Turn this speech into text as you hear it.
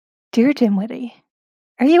Dear Dimwitty,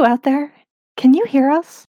 are you out there? Can you hear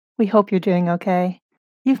us? We hope you're doing okay.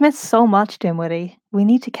 You've missed so much, Dimwitty. We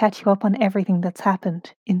need to catch you up on everything that's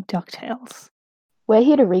happened in DuckTales. We're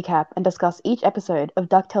here to recap and discuss each episode of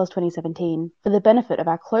DuckTales 2017 for the benefit of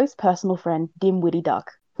our close personal friend Dimwitty Duck,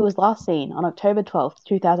 who was last seen on October 12th,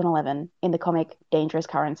 2011 in the comic Dangerous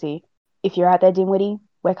Currency. If you're out there, Dimwitty,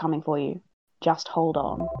 we're coming for you. Just hold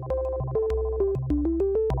on.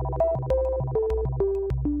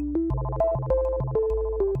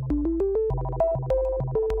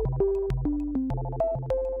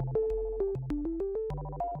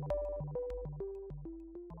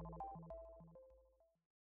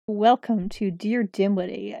 Welcome to Dear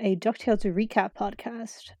Dimwitty, a DuckTales recap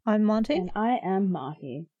podcast. I'm Monty. And I am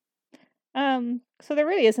Marty. So there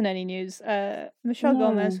really isn't any news. Michelle No.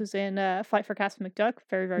 Gomez was in Fight for Castle McDuck.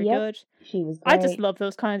 Very, very good. She was great. I just love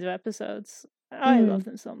those kinds of episodes. I love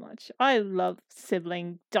them so much. I love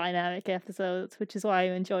sibling dynamic episodes, which is why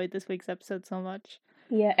I enjoyed this week's episode so much.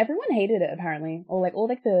 Yeah, everyone hated it apparently. Or all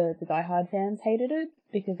the diehard fans hated it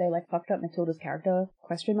because they fucked up Matilda's character, ?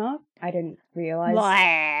 I didn't realise.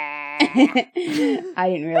 I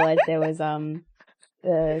didn't realise there was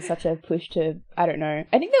such a push to, I don't know.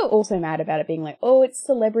 I think they were also mad about it being it's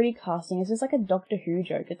celebrity casting. It's just a Doctor Who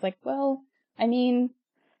joke. It's well, I mean,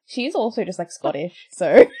 she's also just Scottish,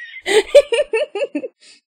 so.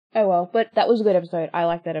 Oh well, but that was a good episode. I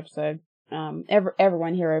liked that episode.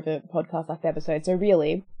 Everyone here over the podcast liked the episode, so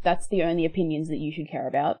really, that's the only opinions that you should care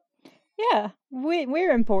about. Yeah,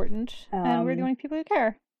 we're important, and we're the only people who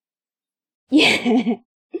care. Yeah.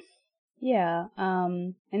 Yeah,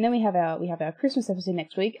 and then we have our Christmas episode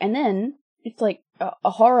next week, and then it's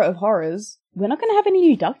a horror of horrors. We're not going to have any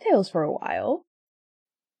new DuckTales for a while.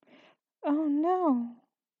 Oh no.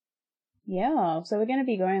 Yeah, so we're going to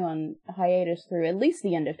be going on hiatus through at least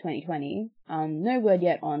the end of 2020. No word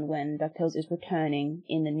yet on when DuckTales is returning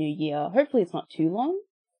in the new year. Hopefully it's not too long,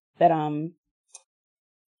 but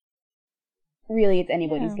really it's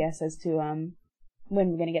anybody's guess as to when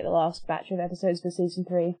we're going to get the last batch of episodes for season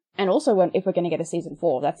 3. And also if we're going to get a season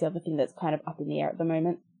 4. That's the other thing that's kind of up in the air at the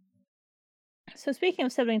moment. So speaking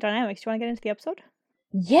of sibling dynamics, do you want to get into the episode?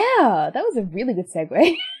 Yeah, that was a really good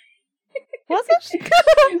segue. Was it?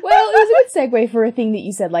 Well, it was a good segue for a thing that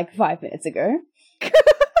you said 5 minutes ago.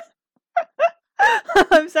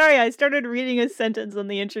 I'm sorry, I started reading a sentence on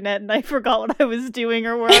the internet and I forgot what I was doing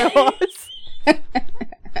or where I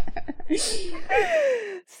was.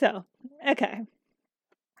 So, okay.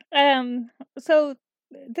 So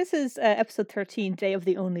this is episode 13, Day of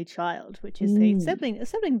the Only Child, which is a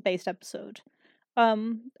sibling-based episode.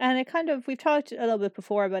 And it we've talked a little bit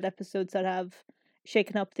before about episodes that have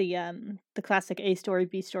shaken up the classic A story,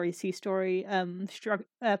 B story, C story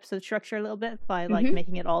episode structure a little bit by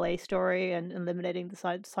making it all A story and eliminating the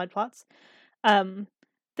side plots.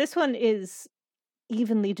 This one is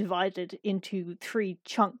evenly divided into 3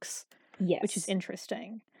 chunks, which is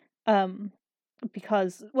interesting.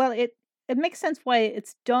 Because it makes sense why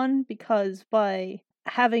it's done, because by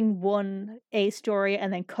having one A story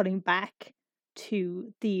and then cutting back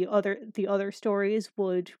to the other stories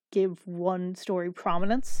would give one story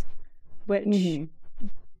prominence, which you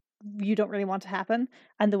don't really want to happen.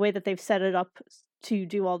 And the way that they've set it up to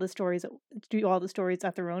do all the stories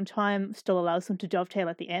at their own time still allows them to dovetail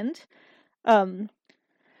at the end.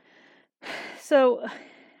 So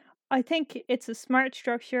I think it's a smart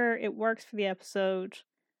structure. It works for the episode.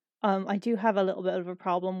 I do have a little bit of a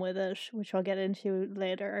problem with it, which I'll get into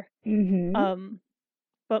later.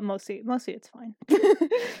 But mostly it's fine.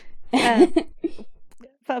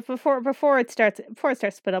 But before it starts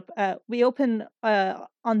to split up, we open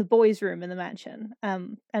on the boys' room in the mansion,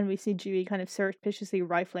 and we see Dewey kind of surreptitiously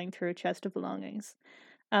rifling through a chest of belongings.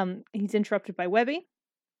 He's interrupted by Webby.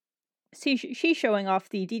 She's showing off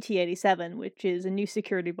the DT-87, which is a new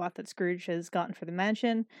security bot that Scrooge has gotten for the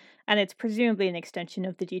mansion, and it's presumably an extension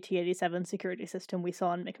of the DT-87 security system we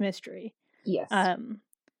saw in McMystery. Yes.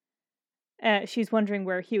 She's wondering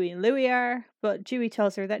where Huey and Louie are, but Dewey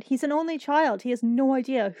tells her that he's an only child. He has no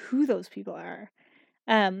idea who those people are.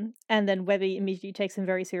 And then Webby immediately takes him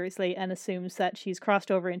very seriously and assumes that she's crossed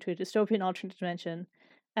over into a dystopian alternate dimension,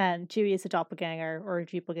 and Dewey is a doppelganger or a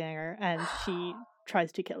jeepelganger, and she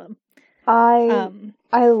tries to kill him. I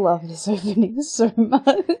love this opening so much.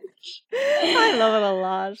 I love it a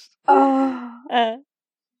lot.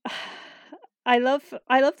 I love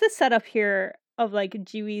the setup here of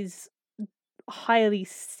Dewey's highly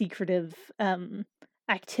secretive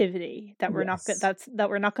activity that we're not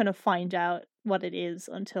going to find out what it is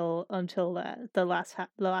until the last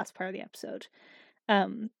part of the episode.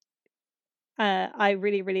 I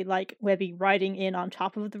really, really like Webby riding in on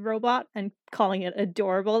top of the robot and calling it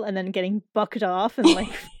adorable, and then getting bucked off and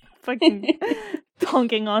like fucking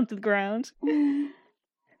thonking onto the ground.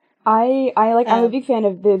 I'm a big fan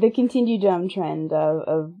of the continued trend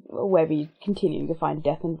of Webby continuing to find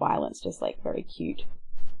death and violence just like very cute.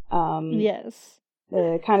 Yes.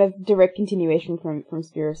 The kind of direct continuation from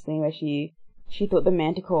Spirit's thing where she thought the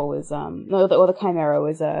Manticore was or the Chimera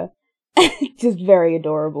was just very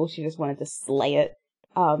adorable. She just wanted to slay it.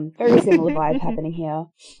 Very similar vibe happening here.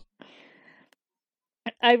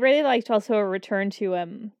 I really liked also a return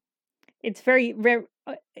to it's very rare.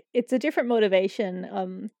 It's a different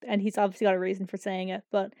motivation, and he's obviously got a reason for saying it,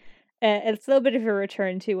 but it's a little bit of a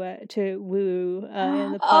return to Wu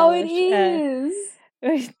in the pilot. Oh, it is.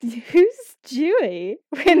 Who's Dewey?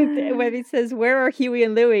 When he says, "Where are Huey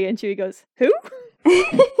and Louie?" and Dewey goes, "Who?"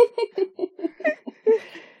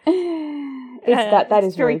 That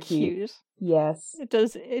is very really cute. Yes, it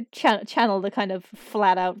does. It channel the kind of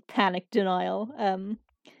flat out panic denial.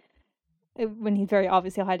 When he's very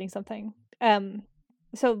obviously hiding something.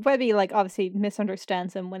 So Webby like obviously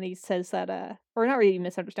misunderstands him when he says that, or not really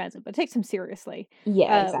misunderstands him, but takes him seriously.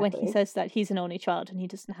 Yeah, exactly. When he says that he's an only child and he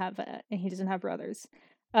doesn't have brothers.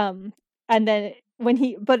 And then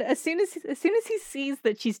as soon as he sees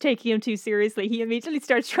that she's taking him too seriously, he immediately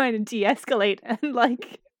starts trying to de-escalate and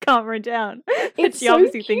like calm her down. But she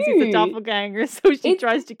obviously thinks he's a doppelganger, so she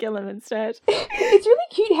tries to kill him instead. It's really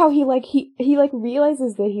cute how he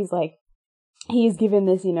realizes that he's given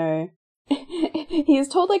this, he is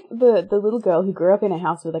told like the little girl who grew up in a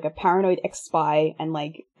house with like a paranoid ex-spy and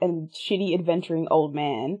shitty adventuring old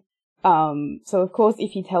man. So of course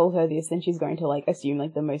if he tells her this, then she's going to like assume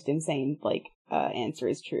like the most insane answer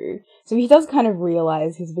is true. So he does kind of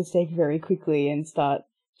realize his mistake very quickly and start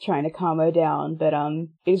trying to calm her down, but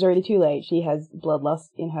it is already too late. She has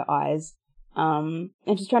bloodlust in her eyes, and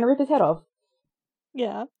she's trying to rip his head off.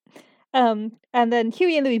 Yeah. And then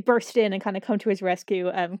Huey and Louie burst in and kind of come to his rescue,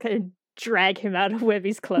 kind of drag him out of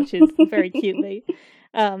Webby's clutches very cutely.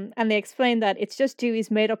 And they explain that it's just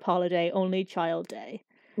Dewey's made-up holiday, only child day.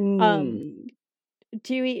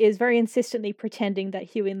 Dewey is very insistently pretending that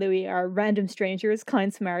Huey and Louie are random strangers,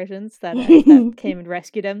 kind Samaritans that came and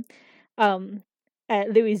rescued him.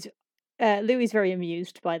 Louie's very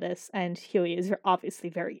amused by this, and Huey is obviously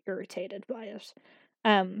very irritated by it.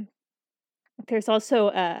 There's also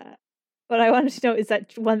what I wanted to know is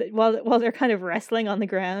that while they're kind of wrestling on the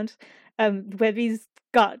ground, Webby's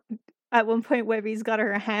got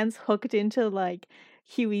her hands hooked into like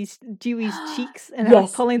Dewey's cheeks and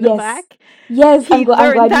pulling them back. Yes, I'm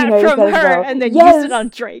glad you noticed that as well. And then used it on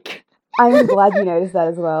Drake. I'm glad you noticed that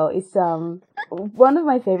as well. It's one of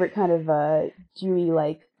my favorite kind of Dewey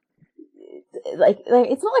like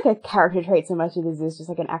it's not like a character trait so much as it is just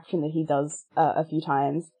like an action that he does a few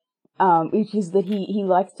times. Which is that he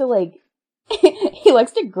likes to like he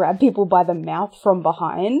likes to grab people by the mouth from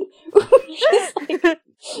behind,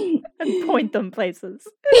 and point them places.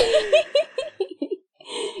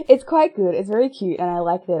 It's quite good. It's very cute, and I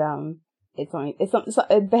like that. It's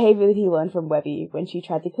a behavior that he learned from Webby when she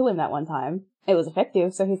tried to kill him that one time. It was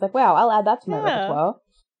effective, so he's like, "Wow, I'll add that to my repertoire."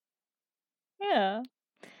 Yeah.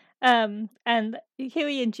 And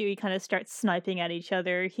Huey and Dewey kind of start sniping at each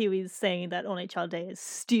other. Huey's saying that Only Child Day is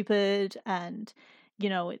stupid and,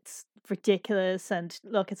 it's ridiculous. And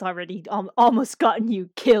look, it's already almost gotten you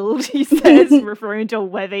killed, he says, referring to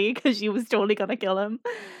Webby because she was totally going to kill him.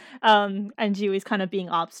 And Dewey's kind of being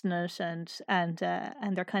obstinate and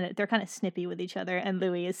they're kind of snippy with each other. And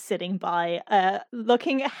Louie is sitting by,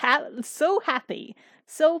 looking so happy,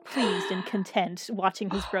 so pleased and content watching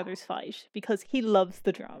his brothers fight because he loves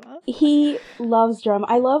the drama. He loves drama.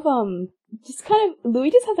 I love just kind of Louie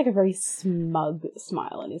just has like a very smug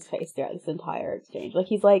smile on his face throughout this entire exchange. Like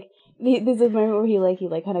he's like there's a moment where he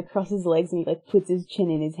kind of crosses his legs and he like puts his chin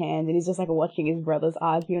in his hand and he's just like watching his brothers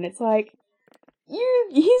argue, and it's like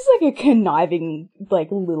he's like a conniving like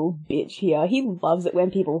little bitch here. He loves it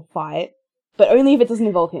when people fight, but only if it doesn't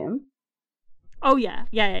involve him. Oh yeah.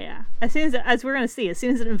 As soon as we're gonna see, as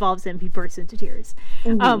soon as it involves him, he bursts into tears.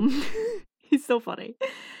 Mm-hmm. He's so funny.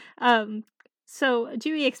 So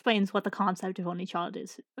Dewey explains what the concept of Only Child Day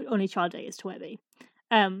is to Webby,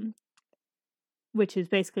 which is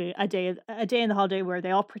basically a day in the holiday where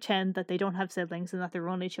they all pretend that they don't have siblings and that they're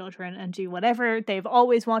only children and do whatever they've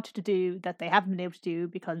always wanted to do that they haven't been able to do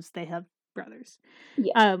because they have brothers.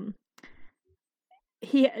 Yeah.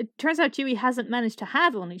 It turns out Dewey hasn't managed to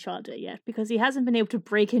have Only Child Day yet because he hasn't been able to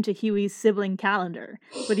break into Huey's sibling calendar.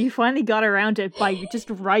 But he finally got around it by just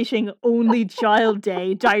writing Only Child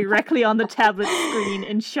Day directly on the tablet screen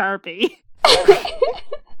in Sharpie.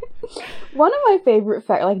 One of my favorite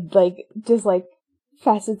facets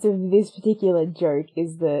of this particular joke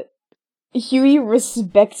is that Huey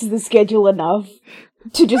respects the schedule enough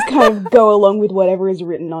to just kind of go along with whatever is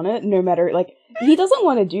written on it, no matter, like, he doesn't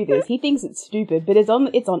want to do this. He thinks it's stupid, but it's on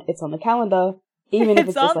the calendar, even if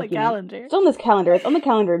it's just on the calendar. It's on this calendar. It's on the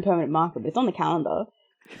calendar in permanent marker, but it's on the calendar.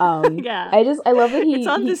 Yeah. I love that it's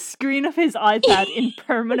on the screen of his iPad in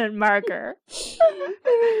permanent marker.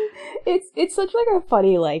 It's such like a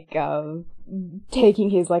funny taking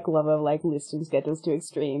his love of listing schedules to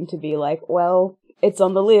extreme to be like, well, it's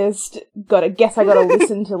on the list. I gotta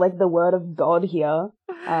listen to the word of God here.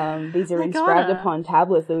 These are inscribed upon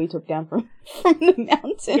tablets that we took down from the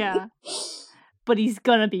mountain. Yeah. But he's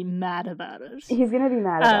gonna be mad about it. He's gonna be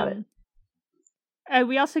mad about it.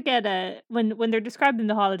 We also get when they're describing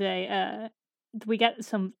the holiday, we get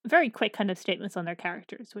some very quick kind of statements on their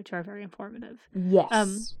characters, which are very informative.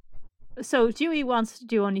 Yes. So Dewey wants to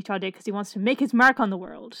do Only Child Day because he wants to make his mark on the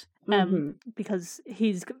world. Because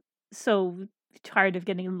he's so tired of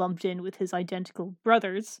getting lumped in with his identical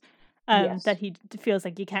brothers, that he feels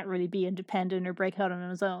like he can't really be independent or break out on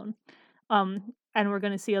his own. And we're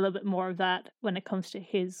going to see a little bit more of that when it comes to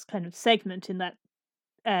his kind of segment, in that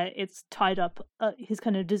it's tied up, his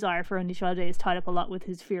kind of desire for Only Child Day is tied up a lot with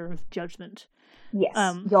his fear of judgment. Yes,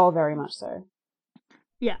 y'all very much so.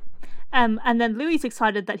 Yeah. And then Louie's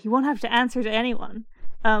excited that he won't have to answer to anyone,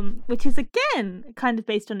 which is, again, kind of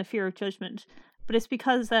based on a fear of judgment. But it's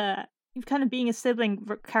because kind of being a sibling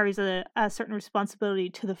carries a certain responsibility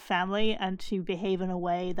to the family and to behave in a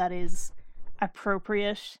way that is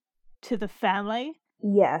appropriate to the family.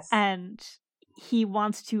 Yes. And he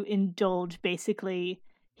wants to indulge, basically,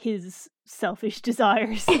 his selfish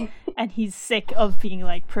desires. And he's sick of being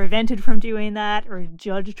prevented from doing that or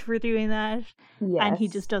judged for doing that. Yes. And he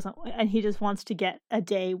just doesn't, and he just wants to get a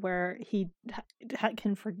day where he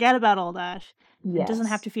can forget about all that. Yes. And doesn't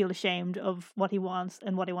have to feel ashamed of what he wants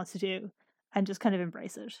and what he wants to do, and just kind of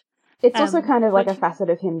embrace it. It's also kind of a facet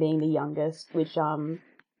of him being the youngest, which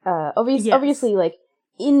obviously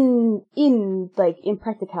in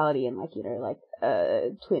practicality and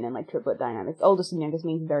twin and triplet dynamics, oldest and youngest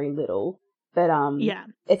means very little. But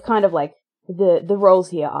it's kind of the roles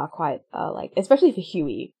here are quite especially for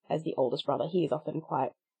Huey as the oldest brother, he is often quite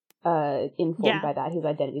informed by that. His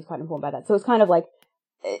identity is quite informed by that. So it's kind of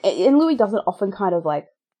and Louis doesn't often kind of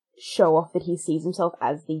show off that he sees himself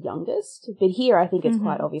as the youngest. But here I think it's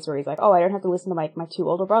quite obvious where he's oh, I don't have to listen to my two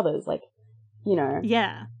older brothers,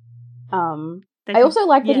 Yeah. I also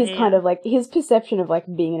like that he's kind of his perception of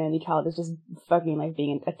being an only child is just fucking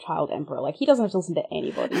being a child emperor. He doesn't have to listen to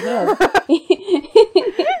anybody.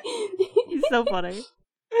 He's so funny.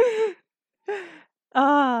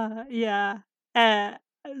 Yeah.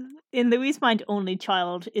 In Louis' mind, only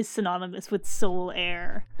child is synonymous with sole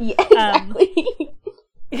heir. Yeah, exactly.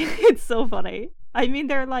 It's so funny. I mean,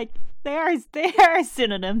 they are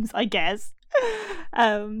synonyms, I guess.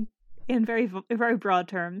 In very, very broad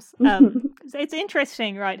terms. It's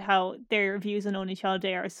interesting, right, how their views on Only Child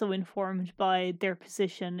Day are so informed by their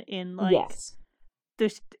position in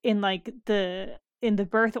in the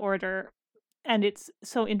birth order, and it's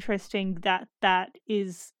so interesting that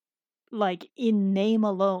is in name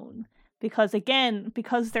alone, because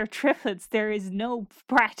they're triplets, there is no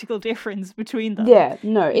practical difference between them. Yeah,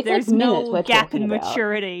 no, it's there's no gap in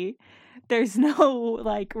maturity. There's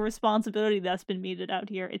no responsibility that's been meted out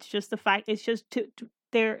here. It's just the fact. It's just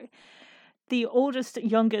they're the oldest,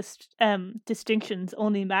 youngest distinctions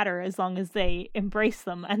only matter as long as they embrace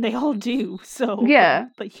them, and they all do. So yeah.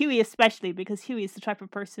 But Huey especially, because Huey is the type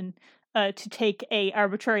of person to take a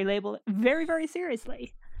arbitrary label very, very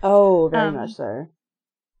seriously. Oh, very much so.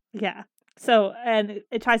 Yeah. So, and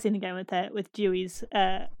it ties in again with Dewey's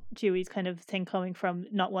kind of thing coming from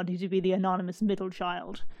not wanting to be the anonymous middle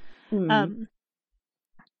child.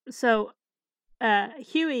 So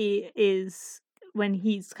Huey is, when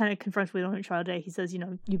he's kind of confronted with Only Child Day, he says,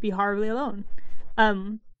 you'd be horribly alone.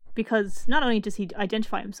 Because not only does he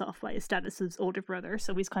identify himself by his status as older brother,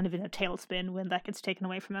 so he's kind of in a tailspin when that gets taken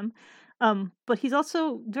away from him, but he's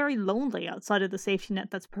also very lonely outside of the safety net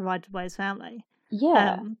that's provided by his family.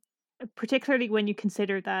 Yeah. Particularly when you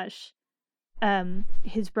consider that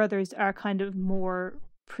his brothers are kind of more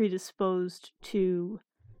predisposed to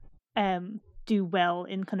do well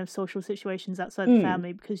in kind of social situations outside the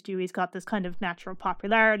family, because Dewey's got this kind of natural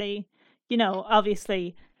popularity.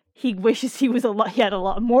 Obviously he wishes he had a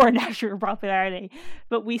lot more natural popularity,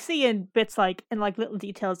 but we see in bits in little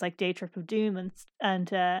details like Day Trip of Doom and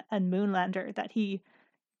Moonlander that he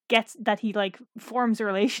forms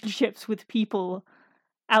relationships with people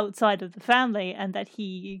outside of the family, and that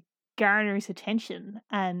he garners attention,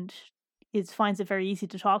 and finds it very easy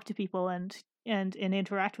to talk to people and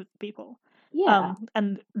interact with people. Yeah.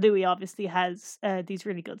 And Louis obviously has these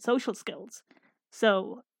really good social skills.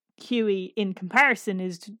 So Huey, in comparison,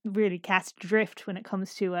 is really cast adrift when it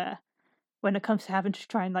comes to having to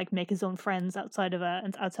try and like make his own friends outside of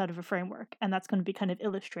a framework, and that's going to be kind of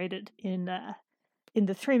illustrated in the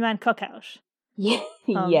 3-man cookout. Yeah.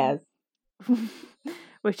 Yes.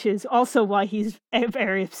 Which is also why he's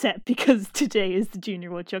very upset, because today is the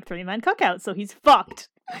Junior Woodchuck 3-man cookout, so he's fucked.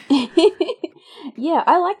 Yeah,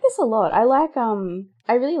 I like this a lot. I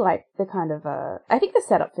really like the kind of I think the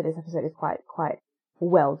setup for this episode is quite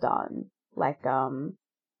well done. Like the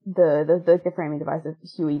framing device of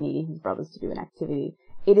Huey needing his brothers to do an activity.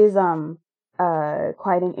 It is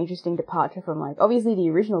quite an interesting departure from, like, obviously the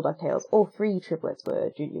original DuckTales, all 3 triplets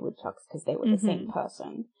were Junior Woodchucks because they were the same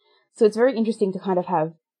person. So it's very interesting to kind of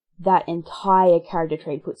have that entire character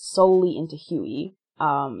trait put solely into Huey,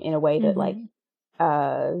 in a way that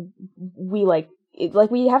we we've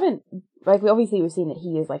seen that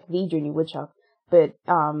he is like the Junior Woodchuck, but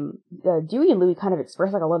Dewey and Louie kind of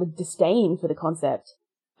express like a lot of disdain for the concept.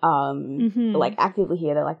 Like actively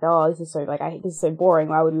here, they're like, oh, this is so boring.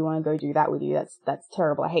 Why would we want to go do that with you? That's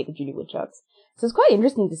terrible. I hate the Junior Woodchucks. So it's quite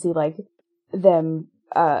interesting to see like them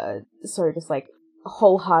sort of just like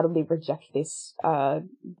wholeheartedly reject this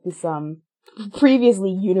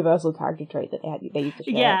previously universal character trait that they used to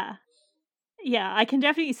share. Yeah, I can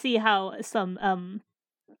definitely see how some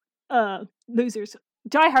losers,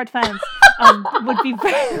 diehard fans,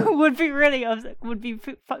 would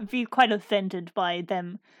be quite offended by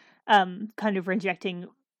them kind of rejecting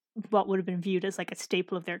what would have been viewed as like a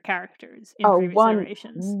staple of their characters in previous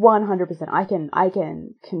iterations. 100%. I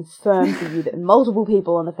can confirm to you that multiple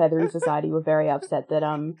people on the Feathery Society were very upset that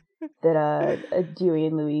Dewey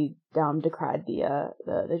and Louie decried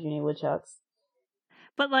the Junior Woodchucks.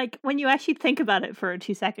 But like when you actually think about it for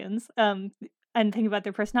 2 seconds, and think about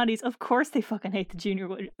their personalities, of course they fucking hate the Junior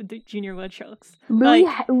Woodchucks.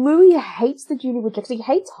 Louie hates the Junior Woodchucks. He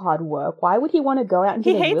hates hard work. Why would he want to go out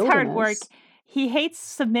into the wilderness? He hates hard work. He hates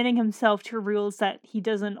submitting himself to rules that he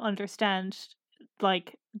doesn't understand,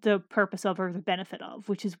 like, the purpose of or the benefit of,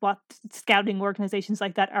 which is what scouting organizations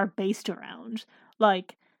like that are based around.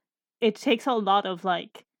 Like, it takes a lot of,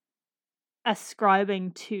 like,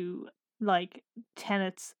 ascribing to, like,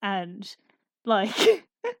 tenets and, like,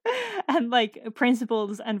 and, like,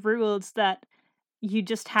 principles and rules that you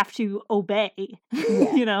just have to obey,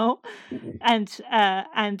 you know? And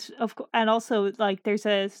also, like, there's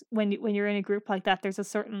when you're in a group like that, there's a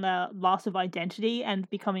certain loss of identity and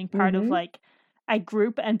becoming part of, like, a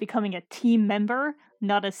group and becoming a team member,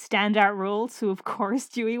 not a standout role. So of course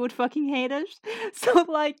Dewey would fucking hate it. So,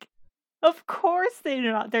 like, of course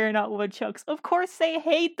they're not woodchucks. Of course they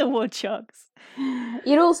hate the woodchucks.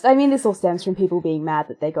 This all stems from people being mad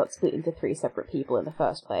that they got split into 3 separate people in the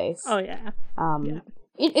first place. Oh yeah. Yeah.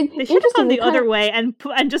 They should have gone the other way and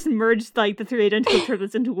just merged, like, the 3 identical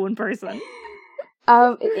triplets into one person.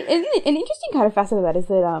 An interesting kind of facet of that is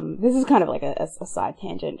that this is kind of like a side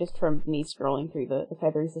tangent just from me scrolling through the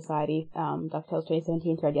Feathery Society DuckTales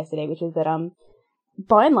 2017 thread yesterday, which is that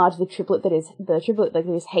by and large the triplet that is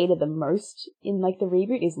hated the most in, like, the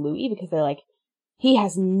reboot is Louie, because they're like, he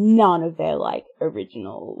has none of their, like,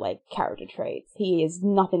 original, like, character traits. He is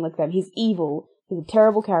nothing like them. He's evil. He's a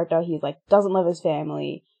terrible character. He's, like, doesn't love his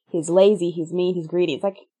family. He's lazy. He's mean. He's greedy. It's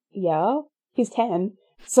like, yeah, he's 10.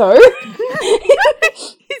 So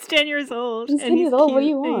he's 10 years old. He's 10 years old. What do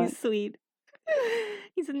you want? He's sweet.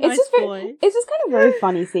 He's a nice boy. It's just kind of very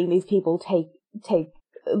funny seeing these people take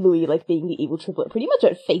Louie, like, being the evil triplet pretty much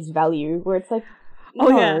at face value, where it's like, no.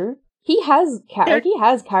 Oh yeah. He has character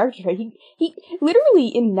trait. He literally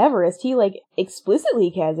in Neverest, he, like, explicitly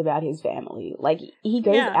cares about his family. Like, he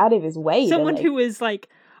goes out of his way. Someone who is, like,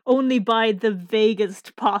 only by the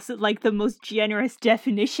vaguest like, the most generous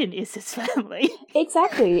definition is his family.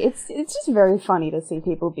 Exactly. It's just very funny to see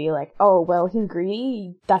people be like, oh well, he's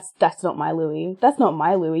greedy. That's not my Louie. That's not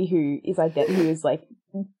my Louie who is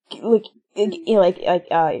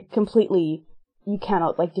completely. You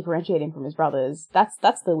cannot, like, differentiate him from his brothers. That's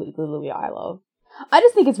the Louie I love. I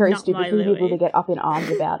just think it's very stupid for people to get up in arms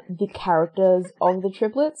about the characters of the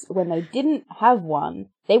triplets when they didn't have one.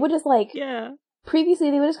 They were just like, previously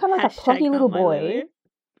they were just kind of like a plucky little boy.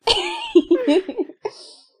 But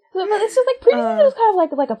it's just like previously they was kind of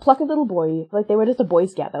like a plucky little boy. Like, they were just a Boy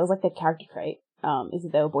Scout. That was like their character trait. Is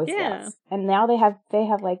that they were Boy Scouts, and now they have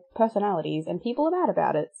like personalities, and people are mad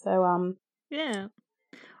about it. So yeah.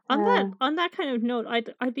 On that kind of note,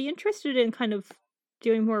 I'd be interested in kind of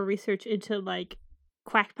doing more research into, like,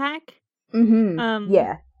 Quack Pack.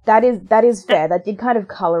 Yeah. That is fair. That did kind of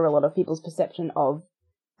color a lot of people's perception of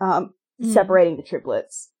separating the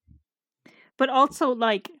triplets. But also,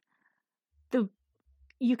 like,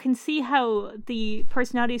 you can see how the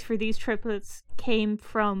personalities for these triplets came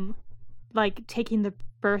from, like, taking the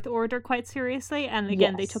birth order quite seriously. And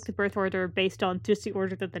again, they took the birth order based on just the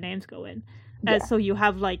order that the names go in. So you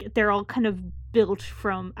have, like, they're all kind of built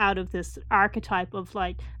from out of this archetype of,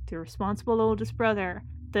 like, the responsible oldest brother,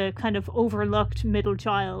 the kind of overlooked middle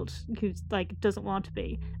child who's, like, doesn't want to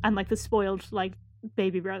be, and, like, the spoiled, like,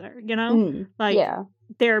 baby brother, you know?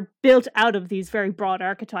 They're built out of these very broad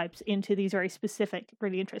archetypes into these very specific,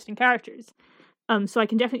 really interesting characters. So I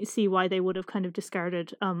can definitely see why they would have kind of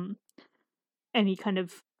discarded any kind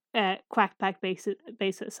of Quackpack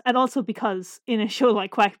basis. And also because in a show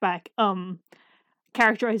like Quackpack,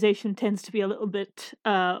 characterization tends to be a little bit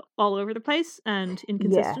all over the place and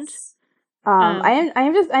inconsistent. Yes. I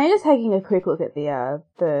am just taking a quick look at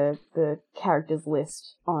the characters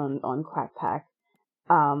list on Quackpack,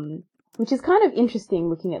 which is kind of interesting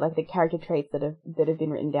looking at, like, the character traits that have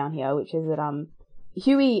been written down here, which is that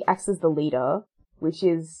Huey acts as the leader, which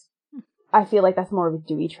is, I feel like that's more of a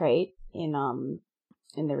Dewey trait in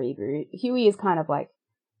the reboot. Huey is kind of like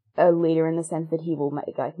a leader in the sense that he will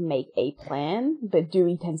make a plan, but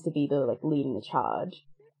Dewey tends to be the, like, leading the charge.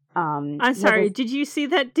 I'm sorry, did you see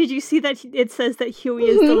that it says that Huey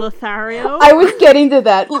is the Lothario? I was getting to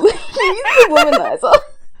that. Huey's the womanizer.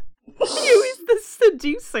 Huey's the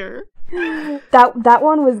seducer. That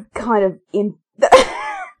one was kind of that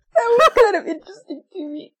was kind of interesting to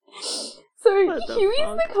me. So Huey's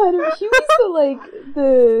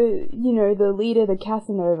the leader, the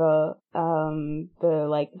Casanova,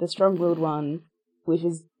 the strong-willed one, which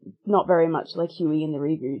is not very much like Huey in the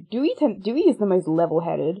reboot. Dewey is the most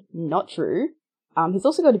level-headed. Not true. He's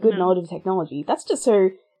also got a good knowledge of technology. That's just so.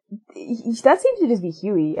 That seems to just be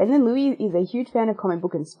Huey. And then Louis is a huge fan of comic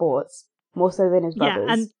book and sports, more so than his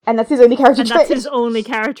brothers. And that's his only character trait. That's his only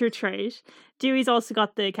character trait. Dewey's also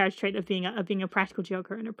got the character trait of being a practical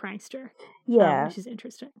joker and a prankster. Yeah, which is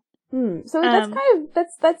interesting. So that's kind of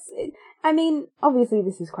that's. I mean, obviously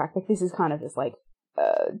this is Quackpack. This is kind of just like.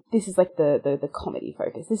 This is like the comedy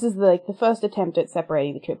focus. This is the first attempt at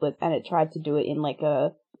separating the triplets, and it tried to do it in like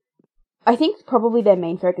I think probably their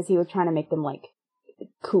main focus here was trying to make them like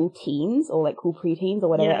cool teens or like cool preteens or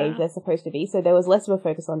whatever age they're supposed to be. So there was less of a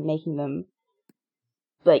focus on making them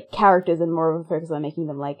like characters and more of a focus on making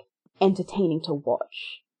them like entertaining to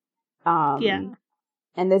watch. And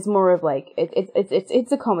there's more of like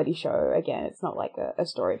it's a comedy show again. It's not like a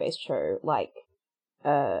story based show like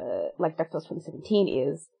DuckTales 2017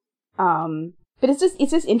 is. But it's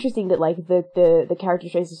just interesting that like the character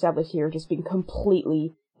traits established here have just been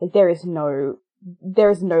completely like there is no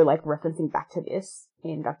like referencing back to this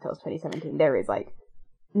in DuckTales 2017. There is like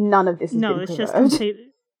none of this has been preserved.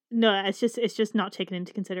 It's just not taken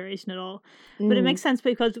into consideration at all. But it makes sense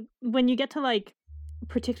because when you get to like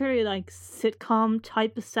particularly like sitcom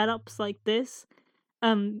type of setups like this,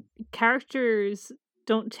 characters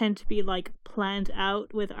don't tend to be like planned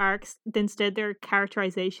out with arcs. Instead, their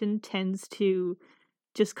characterization tends to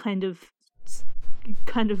just kind of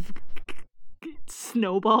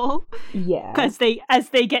snowball. Yeah, because as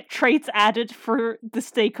they get traits added for the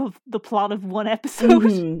sake of the plot of one episode,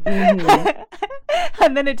 and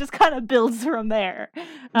then it just kind of builds from there.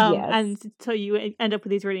 And so you end up with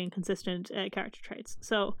these really inconsistent character traits.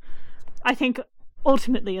 So I think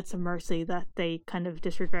ultimately it's a mercy that they kind of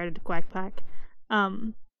disregarded Quackpack.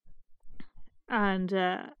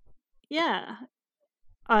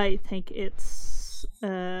 I think it's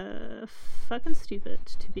fucking stupid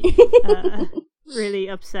to be really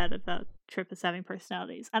upset about triplets having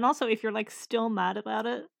personalities. And also, if you're like still mad about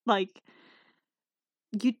it, like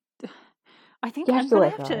we're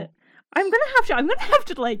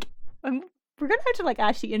gonna have to like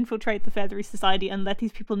actually infiltrate the Feathery Society and let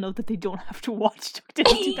these people know that they don't have to watch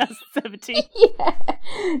DuckTales 2017. Yeah,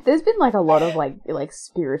 there's been like a lot of like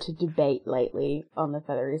spirited debate lately on the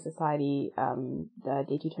Feathery Society, the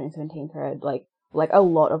DT 2017 thread. Like a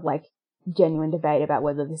lot of like genuine debate about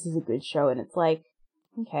whether this is a good show, and it's like,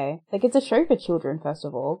 okay, like it's a show for children first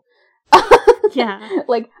of all. Yeah,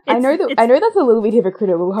 like I know that's a little bit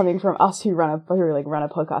hypocritical coming from us who run a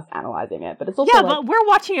podcast analyzing it, but it's also but we're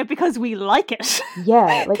watching it because we like it.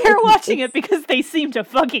 Yeah, like they're watching it because they seem to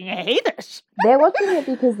fucking hate it. They're watching it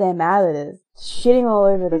because they're mad at it, shitting all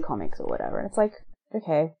over the comics or whatever. And it's like,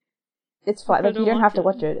 okay, it's fine. Like you don't have to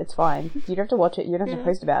watch it. It's fine. You don't have to watch it. You don't have to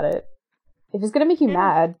post about it. If it's gonna make you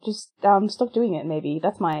mad, just stop doing it. Maybe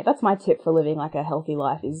that's my tip for living like a healthy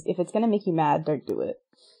life. Is if it's gonna make you mad, don't do it.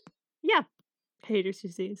 Yeah. Haters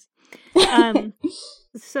disease.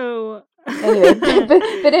 So Anyway,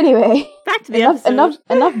 but anyway, back to the episode.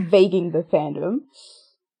 Enough vaguing the fandom.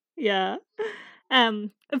 Yeah.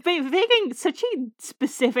 Vaguing such a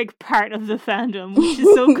specific part of the fandom, which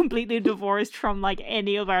is so completely divorced from like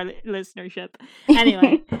any of our listenership.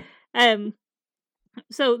 Anyway,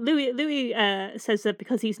 so Louis says that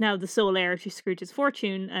because he's now the sole heir to Scrooge's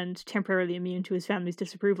fortune and temporarily immune to his family's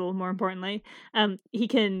disapproval, more importantly, he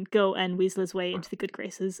can go and weasel his way into the good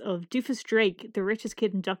graces of Doofus Drake, the richest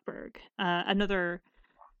kid in Duckburg. Another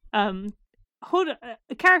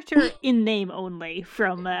a character in name only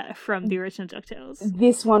from the original DuckTales.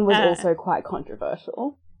 This one was also quite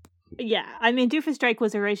controversial. Yeah, I mean, Doofus Drake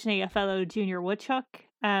was originally a fellow Junior Woodchuck.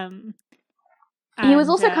 He was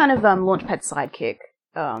also kind of Launchpad's sidekick.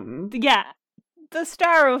 Yeah, the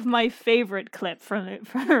star of my favorite clip from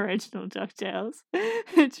original DuckTales,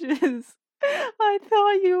 which is, "I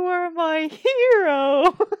thought you were my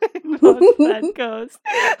hero." Launchpad goes,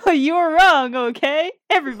 "Oh, you were wrong, okay?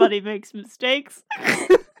 Everybody makes mistakes."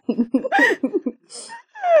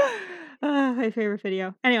 My favorite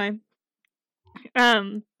video. Anyway,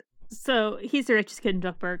 so he's the richest kid in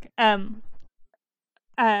Duckburg.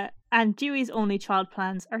 And Dewey's only child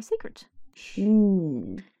plans are secret.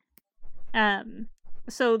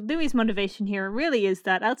 So Louis's motivation here really is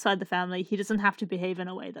that outside the family, he doesn't have to behave in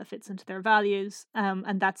a way that fits into their values.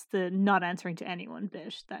 And that's the not answering to anyone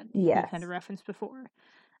bit that he kind of referenced before.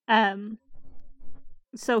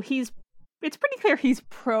 So it's pretty clear he's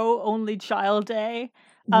pro only child day.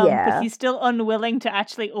 But he's still unwilling to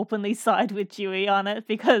actually openly side with Dewey on it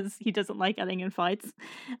because he doesn't like getting in fights.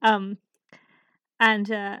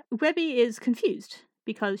 And Webby is confused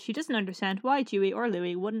because she doesn't understand why Dewey or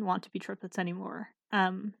Louis wouldn't want to be triplets anymore.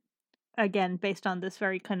 Again, based on this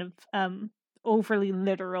very kind of overly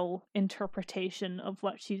literal interpretation of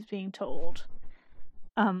what she's being told.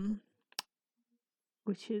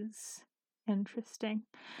 Which is interesting.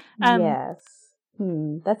 Yes.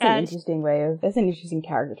 That's an interesting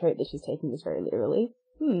character trait that she's taking this very literally.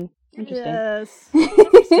 Interesting. Yes.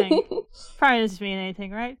 Interesting. Probably doesn't mean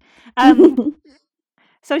anything, right?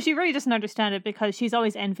 So she really doesn't understand it because she's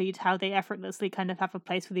always envied how they effortlessly kind of have a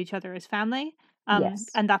place with each other as family.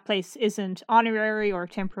 And that place isn't honorary or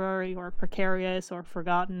temporary or precarious or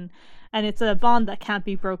forgotten. And it's a bond that can't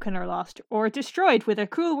be broken or lost or destroyed with a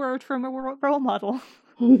cruel word from a role model.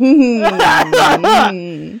 But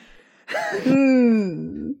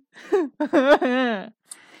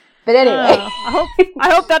anyway,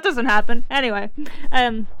 I hope that doesn't happen. Anyway,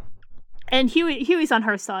 and Huey's on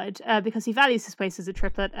her side because he values his place as a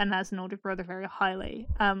triplet and as an older brother very highly.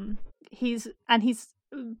 He's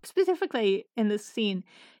specifically in this scene,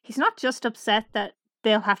 he's not just upset that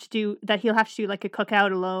he'll have to do like a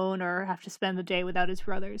cookout alone or have to spend the day without his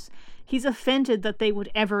brothers. He's offended that they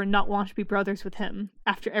would ever not want to be brothers with him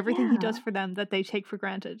after everything he does for them that they take for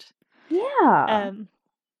granted. Yeah.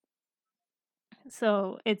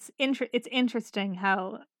 So it's interesting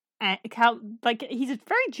how like he's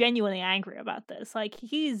very genuinely angry about this. Like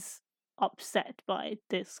he's upset by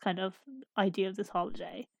this kind of idea of this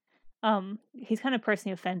holiday. He's kind of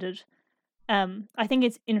personally offended. I think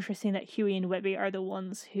it's interesting that Huey and Webby are the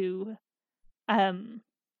ones who, I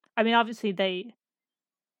mean, obviously they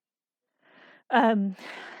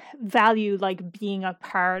value like being a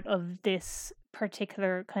part of this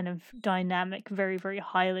particular kind of dynamic very, very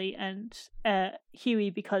highly, and Huey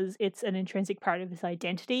because it's an intrinsic part of his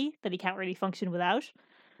identity that he can't really function without,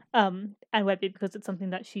 and Webby because it's something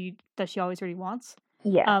that she always really wants.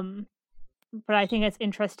 Yeah. But I think it's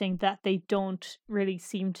interesting that they don't really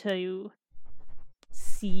seem to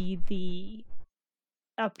see the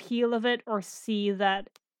appeal of it or see it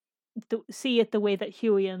the way that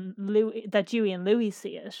Dewey and Louis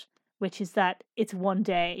see it, which is that it's one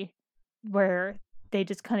day where they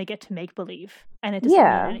just kind of get to make believe and it doesn't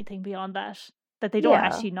mean anything beyond that they don't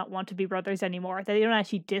actually not want to be brothers anymore, that they don't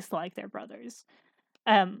actually dislike their brothers.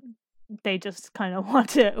 They just kind of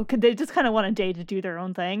want a day to do their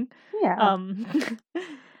own thing. And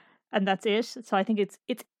that's it. So I think it's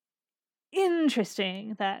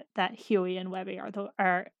interesting that Huey and Webby aren't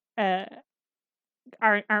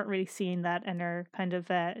really seeing that and are kind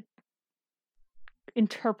of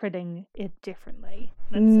interpreting it differently.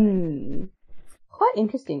 Let's say. Quite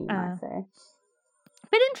interesting, you might say.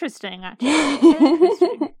 Bit interesting,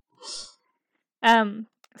 actually.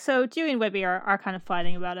 So Dewey and Webby are kind of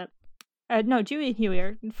fighting about it. No, Dewey and Huey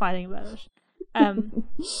are fighting about it.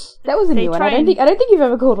 That was a new one. I don't think you've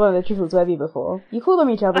ever called one of the triplets Webby before. You call them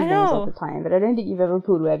each other's names all the time, but I don't think you've ever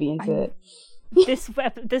pulled Webby into it. This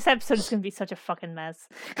episode is going to be such a fucking mess.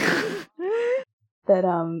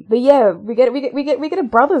 But yeah, we get a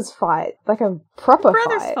brothers fight, like a proper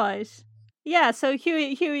fight. Yeah, so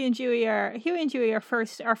Huey and Dewey are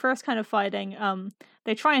first kind of fighting.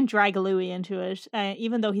 They try and drag Louie into it,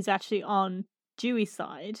 even though he's actually on Dewey's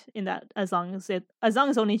side. In that, as long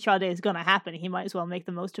as Only Child Day is gonna happen, he might as well make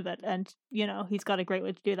the most of it, and he's got a great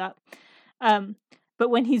way to do that. But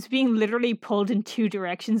when he's being literally pulled in two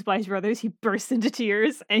directions by his brothers, he bursts into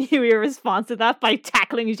tears, and Huey responds to that by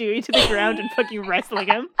tackling Dewey to the ground and fucking wrestling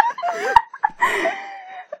him.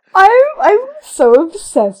 I'm so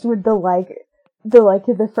obsessed with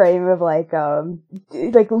the frame of like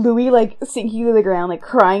Louis sinking to the ground, like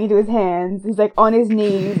crying into his hands. He's like on his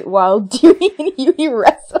knees while Dewey and Huey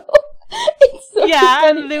wrestle. It's so funny.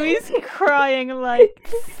 And Louis crying like,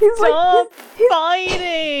 stop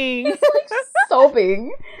fighting. He's like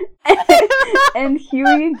sobbing, and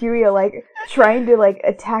Huey and Dewey are like trying to like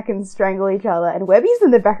attack and strangle each other, and Webby's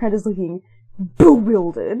in the background just looking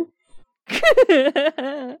bewildered.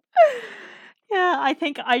 Yeah, I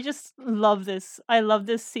think I just love this. I love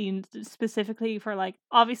this scene specifically for like,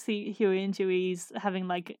 obviously Huey and Dewey's having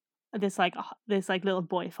like this little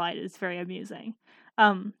boy fight is very amusing.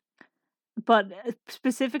 But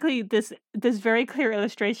specifically this very clear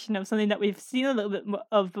illustration of something that we've seen a little bit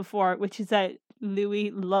of before, which is that Louis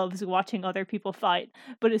loves watching other people fight,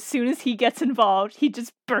 but as soon as he gets involved, he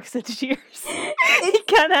just bursts into tears. He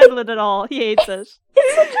can't handle it at all. He hates it.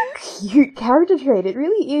 It's such a cute character trait. It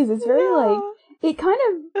really is. It's very it kind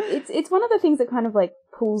of it's one of the things that kind of like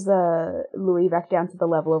pulls Louis back down to the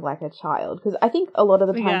level of like a child, because I think a lot of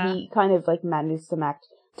the time he kind of like manages to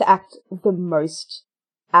act the most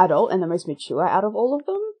adult and the most mature out of all of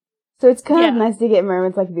them. So it's kind of nice to get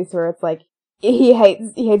moments like this where it's like he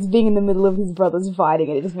hates being in the middle of his brothers fighting,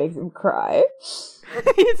 and it just makes him cry.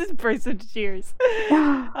 He just bursts into tears.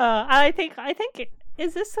 I think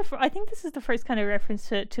this is the first kind of reference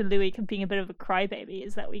to Louis being a bit of a crybaby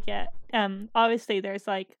is that we get. Obviously there's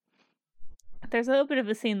a little bit of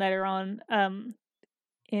a scene later on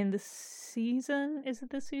in the season. Is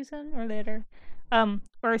it this season or later?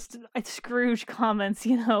 Where Scrooge comments,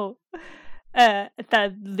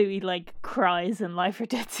 that Louis like cries in life or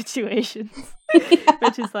death situations,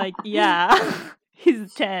 which is like,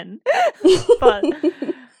 he's 10, but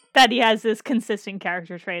that he has this consistent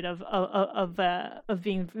character trait of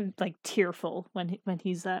being like tearful when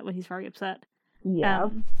he's very upset.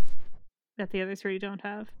 That the other three don't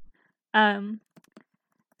have.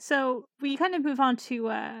 So we kind of move on to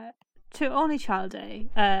Only Child Day,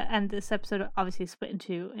 and this episode obviously is split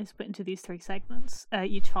into these three segments,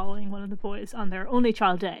 each following one of the boys on their Only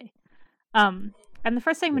Child Day. And the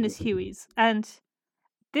first segment is Huey's, and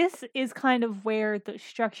this is kind of where the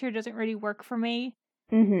structure doesn't really work for me,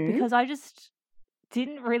 because I just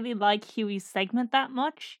didn't really like Huey's segment that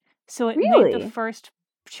much, so it made the first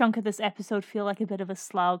chunk of this episode feel like a bit of a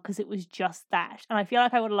slog, because it was just that, and I feel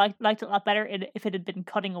like I would have liked it a lot better if it had been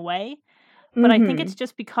cutting away. But I think it's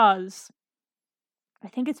just because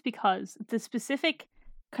the specific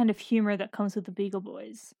kind of humor that comes with the Beagle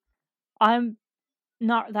Boys, I'm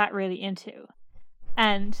not that really into.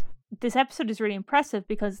 And this episode is really impressive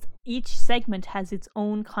because each segment has its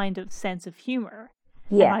own kind of sense of humor.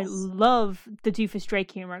 Yes. And I love the Doofus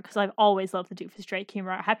Drake humor, because I've always loved the Doofus Drake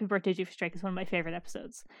humor. Happy Birthday, Doofus Drake is one of my favorite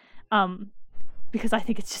episodes. Because I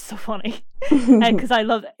think it's just so funny. And because I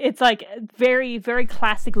love, it's like very, very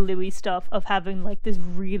classic Louis stuff of having like this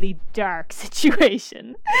really dark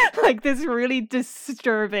situation. Like this really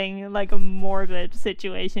disturbing, like a morbid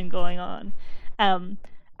situation going on. And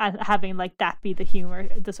having like that be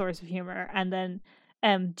the source of humor. And then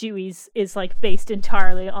Dewey's is like based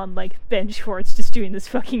entirely on like Ben Schwartz just doing this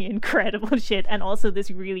fucking incredible shit, and also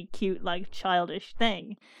this really cute like childish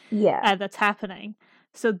thing that's happening.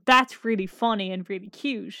 So that's really funny and really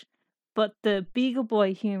cute, but the Beagle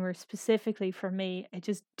Boy humor specifically for me, it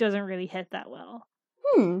just doesn't really hit that well.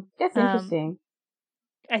 That's interesting.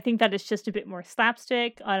 I think that it's just a bit more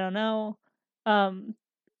slapstick. I don't know.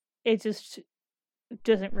 It just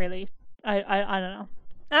doesn't really. I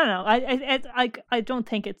don't know. I don't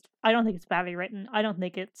think it's badly written. I don't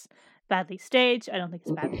think it's badly staged. I don't think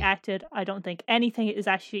it's badly acted. I don't think anything is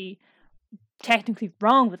actually technically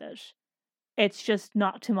wrong with it. It's just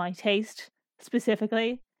not to my taste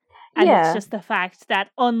specifically. And it's just the fact that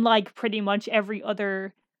unlike pretty much every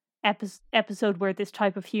other episode where this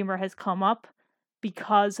type of humor has come up,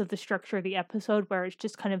 because of the structure of the episode where it's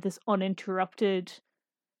just kind of this uninterrupted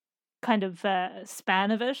kind of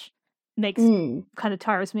span of it, kind of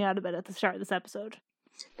tires me out a bit at the start of this episode.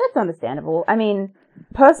 That's understandable. I mean,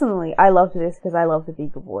 personally, I loved this because I love the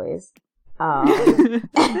Beagle Boys. I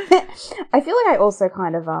feel like I also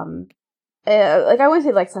kind of like I wouldn't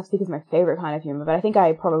say like slapstick is my favorite kind of humor, but I think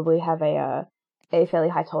I probably have a fairly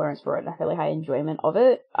high tolerance for it and a fairly high enjoyment of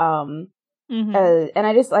it. Mm-hmm. And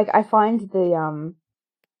I just like I find the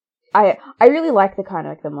I really like the kind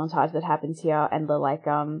of like the montage that happens here, and the like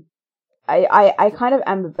I kind of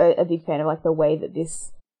am a big fan of like the way that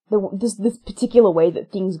this particular way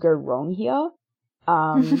that things go wrong here.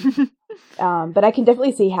 But I can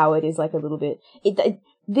definitely see how it is like a little bit.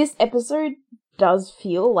 This episode does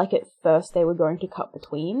feel like at first they were going to cut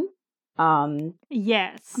between.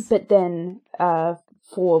 Yes. But then,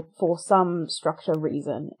 for some structure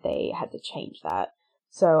reason, they had to change that.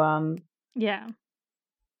 So, yeah.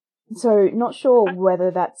 So not sure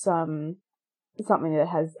whether that's something that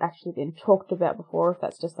has actually been talked about before, if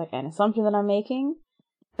that's just like an assumption that I'm making.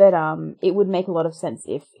 But it would make a lot of sense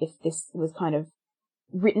if this was kind of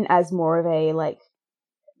written as more of a like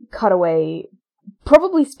cutaway,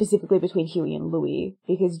 probably specifically between Huey and Louie,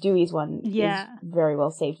 because Dewey's one is very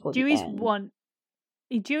well saved for the end.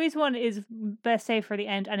 Dewey's one is best saved for the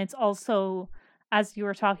end, and it's also, as you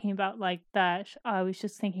were talking about like that, I was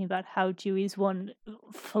just thinking about how Dewey's one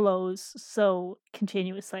flows so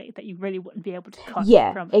continuously that you really wouldn't be able to cut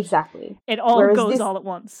from it. Exactly. It all goes all at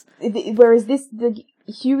once. Whereas the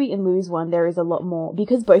Huey and Louie's one, there is a lot more,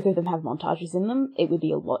 because both of them have montages in them, it would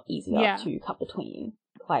be a lot easier to cut between.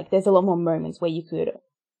 Like, there's a lot more moments where you could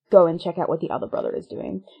go and check out what the other brother is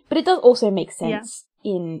doing. But it does also make sense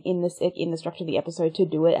in the structure of the episode to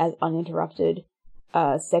do it as uninterrupted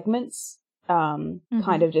segments, kind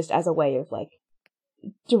of just as a way of like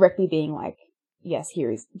directly being like, yes,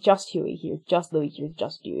 here is just Huey, here's just Louie, here's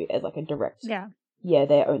just Dewey, as like a direct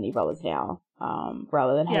they're only brothers now,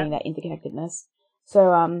 rather than having that interconnectedness.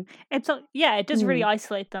 So it does really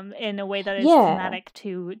isolate them in a way that is thematic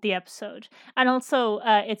to the episode. And also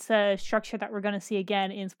it's a structure that we're going to see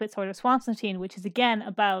again in Split Sword of Swansontein, which is again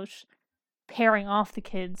about pairing off the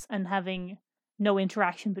kids and having no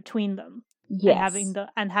interaction between them. Yes.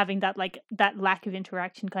 And having that like that lack of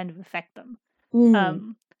interaction kind of affect them.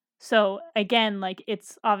 Mm. So again, like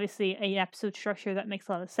it's obviously an episode structure that makes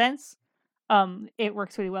a lot of sense. It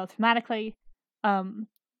works really well thematically.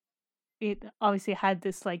 It obviously had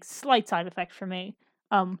this like slight side effect for me,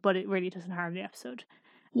 but it really doesn't harm the episode.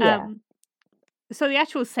 Yeah. So the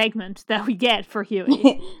actual segment that we get for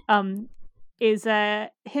Huey is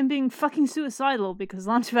him being fucking suicidal because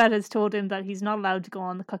Launchpad has told him that he's not allowed to go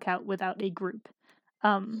on the cookout without a group.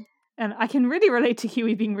 And I can really relate to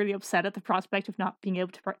Huey being really upset at the prospect of not being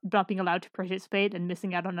allowed to participate and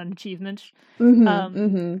missing out on an achievement.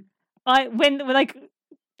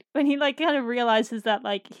 When he like kind of realizes that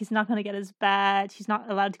like he's not going to get his badge, he's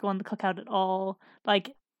not allowed to go on the cookout at all.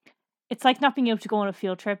 Like it's like not being able to go on a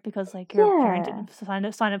field trip because like your parent didn't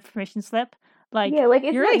sign a permission slip. Like like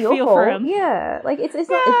it's you not really your feel fault. for him. Yeah, like it's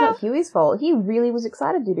not Huey's fault. He really was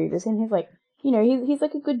excited to do this, and he's like, you know, he's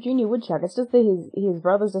like a good junior woodchuck. It's just that his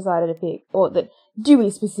brothers decided to pick, or that Dewey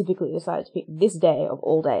specifically decided to pick this day of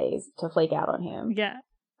all days to flake out on him. Yeah.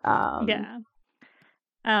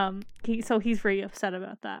 So he's really upset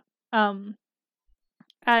about that.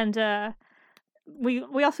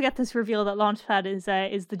 We also get this reveal that Launchpad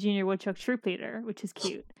is the junior woodchuck troop leader, which is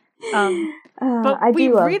cute. But I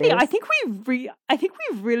think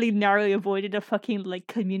we really narrowly avoided a fucking like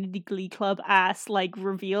community glee club ass like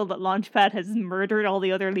reveal that Launchpad has murdered all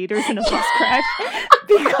the other leaders in a bus crash,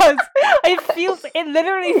 because it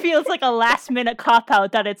literally feels like a last minute cop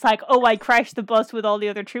out that it's like, oh, I crashed the bus with all the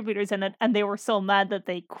other troop leaders in it and they were so mad that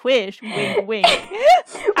they quit, wink wink,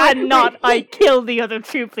 I killed the other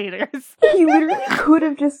troop leaders. He literally could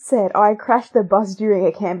have just said, I crashed the bus during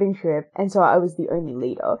a camping trip and so I was the only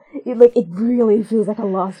leader. It really feels like a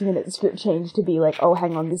last minute script change to be like, oh,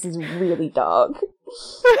 hang on, this is really dark.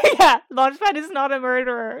 Yeah, Launchpad is not a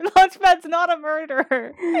murderer. Launchpad's not a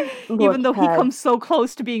murderer. Even though he comes so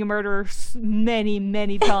close to being a murderer many,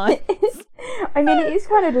 many times. I mean, it is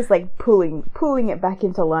kind of just like pulling it back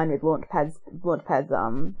into line with Launchpad's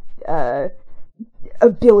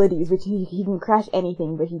abilities, which he can crash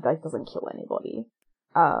anything, but he like doesn't kill anybody.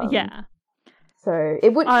 Yeah. So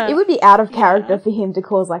it would be out of character for him to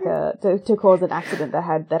cause like to cause an accident that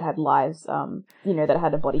had lives, that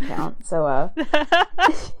had a body count. So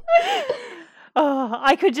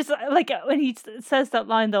I could just like when he says that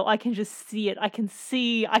line though, I can just see it. I can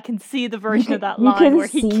see the version of that line where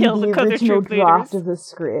he killed the original draft of the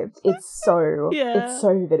script. It's so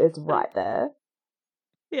that it's right there.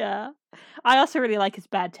 Yeah, I also really like his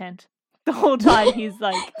bad tent. The whole time he's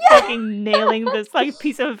like fucking nailing this like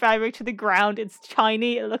piece of fabric to the ground. It's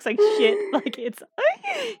shiny. It looks like shit. Like it's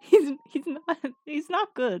he's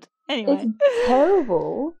not good. Anyway, it's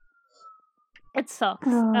terrible. It sucks.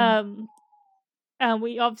 And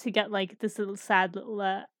we obviously get like this sad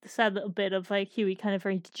little bit of like Huey kind of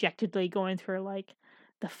very dejectedly going through like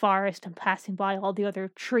the forest and passing by all the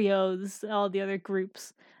other trios, all the other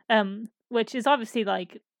groups, which is obviously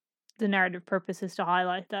like the narrative purpose is to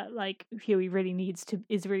highlight that like Huey really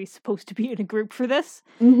is really supposed to be in a group for this.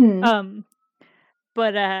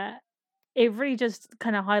 But it really just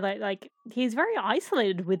kind of highlight like he's very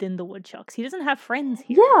isolated within the woodchucks. He doesn't have friends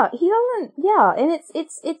here. Yeah, he doesn't. Yeah, and it's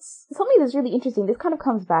something that's really interesting. This kind of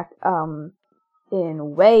comes back in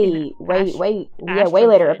way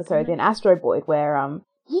later episodes in Asteroid Boy, where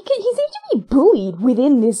he seems to be bullied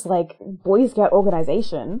within this like Boy Scout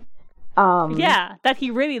organization. That he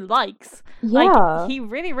really likes. Yeah. Like, he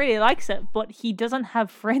really, really likes it, but he doesn't have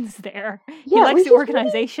friends there. He likes the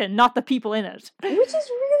organization, not the people in it. Which is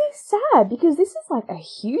really sad, because this is, like, a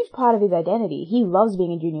huge part of his identity. He loves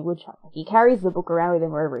being a junior woodchuck. He carries the book around with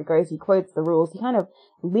him wherever he goes. He quotes the rules. He kind of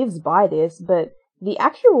lives by this, but the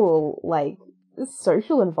actual, like,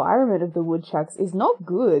 social environment of the woodchucks is not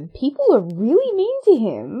good. People are really mean to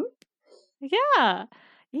him. Yeah.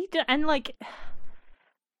 And, like...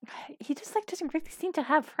 he just like doesn't really seem to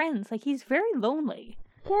have friends. Like he's very lonely.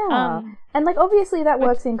 Yeah, and like obviously that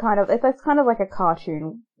works in kind of that's kind of like a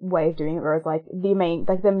cartoon way of doing it, whereas like the main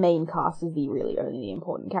cast is really only the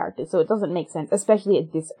important characters, so it doesn't make sense, especially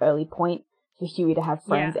at this early point, for Huey to have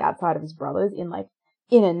friends outside of his brothers in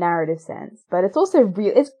a narrative sense. But it's also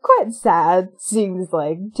it's quite sad seeing this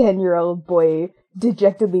like 10-year-old boy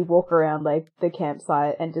dejectedly walk around like the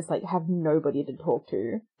campsite and just like have nobody to talk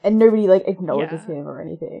to, and nobody like acknowledges him or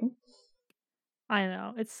anything. I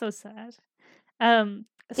know, it's so sad. So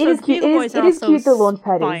it is cute. It is cute that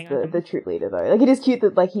Launchpad is the troop leader, though. Like it is cute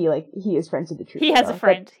that like he is friends with the troop leader. He has a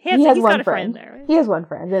friend. He's got a friend there. Right? He has one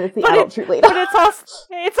friend, and it's the adult troop leader. But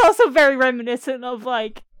it's also very reminiscent of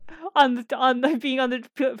like on the being on the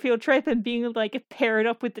field trip and being like paired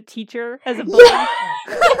up with the teacher as a bully. Yeah.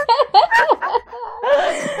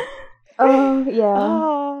 Oh yeah.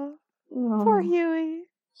 Oh, poor Huey.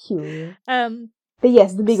 But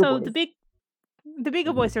yes, the bigger boys. The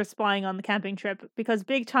bigger boys are spying on the camping trip because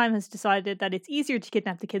Big Time has decided that it's easier to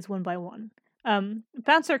kidnap the kids one by one.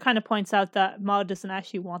 Bouncer kind of points out that Maud doesn't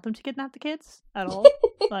actually want them to kidnap the kids at all.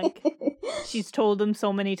 Like, she's told them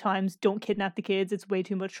so many times, don't kidnap the kids, it's way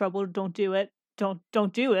too much trouble, don't do it,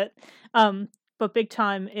 don't do it. But Big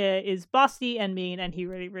Time is bossy and mean, and he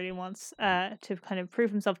really, really wants to kind of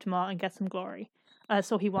prove himself to Ma and get some glory.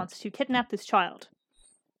 So he wants to kidnap this child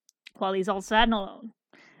while he's all sad and alone.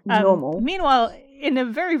 Normal. Meanwhile, in a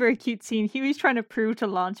very, very cute scene, Huey's trying to prove to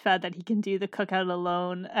Launchpad that he can do the cookout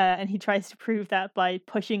alone, and he tries to prove that by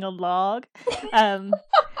pushing a log. And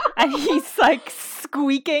he's like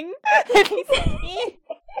squeaking, and he's like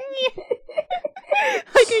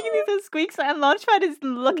making these squeaks, and Launchpad is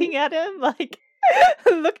looking at him like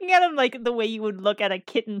the way you would look at a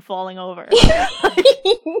kitten falling over.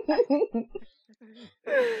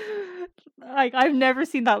 Like I've never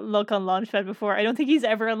seen that look on Launchpad before. I don't think he's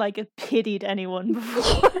ever like pitied anyone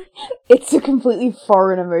before. It's a completely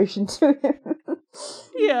foreign emotion to him.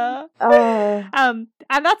 Yeah. And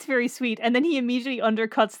that's very sweet. And then he immediately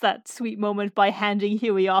undercuts that sweet moment by handing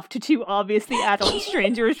Huey off to two obviously adult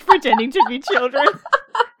strangers pretending to be children.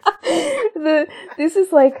 This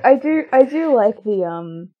is like I do like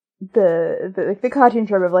the cartoon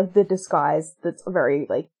trope of like the disguise that's very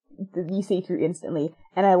like you see through instantly,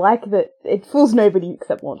 and I like that it fools nobody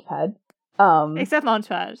except Launchpad. Except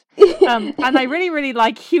Launchpad. And I really, really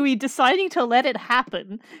like Huey deciding to let it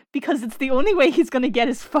happen because it's the only way he's going to get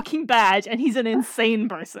his fucking badge, and he's an insane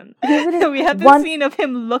person. So we have this scene of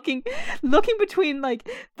him looking between like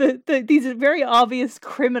these very obvious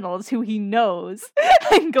criminals who he knows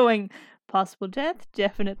and going, possible death,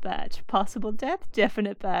 definite badge. Possible death,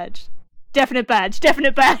 definite badge. Definite badge,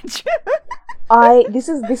 definite badge. This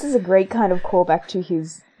is a great kind of callback to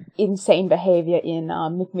his insane behavior in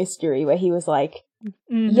McMystery, where he was like,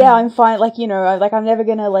 yeah, I'm fine, like, you know, like, I'm never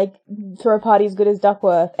gonna, like, throw a party as good as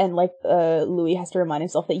Duckworth, and, like, Louis has to remind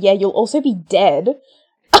himself that, yeah, you'll also be dead,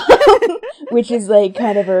 which is, like,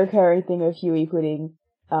 kind of a recurring thing of Huey putting,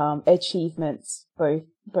 achievements, both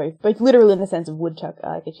literal in the sense of woodchuck,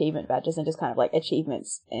 like, achievement badges, and just kind of, like,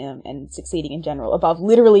 achievements, and succeeding in general,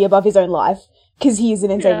 literally above his own life, because he is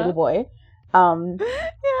an insane little boy. We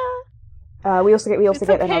also get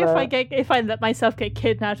another. If I let myself get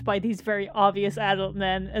kidnapped by these very obvious adult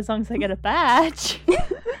men, as long as I get a badge.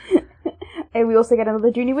 And we also get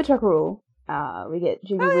another Junior Woodchuck rule. We get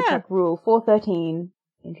Junior Woodchuck rule 413.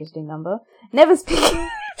 Interesting number. Never speak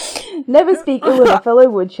ill of a fellow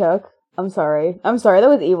woodchuck. I'm sorry. That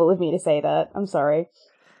was evil of me to say that. I'm sorry.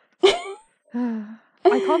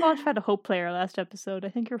 I called Launchpad a hope player last episode. I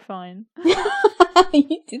think you're fine.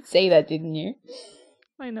 You did say that, didn't you?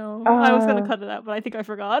 I know. I was gonna cut it out, but I think I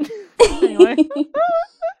forgot. Anyway.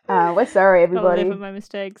 We're sorry, everybody. I'll live with my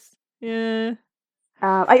mistakes. Yeah.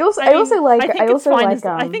 I also like.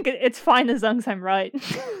 I think it's fine as long as I'm right.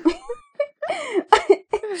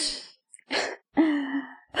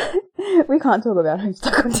 We can't talk about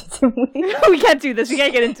Homestuck. We can't do this. We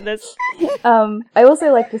can't get into this. I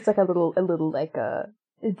also like just like a little like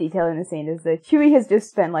detail in the scene is that Huey has just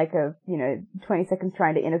spent like 20 seconds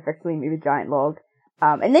trying to ineffectually move a giant log,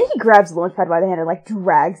 and then he grabs Launchpad by the hand and like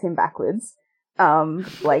drags him backwards,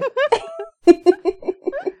 like.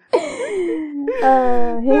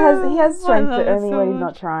 He has strength but only when he's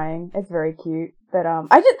not trying. It's very cute, but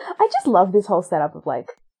I just love this whole setup of like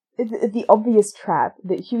the obvious trap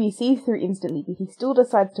that Huey sees through instantly, but he still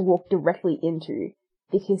decides to walk directly into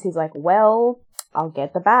because he's like, well, I'll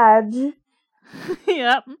get the badge.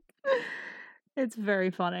 Yep, it's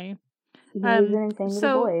very funny. He's an insane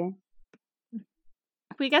little boy.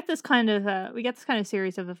 We get this kind of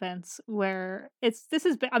series of events where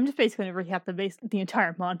I'm just basically going to recap the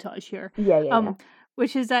entire montage here. Yeah.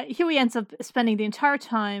 Which is that Huey ends up spending the entire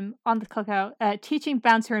time on the cookout teaching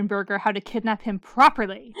Bouncer and Burger how to kidnap him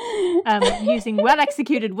properly, using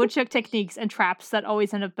well-executed woodchuck techniques and traps that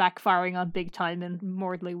always end up backfiring on Big Time and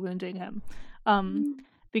mortally wounding him.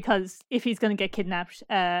 Because if he's going to get kidnapped,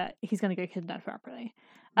 he's going to get kidnapped properly.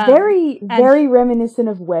 Very reminiscent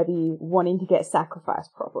of Webby wanting to get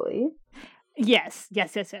sacrificed properly. Yes.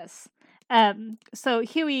 So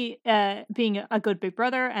Huey, being a good big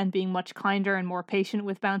brother and being much kinder and more patient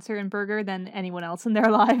with Bouncer and Burger than anyone else in their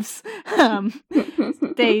lives,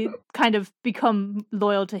 they kind of become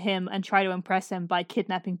loyal to him and try to impress him by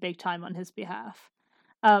kidnapping Big Time on his behalf.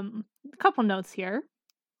 A couple notes here.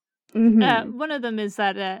 Mm-hmm. One of them is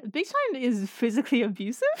that Big Time is physically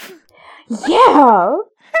abusive. Yeah.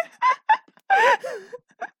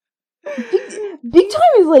 Big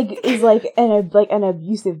Time is an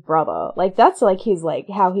abusive brother. Like that's like his like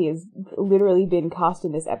how he has literally been cast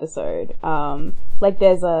in this episode. Like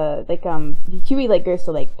there's Huey like goes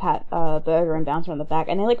to like pat Burger and Bouncer on the back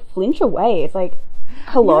and they like flinch away. It's like,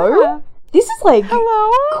 hello? Yeah. This is like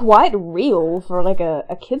quite real for like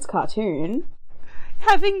a kid's cartoon.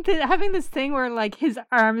 Having this thing where like his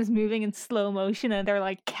arm is moving in slow motion and they're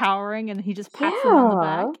like cowering and he just pats them on the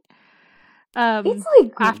back. It's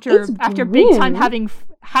like after Big Time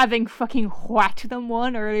having fucking whacked them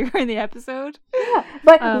one earlier in the episode. Yeah,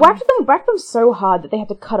 but whacked them so hard that they had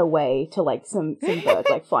to cut away to like some birds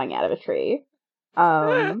like flying out of a tree.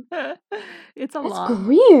 It's a lot.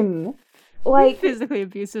 Grim. Like physically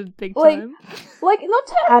abusive Big Time. Like not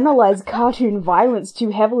to analyze cartoon violence too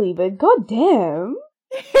heavily, but goddamn.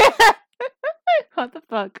 What the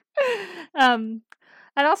fuck?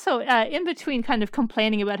 And also, in between kind of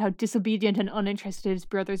complaining about how disobedient and uninterested his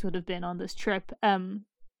brothers would have been on this trip,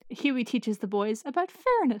 Huey teaches the boys about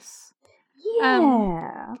fairness.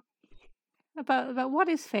 Yeah. About what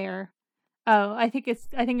is fair. Oh, I think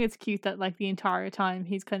it's cute that like the entire time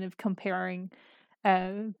he's kind of comparing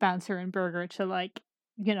Bouncer and Burger to like,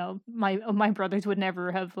 you know, my brothers would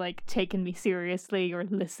never have like taken me seriously or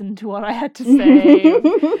listened to what I had to say,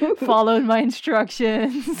 or followed my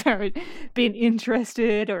instructions, or been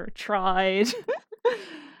interested or tried.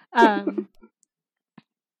 And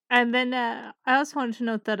then I also wanted to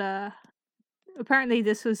note that apparently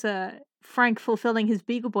this was Frank fulfilling his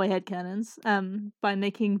Beagle Boy headcanons by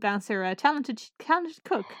making Bouncer a talented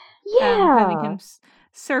cook. Yeah. Having him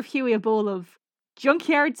serve Huey a bowl of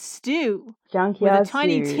junkyard stew with a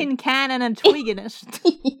tiny tin can and a twig in it.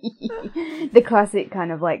 The classic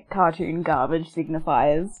kind of like cartoon garbage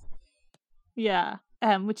signifiers. Yeah,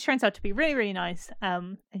 which turns out to be really, really nice.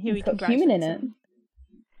 And Huey got human in it.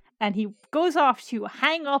 And he goes off to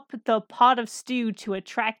hang up the pot of stew to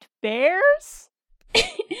attract bears.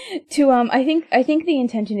 I think the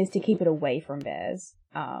intention is to keep it away from bears.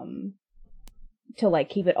 To like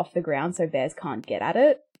keep it off the ground so bears can't get at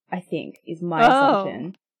it. I think is my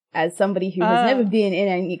assumption as somebody who has never been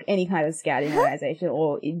in any kind of scouting organization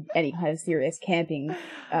or in any kind of serious camping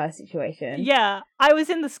situation. Yeah, I was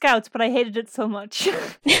in the Scouts, but I hated it so much.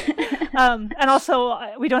 And also,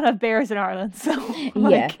 we don't have bears in Ireland, so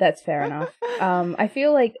like... yeah, that's fair enough. I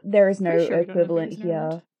feel like there is no equivalent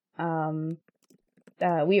here.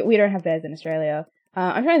 We don't have bears in Australia.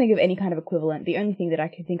 I'm trying to think of any kind of equivalent. The only thing that I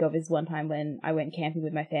can think of is one time when I went camping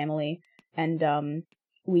with my family, and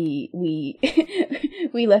we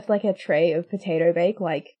left like a tray of potato bake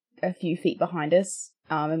like a few feet behind us,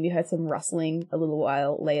 and we heard some rustling a little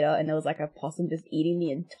while later, and there was like a possum just eating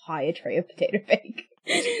the entire tray of potato bake.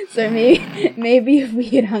 So maybe if we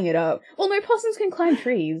had hung it up. Well, no, possums can climb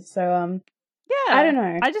trees, so Yeah, I don't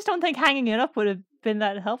know. I just don't think hanging it up would have been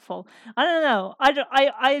that helpful. I don't know.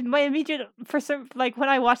 I my immediate like when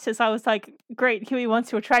I watched this, I was like, great, Huey wants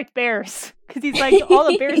to attract bears because he's like,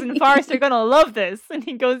 all the bears in the forest are gonna love this, and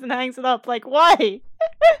he goes and hangs it up. Like, why?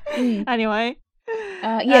 Anyway,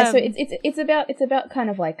 yeah. So it's about kind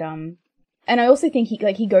of like and I also think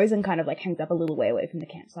he goes and kind of like hangs up a little way away from the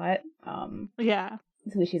campsite. Yeah.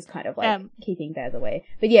 Which is kind of like keeping bears away.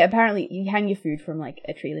 But yeah, apparently you hang your food from like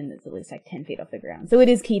a tree limb that's at least like 10 feet off the ground. So it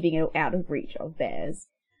is keeping it out of reach of bears.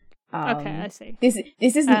 Okay, I see. This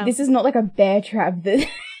is not like a bear trap that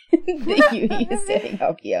that Huey is setting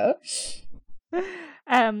up here.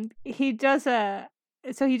 He does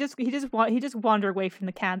so he just wander away from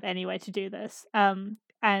the camp anyway to do this.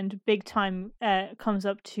 And Big Time comes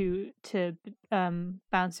up to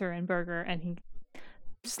Bouncer and Burger, and he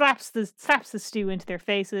slaps the stew into their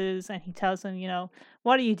faces, and he tells them,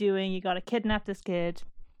 what are you doing? You gotta kidnap this kid.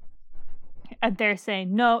 And they're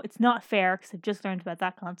saying, no, it's not fair, because I've just learned about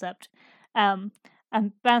that concept. And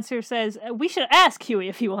Bouncer says, we should ask Huey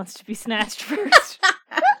if he wants to be snatched first.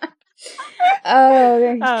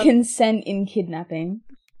 Consent in kidnapping.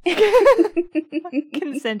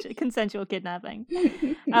 Consensual kidnapping.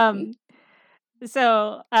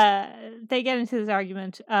 So they get into this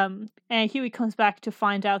argument, and Huey comes back to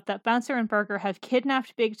find out that Bouncer and Burger have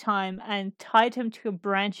kidnapped Big Time and tied him to a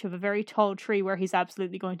branch of a very tall tree where he's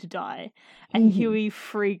absolutely going to die. And Huey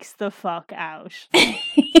freaks the fuck out.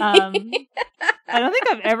 I don't think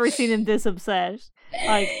I've ever seen him this upset.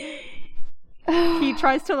 Like, he's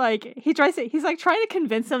like trying to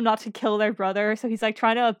convince them not to kill their brother, so he's like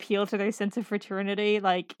trying to appeal to their sense of fraternity,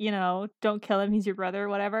 like, don't kill him, he's your brother,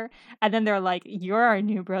 whatever. And then they're like, you're our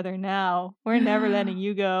new brother now, we're never letting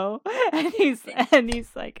you go. And he's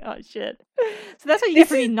like, oh shit. So that's what you get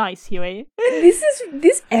for being nice, Huey.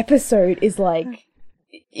 This episode is like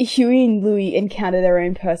Huey and Louie encounter their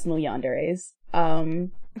own personal yanderes.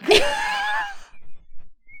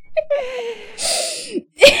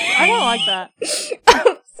 I don't like that.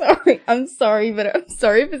 I'm sorry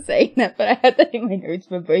for saying that, but I had that in my notes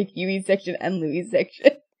for both Huey's section and Louie's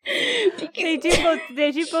section. They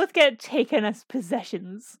do both get taken as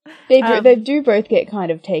possessions. They do both get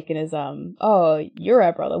kind of taken as oh, you're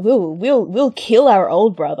our brother. We'll kill our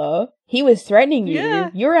old brother. He was threatening you.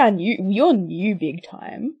 Yeah. You're new Big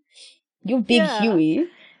Time. You're Big Huey.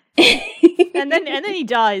 and then he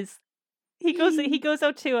dies. He goes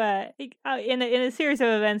out to in a series of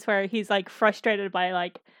events where he's like frustrated by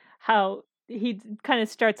like how he kind of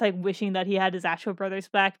starts like wishing that he had his actual brothers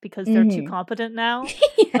back because they're too competent now.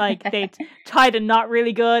 Like they tied a knot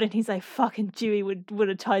really good, and he's like, fucking Dewey would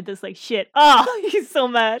have tied this like shit. Oh, he's so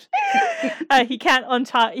mad. He can't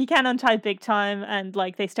untie Big Time, and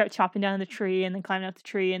like they start chopping down the tree and then climbing up the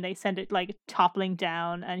tree, and they send it like toppling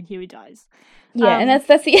down, and Huey dies. Yeah, and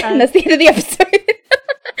that's the end of the episode.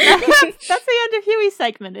 That's the end of Huey's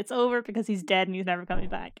segment. It's over because he's dead and he's never coming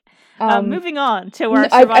back. Moving on to our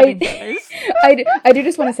surviving brothers. I do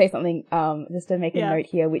just want to say something, just to make a note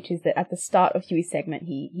here, which is that at the start of Huey's segment,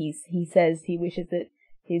 he says he wishes that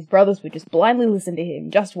his brothers would just blindly listen to him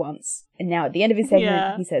just once. And now at the end of his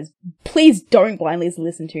segment, he says, please don't blindly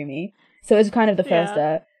listen to me. So it's kind of the first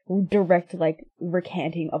direct like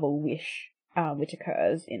recanting of a wish, which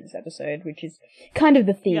occurs in this episode, which is kind of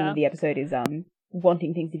the theme of the episode is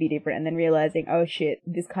wanting things to be different and then realizing, oh shit,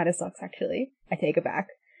 this kind of sucks actually. I take it back.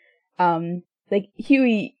 Like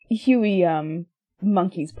Huey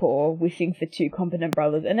monkey's paw wishing for two competent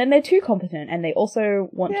brothers, and then they're too competent and they also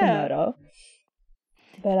want to murder.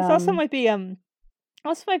 But this also might be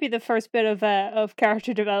the first bit of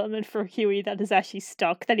character development for Huey that is actually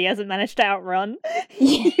stuck, that he hasn't managed to outrun.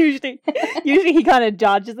 usually he kind of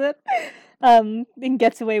dodges it, and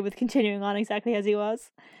gets away with continuing on exactly as he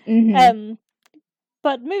was.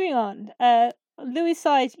 But moving on, Louis'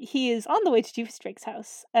 side, he is on the way to Doofus Drake's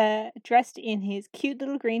house, dressed in his cute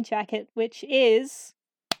little green jacket, which is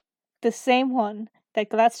the same one that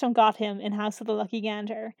Gladstone got him in House of the Lucky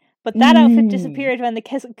Gander. But that outfit disappeared when the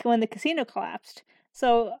casino collapsed.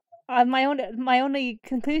 So my only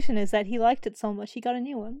conclusion is that he liked it so much he got a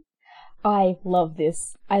new one. I love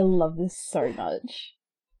this. I love this so much.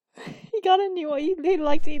 He got a new one. He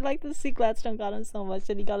liked the see Gladstone got him so much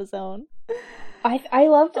that he got his own. I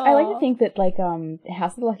like to think that like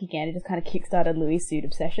House of the Lucky Gander just kind of kickstarted Louis' suit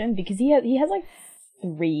obsession, because he has like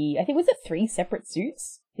three separate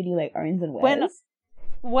suits that he like owns and wears.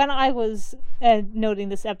 When I was noting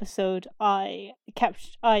this episode, I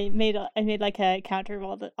made like a counter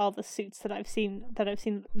of all the suits that I've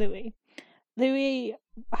seen Louis. Louis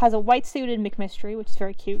has a white suited McMystery, which is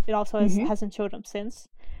very cute. It also hasn't showed up since.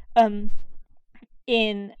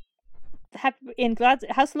 In House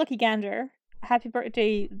of Lucky Gander, Happy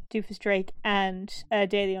Birthday Doofus Drake, and Day of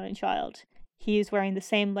the Only Child, he is wearing the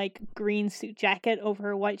same like green suit jacket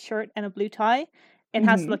over a white shirt and a blue tie. In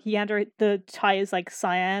House of Lucky Gander, the tie is like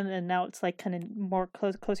cyan, and now it's like kind of more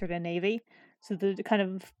closer to navy. So the kind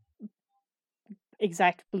of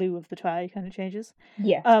exact blue of the tie kind of changes.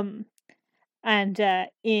 Yeah. And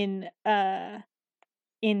in the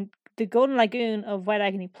Golden Lagoon of White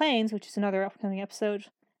Agony Plains, which is another upcoming episode,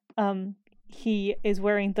 he is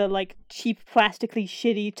wearing the like cheap, plastically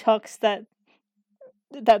shitty tux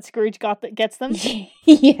that Scrooge got that gets them.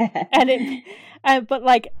 Yeah. But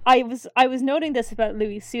like I was noting this about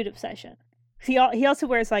Louis' suit obsession. He also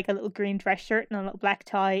wears like a little green dress shirt and a little black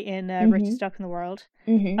tie in Richest Duck in the World,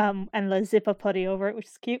 and a zip-up hoodie over it, which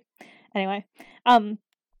is cute. Anyway,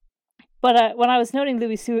 but when I was noting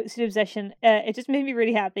Louis' suit obsession, it just made me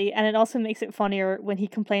really happy, and it also makes it funnier when he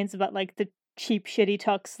complains about like the cheap, shitty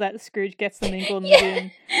tux that Scrooge gets them in Golden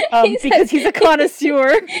Lagoon, because he's a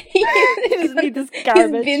connoisseur. He doesn't need this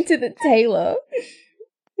garbage. He's been to the tailor.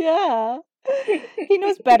 Yeah, he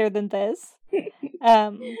knows better than this.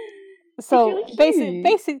 So really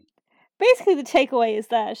basically, the takeaway is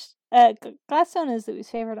that Gladstone is Louis'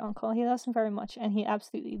 favorite uncle. He loves him very much, and he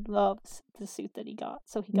absolutely loves the suit that he got.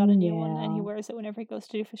 So he got a new one, and he wears it whenever he goes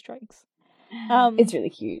to do for strikes. It's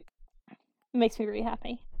really cute. It makes me really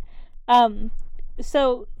happy.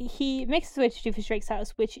 So he makes his way to Doofus Drake's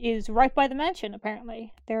house, which is right by the mansion.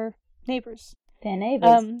 Apparently, they're neighbors.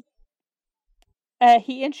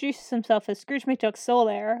 He introduces himself as Scrooge McDuck's sole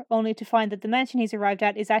heir, only to find that the mansion he's arrived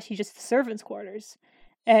at is actually just the servants' quarters.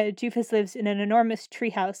 Doofus lives in an enormous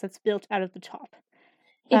treehouse that's built out of the top.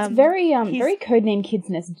 It's very codenamed Kids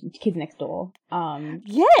Next Door.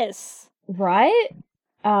 Yes. Right?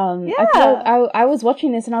 Yeah. I was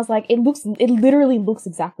watching this and I was like, it literally looks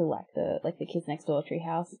exactly like the Kids Next Door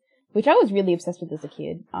treehouse, which I was really obsessed with as a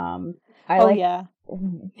kid. I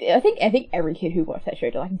think every kid who watched that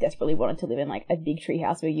show like desperately wanted to live in like a big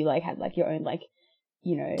treehouse where you like had like your own like,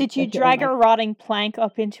 you know. Did you like, drag a rotting plank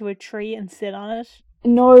up into a tree and sit on it?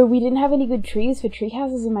 No, we didn't have any good trees for tree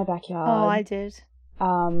houses in my backyard. Oh, I did.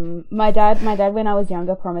 My dad when I was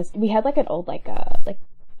younger promised, we had like an old like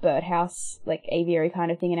birdhouse, like aviary kind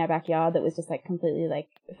of thing in our backyard that was just like completely like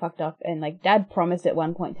fucked up, and like Dad promised at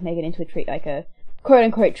one point to make it into a tree, like a quote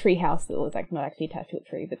unquote tree house that was like not actually attached to a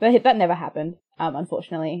tree, but that never happened,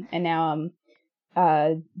 unfortunately. And now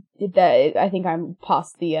I think I'm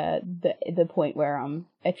past the point where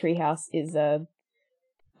a tree house is a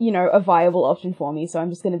viable option for me, so I'm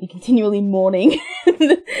just going to be continually mourning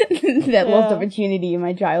that lost opportunity in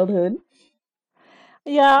my childhood.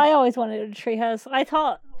 Yeah, I always wanted a treehouse. I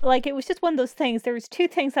thought, like, it was just one of those things. There was two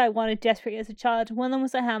things I wanted desperately as a child. One of them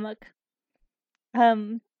was a hammock,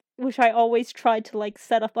 which I always tried to, like,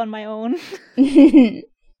 set up on my own.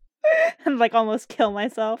 And, like, almost kill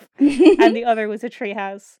myself. And the other was a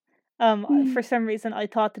treehouse. For some reason, I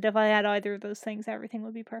thought that if I had either of those things, everything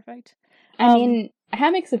would be perfect. I mean,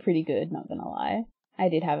 hammocks are pretty good, not gonna lie. We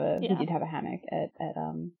did have a hammock at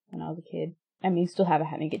when I was a kid. I mean, we still have a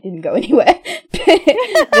hammock. It didn't go anywhere.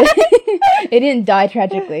 It didn't die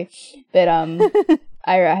tragically, but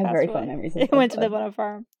I have very fond memories of it. It went to live on a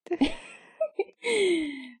farm.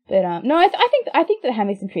 But no, I think that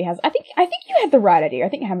hammocks and treehouses. I think you had the right idea. I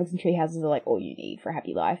think hammocks and treehouses are like all you need for a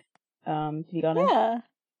happy life. To be honest. Yeah.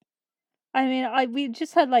 I mean, we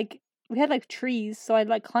just had like trees, so I'd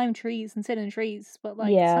like climb trees and sit in trees, but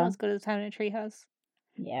like it's not as good as having a treehouse.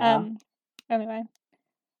 Yeah. Anyway.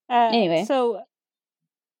 So,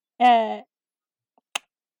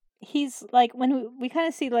 he's like when we kind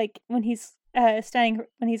of see like when he's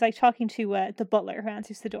like talking to the butler who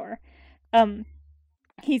answers the door,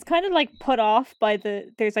 he's kind of like put off by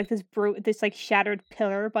there's like this like shattered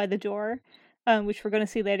pillar by the door, which we're going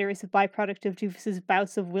to see later is a byproduct of Doofus's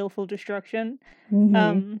bouts of willful destruction.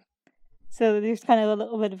 Mm-hmm. So there's kind of a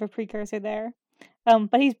little bit of a precursor there.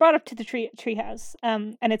 But he's brought up to the treehouse,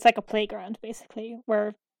 and it's like a playground basically,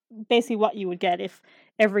 where basically what you would get if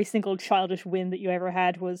every single childish whim that you ever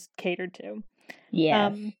had was catered to.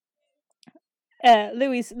 Yeah.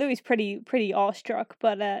 Louis pretty awestruck,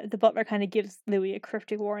 but the butler kind of gives Louis a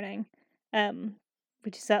cryptic warning,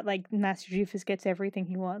 which is that like Master Doofus gets everything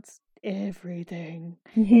he wants, everything,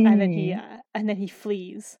 and then he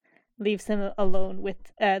flees, leaves him alone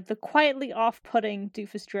with the quietly off-putting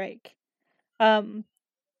Doofus Drake.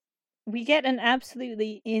 We get an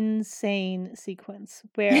absolutely insane sequence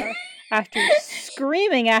where, after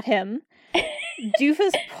screaming at him,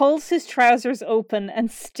 Doofus pulls his trousers open and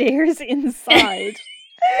stares inside.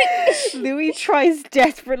 Louis tries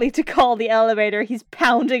desperately to call the elevator. He's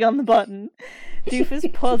pounding on the button.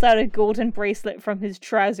 Doofus pulls out a golden bracelet from his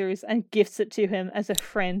trousers and gifts it to him as a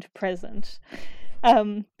friend present.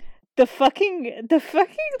 The fucking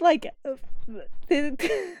like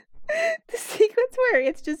the sequence where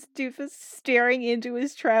it's just Doofus staring into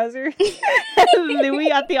his trousers and Louis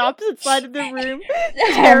at the opposite side of the room,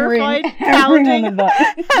 terrified, pounding,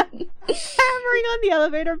 hammering on the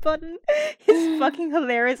elevator button is fucking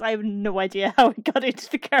hilarious. I have no idea how it got into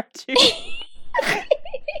the cartoon.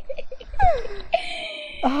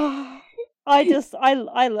 I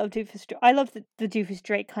love Doofus. I love the Doofus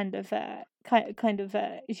Drake kind of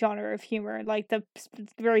genre of humor. Like the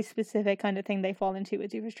very specific kind of thing they fall into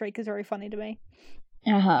with Doofus Drake is very funny to me.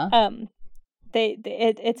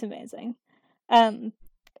 It's amazing. I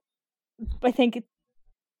think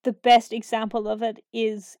the best example of it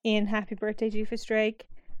is in Happy Birthday, Doofus Drake.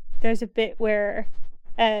 There's a bit where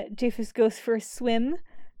Doofus goes for a swim,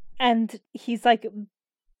 and he's like,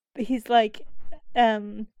 what's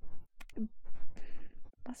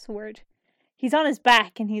the word? He's on his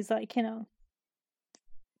back, and he's like,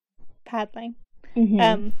 paddling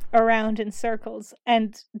around in circles,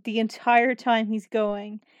 and the entire time he's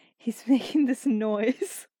going, he's making this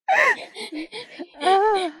noise.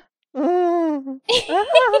 And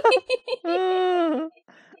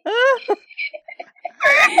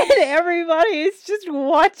everybody is just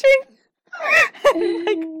watching and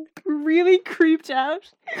like really creeped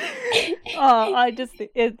out.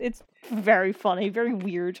 It's very funny, very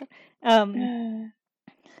weird.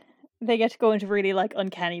 They get to go into really like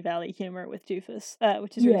uncanny valley humor with Doofus,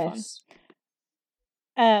 which is really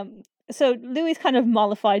fun. So Louis kind of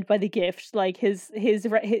mollified by the gift. Like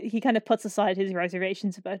he kind of puts aside his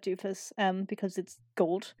reservations about Doofus, because it's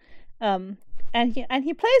gold. And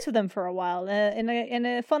he plays with him for a while in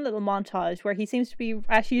a fun little montage where he seems to be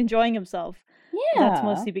actually enjoying himself. Yeah, that's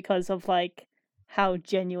mostly because of like how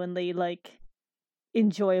genuinely like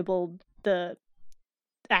enjoyable the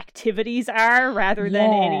activities are, rather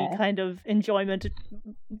than any kind of enjoyment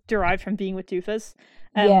derived from being with Doofus.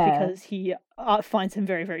 Because he finds him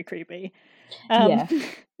very, very creepy. There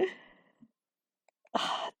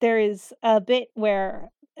is a bit where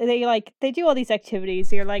they do all these activities.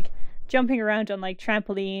 They're like jumping around on like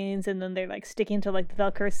trampolines, and then they're like sticking to like the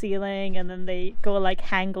Velcro ceiling, and then they go like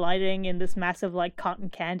hang gliding in this massive like cotton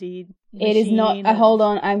candy machine. It is not. Hold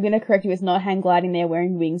on, I'm gonna correct you. It's not hang gliding. They're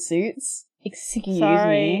wearing wingsuits. Excuse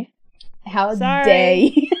me. How dare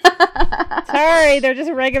you? Sorry, they're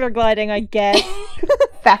just regular gliding, I guess.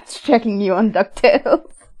 Fact checking you on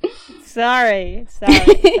DuckTales. Sorry.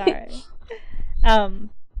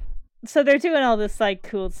 So they're doing all this like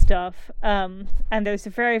cool stuff. And there's a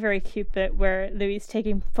very, very cute bit where Louis is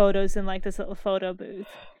taking photos in like this little photo booth.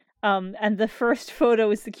 And the first photo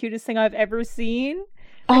is the cutest thing I've ever seen.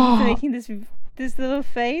 He's making this little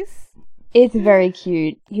face. It's very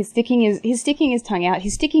cute. He's sticking his tongue out.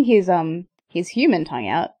 He's sticking his human tongue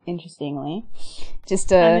out, interestingly.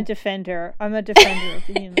 I'm a defender of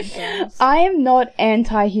the human tongues. I am not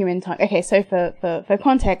anti-human tongue. Okay, so for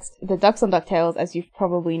context, the ducks on DuckTales, as you've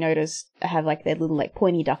probably noticed, have like their little like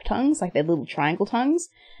pointy duck tongues, like their little triangle tongues.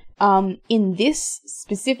 In this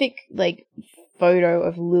specific like photo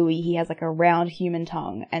of Louis, he has like a round human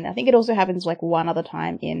tongue, and I think it also happens like one other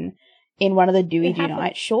time in one of the Dewey Do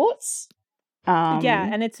Night shorts.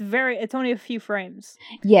 And it's only a few frames.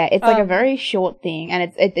 Yeah, it's like a very short thing,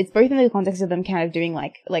 and it's both in the context of them kind of doing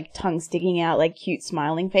like tongue sticking out, like cute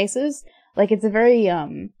smiling faces. Like it's very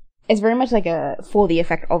much like a for the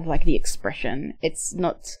effect of like the expression. It's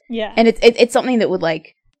not and it's something that would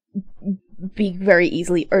like be very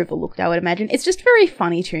easily overlooked, I would imagine. It's just very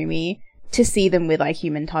funny to me to see them with like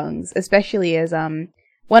human tongues, especially as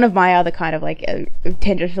one of my other kind of like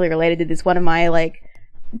tangentially related to this, one of my like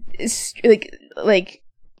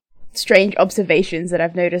strange observations that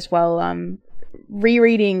I've noticed while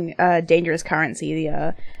rereading Dangerous Currency,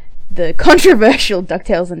 the controversial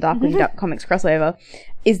DuckTales and Darkwing Duck comics crossover,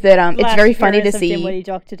 is that it's very funny to see Dinwiddie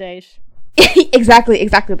Duck to date. exactly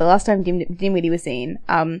the last time Dinwiddie was seen.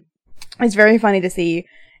 It's very funny to see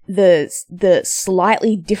the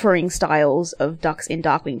slightly differing styles of ducks in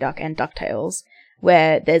Darkwing Duck and DuckTales,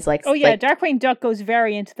 where there's like Darkwing Duck goes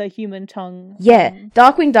very into the human tongue.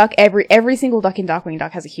 Darkwing Duck, every single duck in Darkwing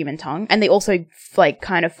Duck has a human tongue, and they also like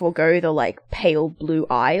kind of forego the like pale blue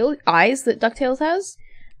eyes that DuckTales has.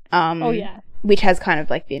 Which has kind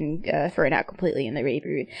of like been thrown out completely in the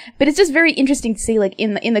reboot. But it's just very interesting to see like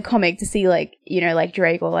in the comic to see like, you know, like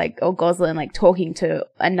Drake or Goslin like talking to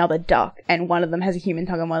another duck, and one of them has a human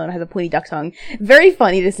tongue and one of them has a pointy duck tongue. Very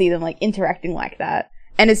funny to see them like interacting like that.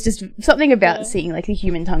 And it's just something about seeing like the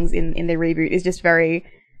human tongues in the reboot is just very,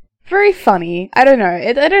 very funny. I don't know.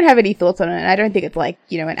 I don't have any thoughts on it. And I don't think it's like,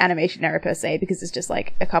 you know, an animation error per se, because it's just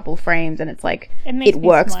like a couple frames and it's like, it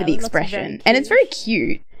works for the expression. And it's very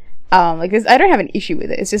cute. Like I don't have an issue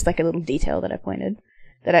with it. It's just like a little detail that I pointed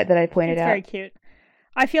out. It's very cute.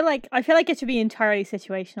 I feel like it should be entirely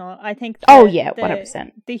situational. I think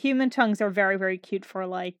 100%. The human tongues are very, very cute for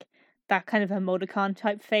like that kind of emoticon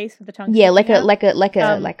type face with the tongue. Yeah, like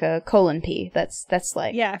a colon P. That's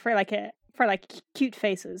like for cute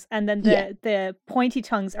faces. And then the pointy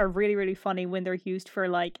tongues are really, really funny when they're used for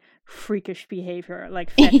like freakish behavior, like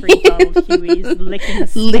fettering Donald Huey's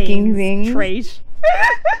licking things trait.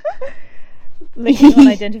 Licking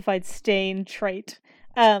unidentified stain trait.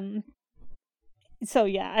 So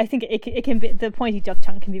yeah, I think it can be, the pointy duck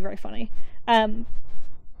tongue can be very funny.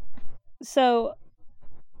 So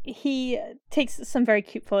he takes some very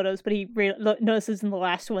cute photos, but he notices in the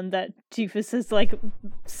last one that Doofus has like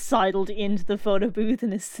sidled into the photo booth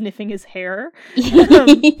and is sniffing his hair. So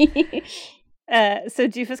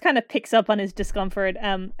Doofus kind of picks up on his discomfort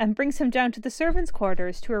and brings him down to the servants'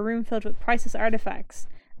 quarters to a room filled with priceless artifacts,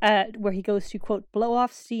 where he goes to, quote, blow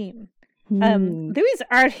off steam. Louis'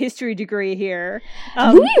 art history degree here.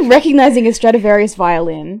 Louis recognizing a Stradivarius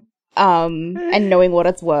violin, and knowing what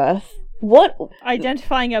it's worth. What?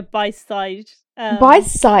 Identifying it by sight. By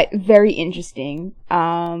sight, very interesting.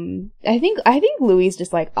 I think Louis is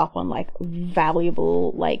just like up on like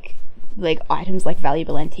valuable like items, like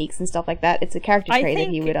valuable antiques and stuff like that. It's a character trait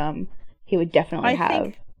that he would definitely have. I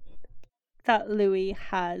think that Louis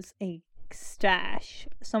has a stash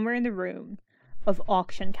somewhere in the room of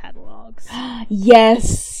auction catalogs.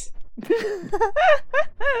 Yes.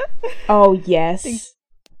 Oh yes.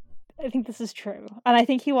 I think this is true, and I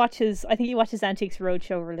think he watches Antiques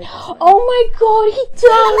Roadshow religiously. Oh my god, he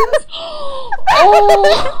does!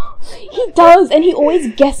 Oh, he does, and he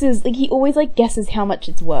always guesses. Like he always guesses how much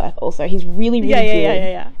it's worth. Also, he's really good.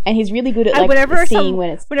 Yeah. And he's really good at seeing when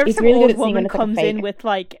it's. Whenever some old woman comes in with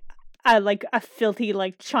like a filthy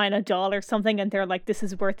like China doll or something, and they're like, "This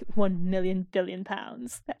is worth 1 million billion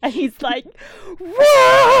pounds," and he's like,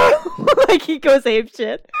 "Whoa!" Like he goes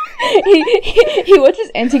apeshit. He watches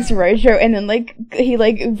Antiques Roadshow, and then he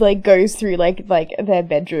goes through like their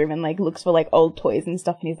bedroom and like looks for like old toys and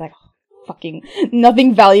stuff, and he's like, oh, "Fucking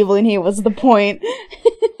nothing valuable in here. What's the point?"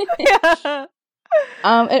 Yeah.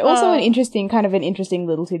 And also an interesting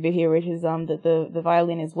little tidbit here, which is that the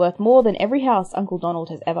violin is worth more than every house Uncle Donald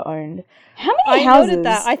has ever owned. How many houses? Noted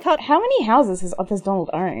that. I thought, how many houses has Donald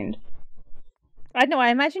owned? I don't know. I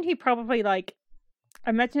imagine he probably I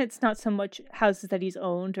imagine it's not so much houses that he's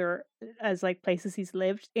owned or as like places he's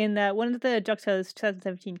lived. In one of the DuckTales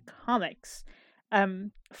 2017 comics,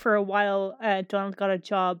 for a while, Donald got a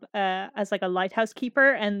job as like a lighthouse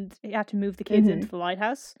keeper, and he had to move the kids into the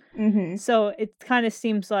lighthouse. Mm-hmm. So it kind of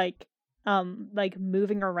seems like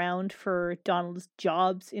moving around for Donald's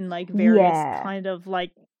jobs in like various kind of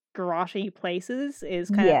like grotty places is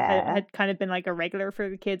had kind of been like a regular for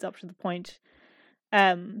the kids up to the point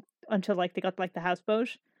until like they got like the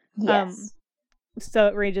houseboat. Yes. So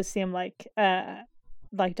it really just seemed like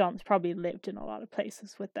Donald's probably lived in a lot of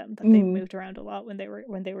places with them, that they moved around a lot when they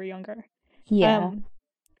were younger. Yeah.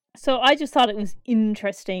 So I just thought it was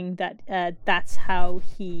interesting that that's how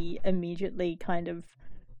he immediately kind of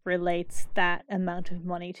relates that amount of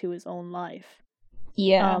money to his own life.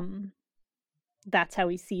 Yeah. That's how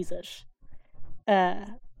he sees it.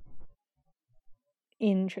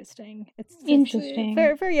 Interesting. It's interesting.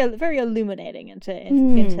 Very, very, very illuminating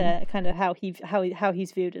into kind of how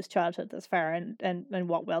he's viewed his childhood thus far, and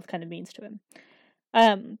what wealth kind of means to him.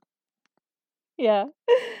 Yeah.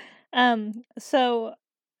 So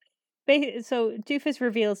Doofus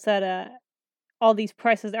reveals that all these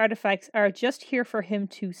priceless artifacts are just here for him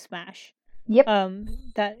to smash. Yep.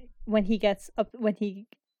 That when he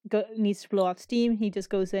needs to blow off steam, he just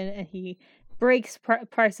goes in and he breaks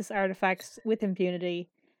priceless artifacts with impunity.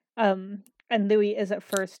 And Louis is at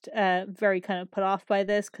first very kind of put off by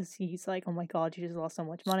this, because he's like, oh my god, you just lost so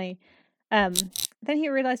much money. Then he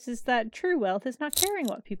realizes that true wealth is not caring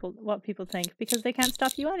what people think, because they can't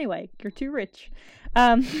stop you anyway. You're too rich.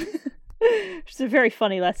 Which is a very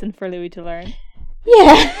funny lesson for Louis to learn.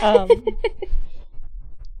 Yeah.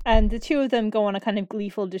 And the two of them go on a kind of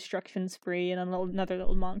gleeful destruction spree in another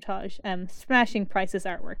little montage, smashing Price's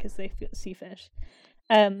artwork as they see fit.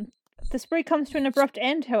 The spree comes to an abrupt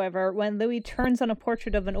end, however, when Louis turns on a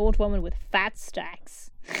portrait of an old woman with fat stacks.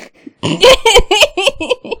 You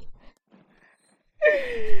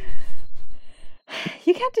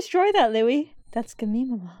can't destroy that, Louis. That's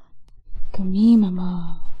Gamimama.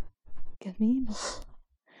 Gamimama. Gamimama.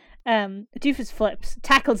 Doofus flips,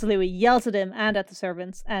 tackles Louis, yells at him and at the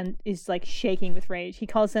servants, and is like shaking with rage. He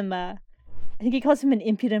calls him, I think he calls him an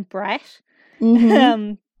impudent brat.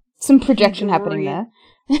 Mm-hmm. Some projection happening there.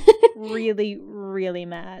 Really, really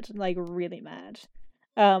mad. Like, really mad.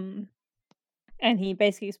 And he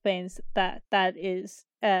basically explains that is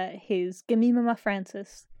his Gimme Mama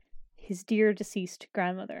Frances, his dear deceased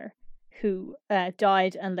grandmother, who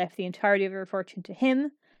died and left the entirety of her fortune to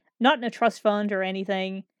him, not in a trust fund or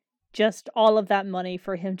anything, just all of that money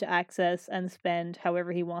for him to access and spend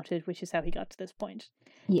however he wanted, which is how he got to this point.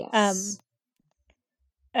 Yes.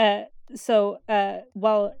 So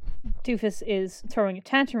while Doofus is throwing a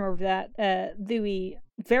tantrum over that, Louis,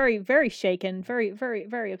 very, very shaken, very, very,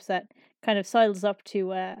 very upset, kind of sidles up to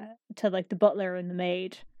like the butler and the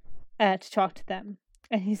maid to talk to them.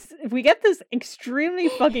 And we get this extremely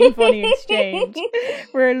fucking funny exchange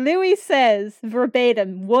where Louis says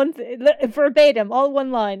verbatim, all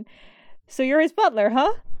one line, "So you're his butler,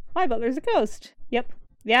 huh? My butler's a ghost." "Yep.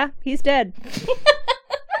 Yeah, he's dead."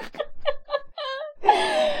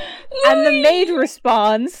 And the maid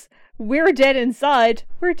responds, "We're dead inside.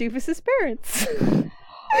 We're Doofus's parents."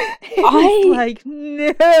 He's like,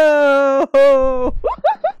 no.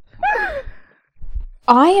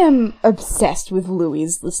 I am obsessed with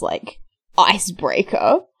Louis' this like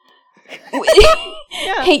icebreaker.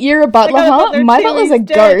 Yeah. Hey, you're a butler, huh? My butler's a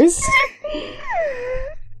ghost.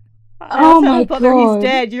 Oh my butler, god. He's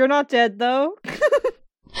dead. You're not dead though.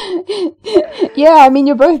 Yeah, I mean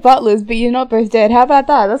you're both butlers, but you're not both dead. How about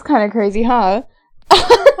that? That's kind of crazy, huh?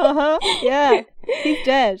 Yeah, he's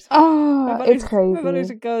dead. Oh, it's crazy. My butler's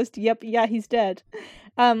a ghost. Yep, yeah, he's dead.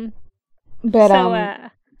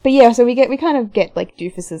 But yeah, so we kind of get like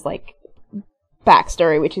Doofus's like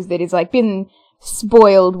backstory, which is that he's like been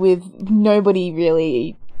spoiled with nobody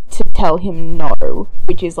really to tell him no,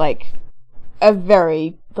 which is like a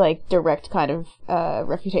very like direct kind of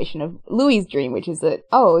refutation of Louis' dream, which is that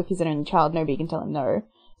if he's an only child, nobody can tell him no.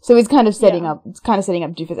 So it's kind of setting up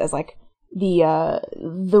Doofus as like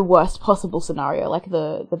the worst possible scenario, like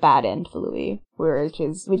the bad end for Louis, which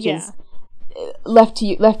is left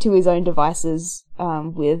to his own devices,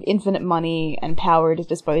 with infinite money and power at his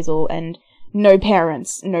disposal, and no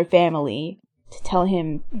parents, no family to tell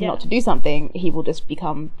him not to do something. He will just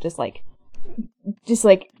become just like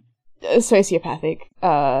a sociopathic,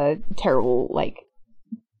 terrible, like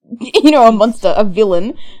a monster, a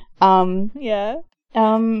villain. And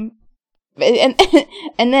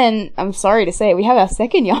then, I'm sorry to say, we have our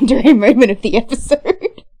second yandere moment of the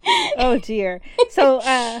episode. Oh dear. So,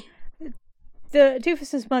 the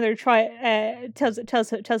Doofus's mother tells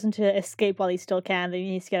him to escape while he still can, that he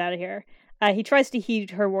needs to get out of here. He tries to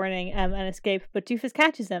heed her warning and escape, but Doofus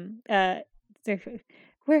catches him.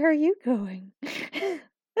 "Where are you going?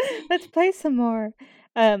 Let's play some more."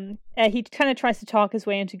 He kind of tries to talk his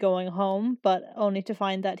way into going home, but only to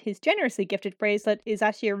find that his generously gifted bracelet is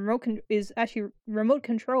actually remote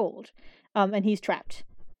controlled, and he's trapped.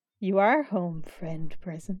 "You are home, friend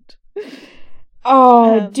present."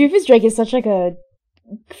 Doofus Drake is such like a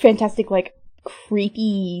fantastic, like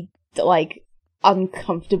creepy, like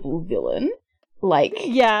uncomfortable villain. Like,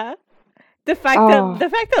 yeah. The fact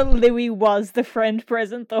that Louis was the friend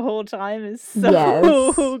present the whole time is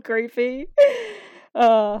so creepy.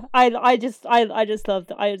 I just love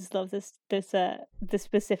this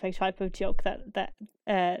specific type of joke that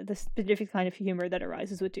the specific kind of humor that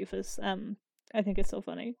arises with Doofus. I think it's so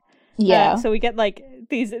funny. Yeah. So we get like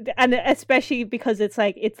these, and especially because it's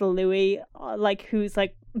Louis, like who's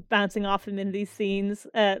like bouncing off him in these scenes,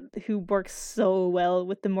 who works so well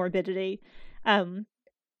with the morbidity, because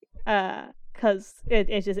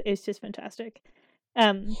it's just fantastic.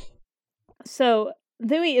 So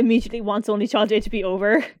Louis immediately wants Only Child Day to be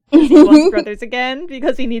over. He wants brothers again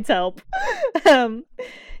because he needs help.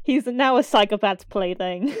 He's now a psychopath's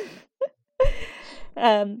plaything.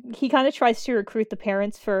 He kind of tries to recruit the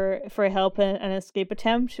parents for help in an escape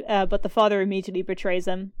attempt, but the father immediately betrays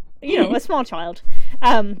him. A small child,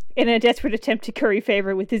 in a desperate attempt to curry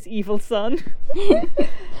favor with his evil son.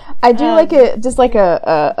 I do like a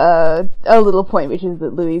little point, which is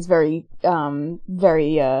that Louis is very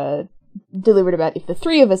deliberate about, if the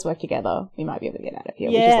three of us work together, we might be able to get out of here.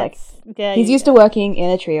 Yes. Which is like, he's used to working in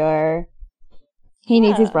a trio. He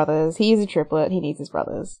needs his brothers. He is a triplet. He needs his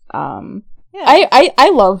brothers. Yeah. I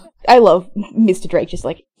love Mr. Drake just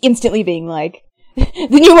like instantly being like,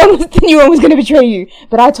 the new one was going to betray you,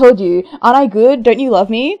 but I told you, aren't I good? Don't you love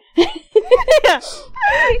me? Yeah.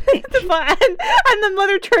 And the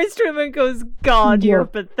mother turns to him and goes, "God, you're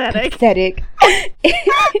pathetic."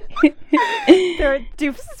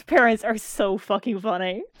 Doofus's parents are so fucking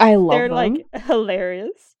funny. I love them. They're like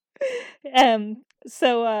hilarious.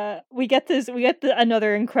 So we get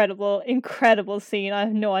another incredible scene. I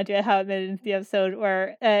have no idea how it made it into the episode,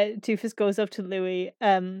 where Doofus goes up to Louis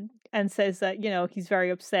and says that, he's very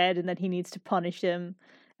upset and that he needs to punish him,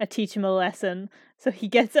 teach him a lesson. So he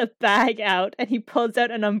gets a bag out and he pulls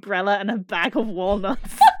out an umbrella and a bag of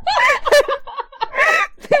walnuts.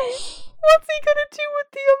 What's he gonna do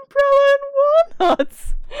with the umbrella and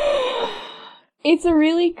walnuts? It's a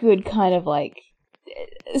really good kind of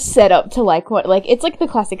setup to it's like the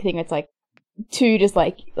classic thing. It's like to just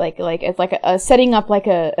it's like a setting up like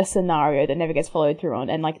a scenario that never gets followed through on,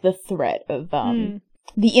 and like the threat of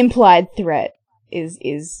the implied threat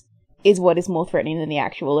is what is more threatening than the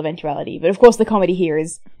actual eventuality. But of course the comedy here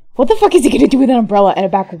is, what the fuck is he gonna do with an umbrella and a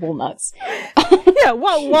bag of walnuts? Yeah,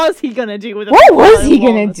 what was he gonna do with an umbrella? What was he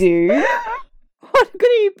gonna do? What could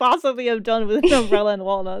he possibly have done with an umbrella and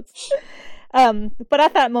walnuts? But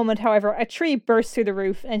at that moment, however, a tree bursts through the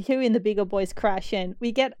roof and Huey and the Beagle Boys crash in.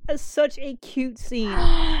 We get such a cute scene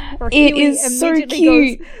where Huey immediately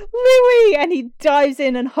goes, "Louis!" and he dives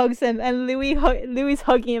in and hugs him, and Louis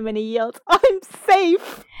hugging him and he yells, "I'm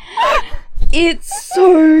safe!" It's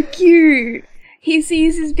so cute. He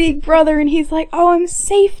sees his big brother and he's like, "Oh, I'm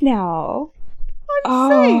safe now.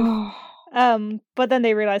 I'm safe." But then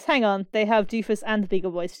they realize, hang on, they have Doofus and the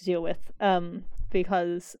Beagle Boys to deal with.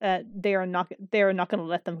 Because they are not going to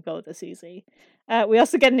let them go this easy. We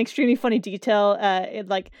also get an extremely funny detail.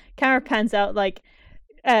 Camera pans out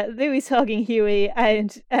Louis hugging Huey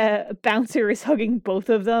and Bouncer is hugging both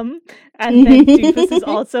of them, and then Doofus is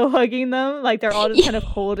also hugging them. Like they're all just kind of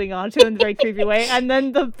holding on to him in a very creepy way. And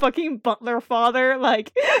then the fucking butler father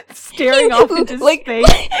staring off into space,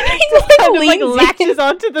 just kind of latches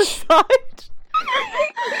onto the side.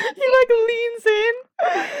 He leans in.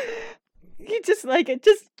 He just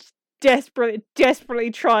desperately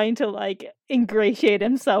trying to ingratiate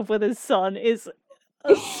himself with his son is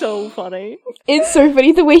so funny. It's so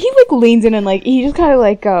funny the way he leans in and he just kind of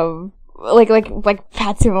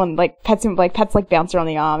pats him on pats Bouncer on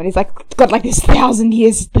the arm, and he's got this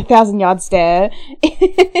 1,000-yard stare.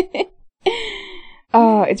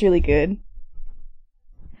 Oh, it's really good.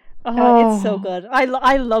 It's so good.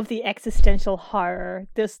 I love the existential horror,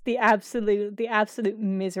 the absolute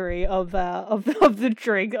misery of the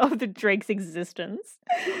Drake's existence.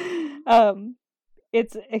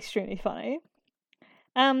 It's extremely funny.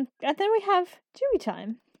 And then we have Dewey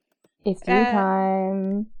time. It's Dewey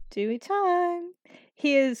time. Dewey time.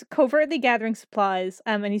 He is covertly gathering supplies,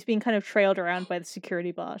 and he's being kind of trailed around by the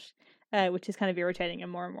security bot, which is kind of irritating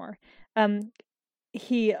him more and more.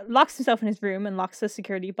 He locks himself in his room and locks the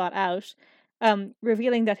security bot out,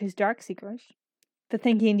 revealing that his dark secret, the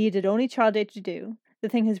thing he needed only child age to do, the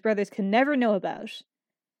thing his brothers can never know about,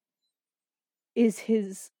 is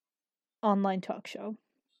his online talk show.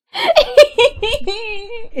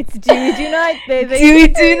 It's Dewey Do Night, baby. Dewey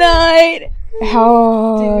Do Night.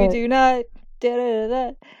 Oh. Dewey Do Night. Da, da,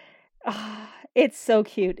 da, da. It's so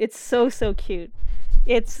cute. It's so cute.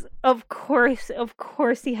 It's of course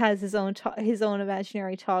he has his own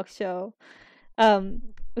imaginary talk show,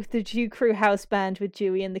 with the Jew Crew house band with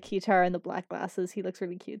Dewey and the guitar and the black glasses. He looks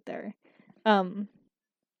really cute there, and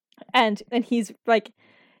he's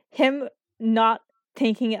him not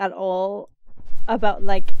thinking at all about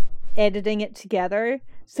editing it together,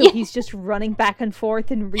 so he's just running back and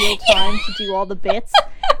forth in real time to do all the bits.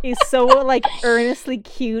 He's so earnestly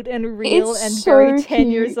cute and real and so very 10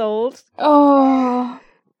 years old. Oh,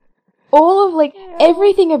 all of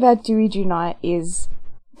everything about Dewey Do Night is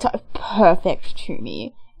perfect to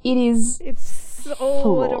me. It's so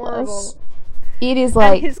flawless. Adorable. It is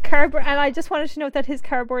and his cardboard, and I just wanted to note that his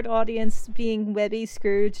cardboard audience being Webby,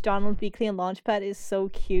 Scrooge, Donald, Beakley, and Launchpad is so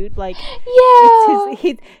cute.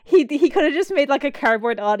 He could have just made a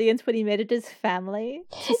cardboard audience, but he made it his family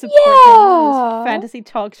to support him in his fantasy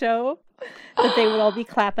talk show. That they would all be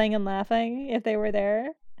clapping and laughing if they were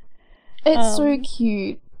there. It's so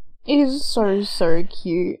cute. It is so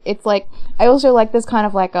cute. It's I also like this kind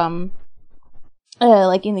of in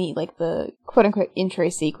the the quote unquote intro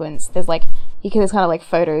sequence, there's there's kind of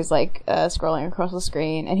photos scrolling across the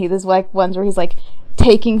screen, and there's ones where he's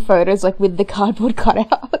taking photos with the cardboard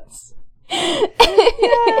cutouts.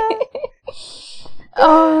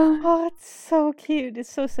 Oh, it's so cute.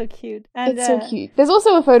 It's so cute. And it's so cute. There's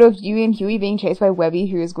also a photo of you and Huey being chased by Webby,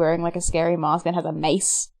 who is wearing a scary mask and has a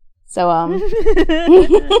mace. So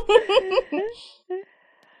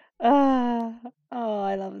oh,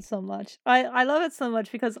 I love it so much. I love it so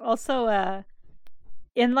much because also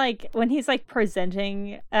in when he's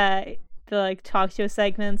presenting the talk show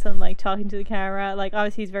segments and talking to the camera,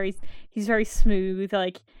 obviously he's very smooth,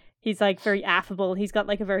 He's like very affable. He's got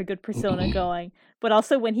like a very good persona going. But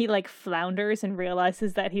also when he like flounders and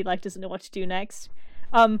realizes that he like doesn't know what to do next.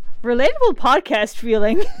 Relatable podcast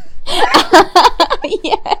feeling.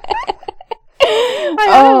 Yeah. I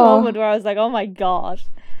had a moment where I was like, oh my god.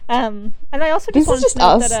 And I also just this is just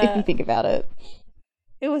us if you think about it.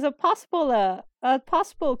 It was a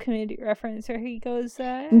possible community reference where he goes,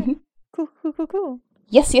 cool.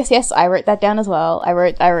 Yes. I wrote that down as well. I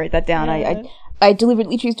wrote that down. Yeah. I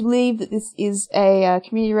deliberately choose to believe that this is a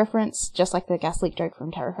community reference, just like the gas leak joke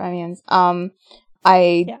from Terraformians.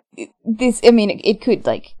 It could,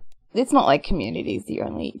 like, it's not like Community is the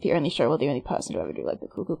only show or the only person to ever do like the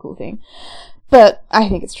cool thing, but I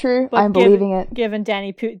think it's true. I'm believing it. Given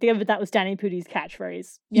that was Danny Pudi's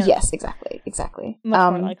catchphrase. Yes, exactly.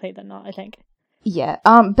 Much more likely than not, I think. Yeah.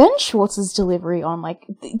 Ben Schwartz's delivery on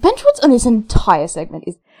Ben Schwartz on this entire segment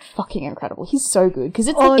is fucking incredible. He's so good because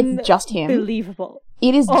it's just him. Unbelievable.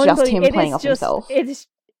 It is just him playing off himself. It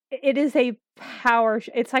is a power.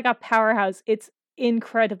 It's like a powerhouse. It's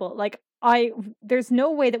incredible. Like there's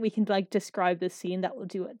no way that we can like describe this scene that will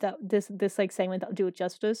do it. This like segment that will do it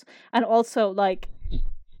justice. And also like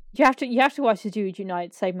you have to watch the Dude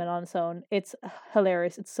Unite segment on its own. It's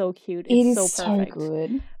hilarious. It's so cute. It's so perfect. So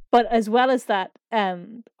good. But as well as that,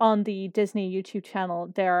 on the Disney YouTube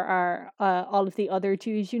channel, there are all of the other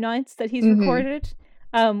Dude Unites that he's recorded,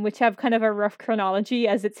 which have kind of a rough chronology,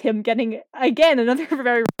 as it's him getting, again, another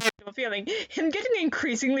very relatable feeling, him getting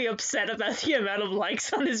increasingly upset about the amount of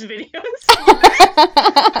likes on his videos.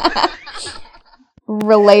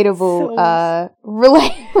 Relatable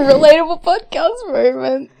podcast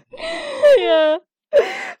moment. Yeah.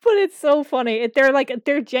 But it's so funny.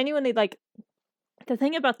 They're genuinely like, the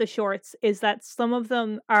thing about the shorts is that some of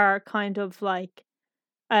them are kind of like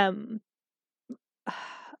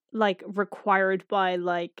required by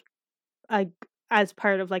like as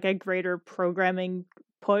part of like a greater programming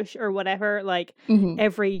push or whatever. Like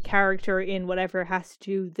every character in whatever has to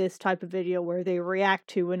do this type of video where they react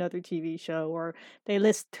to another TV show or they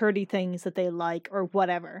list 30 things that they like or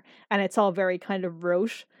whatever, and it's all very kind of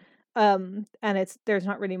rote. And there's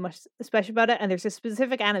not really much special about it, and there's a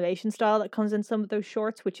specific animation style that comes in some of those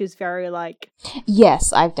shorts, which is very like,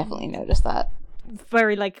 yes, I've definitely noticed that,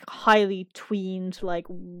 very like highly tweened, like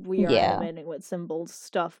we are animating with symbols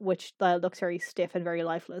stuff, which looks very stiff and very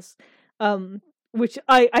lifeless. Which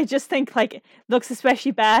I just think like looks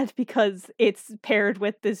especially bad because it's paired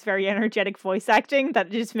with this very energetic voice acting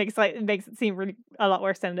that just makes it seem really a lot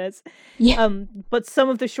worse than it is. Yeah. But some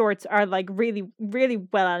of the shorts are like really, really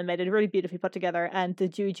well animated, really beautifully put together, and the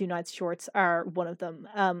Dude Unites shorts are one of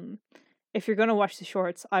them. If you're gonna watch the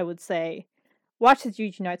shorts, I would say watch the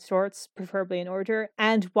Dude Unites shorts, preferably in order,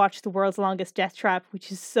 and watch the World's Longest Death Trap,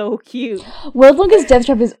 which is so cute. World's Longest Death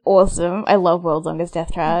Trap is awesome. I love World's Longest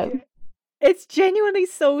Death Trap. It's genuinely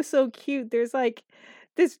so cute. There's like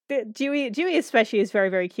this Dewey especially is very,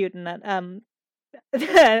 very cute in that.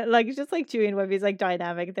 Like just like Dewey and Webby's like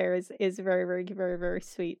dynamic there is very, very, very, very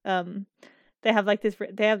sweet. They have like these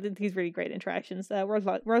really great interactions. World's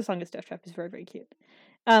Longest Death Trap is very, very cute.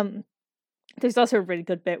 There's also a really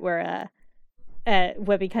good bit where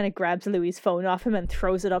Webby kind of grabs Louie's phone off him and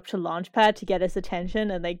throws it up to Launchpad to get his attention,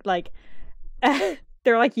 and they like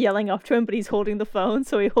they're like yelling up to him, but he's holding the phone,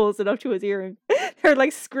 so he holds it up to his ear and they're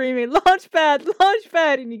like screaming,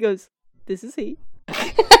 Launchpad, and he goes, this is he.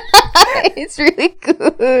 It's really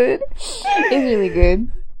good. It's really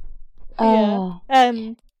good. Yeah.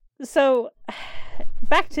 So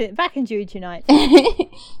back in Dude Unite.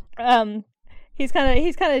 He's kind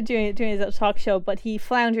of doing his little talk show, but he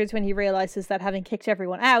flounders when he realizes that having kicked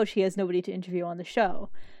everyone out, he has nobody to interview on the show.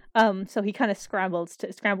 So he kind of scrambles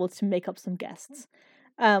to make up some guests.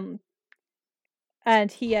 And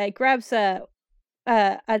he grabs an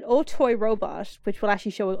old toy robot, which will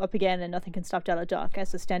actually show up again in Nothing Can Stop Della Duck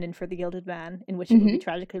as a stand-in for the Gilded Man, in which it will be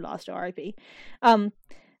tragically lost to R.I.P.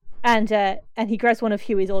 And he grabs one of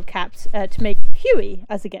Huey's old caps to make Huey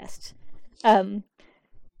as a guest.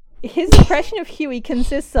 His impression of Huey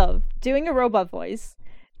consists of doing a robot voice,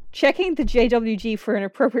 checking the JWG for an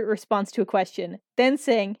appropriate response to a question, then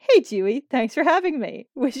saying, "Hey Dewey, thanks for having me,"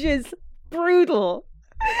 which is brutal.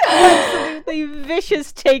 Absolutely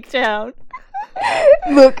vicious takedown.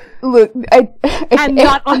 Look, and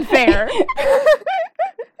not unfair.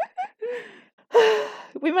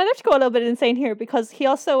 We might have to go a little bit insane here because he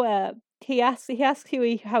also he asks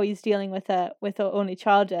Huey how he's dealing with Only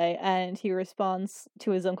Child Day, and he responds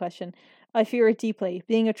to his own question. "I fear it deeply.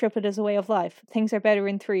 Being a triplet is a way of life. Things are better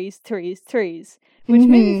in threes. Which made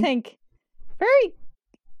me think,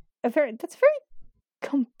 that's very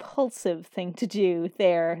compulsive thing to do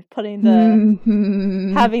there. Putting the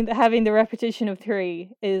having the repetition of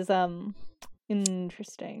 3 is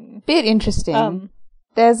interesting. Bit interesting.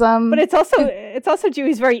 There's but it's also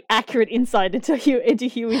Dewey's very accurate insight into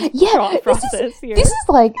Huey's thought process here. This is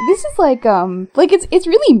like it's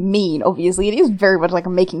really mean. Obviously, it is very much like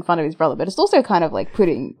making fun of his brother, but it's also kind of like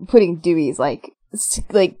putting Dewey's like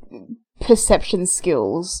perception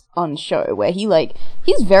skills on show, where he's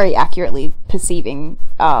very accurately perceiving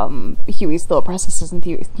Huey's thought processes and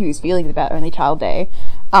Huey's feelings about Only Child Day,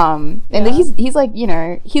 and he's like, you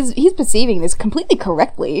know, he's perceiving this completely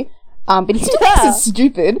correctly. But he still thinks it's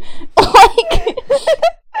stupid. Like,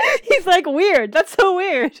 he's like, weird. That's so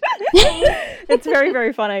weird. It's very,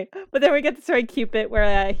 very funny. But then we get this very cute bit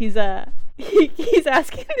where he's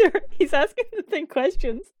asking the thing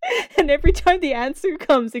questions, and every time the answer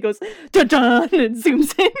comes, he goes dun dun and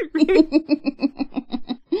zooms in.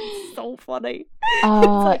 So funny.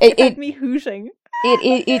 It had me hooting.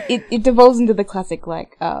 It devolves into the classic,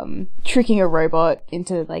 like, tricking a robot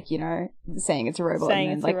into, like, you know, saying it's a robot,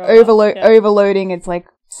 and then, like, overloading its, like,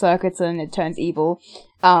 circuits, and it turns evil.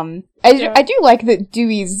 I do like that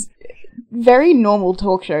Dewey's very normal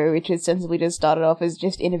talk show, which is sensibly just started off as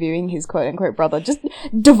just interviewing his quote-unquote brother, just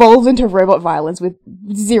devolves into robot violence with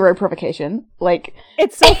zero provocation. Like,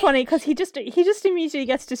 it's so funny, because he just immediately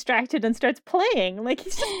gets distracted and starts playing. Like,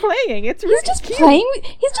 he's just playing. It's really cute.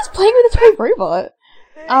 He's just playing with a toy robot.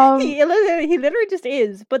 He literally just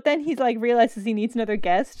is, but then he's like realizes he needs another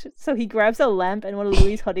guest, so he grabs a lamp and one of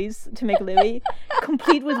Louie's hoodies to make Louie,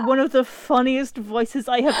 complete with one of the funniest voices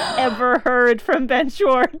I have ever heard from Ben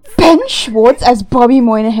Schwartz. Ben Schwartz as Bobby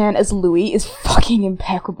Moynihan as Louie is fucking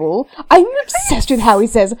impeccable. I'm obsessed with how he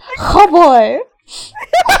says, "Ha boy."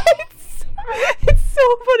 It's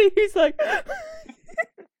so funny. He's like,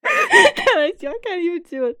 I can't even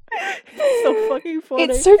do it. It's so fucking funny.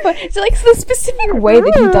 It's so funny. So, like, the specific way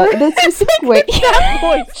that he does the specific way that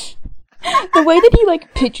voice. The way that he,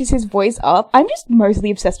 like, pitches his voice up, I'm just mostly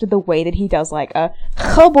obsessed with the way that he does, like, a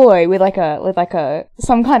boy with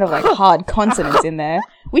some kind of, like, hard consonants in there,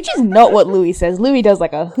 which is not what Louie says. Louie does,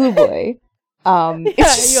 like, a hoo boy.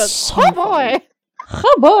 It's just so boy.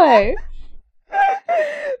 Ha boy.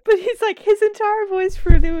 But he's like, his entire voice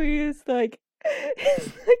for Louie is like, it's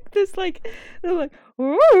like this, like, they're like,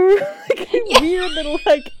 ooh, like weird little,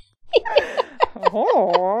 like,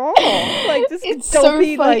 oh, like this. It's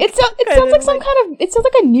dopey, so funny. like, it sounds like some kind of. It sounds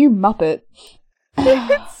like a new Muppet.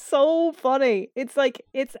 It's so funny. It's like,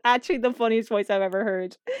 it's actually the funniest voice I've ever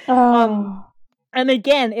heard. And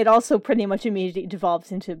again, it also pretty much immediately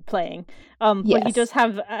devolves into playing. But he does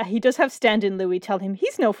have stand-in Louie tell him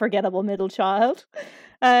he's no forgettable middle child.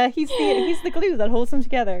 He's the glue that holds them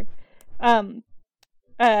together. And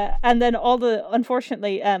then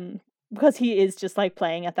unfortunately, because he is just like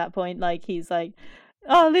playing at that point, like he's like,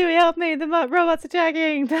 "Oh, Louie, help me! The robot's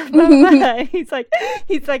attacking!" he's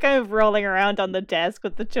like kind of rolling around on the desk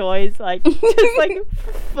with the toys, like just like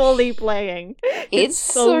fully playing. It's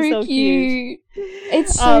so cute.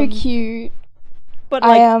 It's so cute. But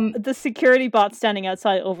like the security bot standing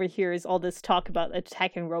outside overhears all this talk about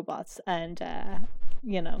attacking robots, and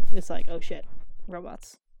you know, it's like, oh shit,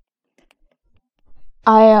 robots.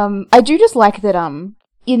 I do just like that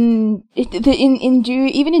in Dewey,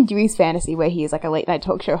 even in Dewey's fantasy, where he is like a late night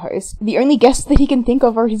talk show host, the only guests that he can think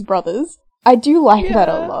of are his brothers. I do like that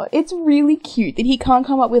a lot. It's really cute that he can't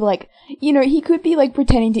come up with, like, you know, he could be like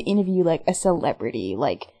pretending to interview like a celebrity,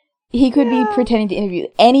 like he could be pretending to interview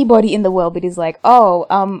anybody in the world, but he's like, oh,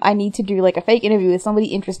 I need to do like a fake interview with somebody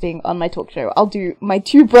interesting on my talk show. I'll do my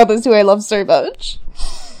two brothers who I love so much.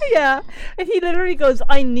 Yeah, and he literally goes,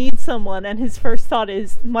 I need someone, and his first thought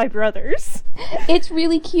is, my brothers. It's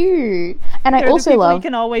really cute. And They're I also love... he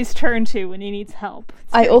can always turn to when he needs help.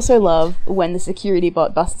 I also love when the security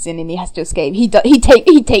bot busts in and he has to escape. He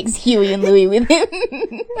takes Huey and Louie with him.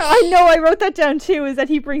 I know, I wrote that down too, is that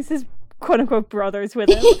he brings his quote-unquote brothers with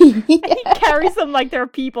him. Yeah. And he carries them like they're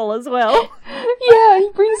people as well. Yeah, he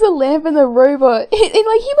brings the lamp and the robot. And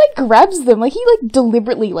like, he like grabs them. Like, he like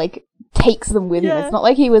deliberately like takes them with him. It's not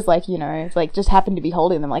like he was like, you know, like just happened to be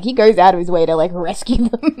holding them. Like, he goes out of his way to like rescue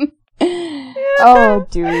them. Oh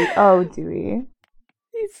Dewey.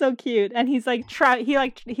 He's so cute, and he's like he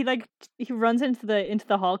runs into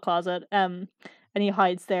the hall closet and he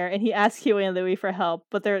hides there, and he asks Huey and Louie for help,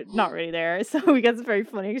 but they're not really there. So we get this very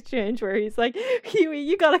funny exchange where he's like, Huey,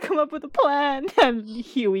 you gotta come up with a plan, and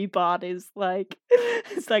Huey bot is like,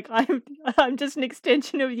 it's like, I'm just an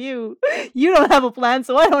extension of you. You don't have a plan,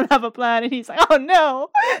 so I don't have a plan. And he's like, oh no,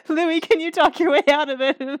 Louie, can you talk your way out of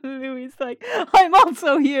it? And Louie's like, I'm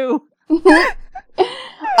also you.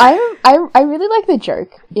 I really like the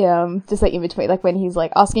joke, just like in between, like when he's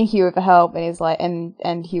like asking Huey for help, and he's like,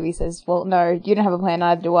 and Huey says, "Well, no, you don't have a plan,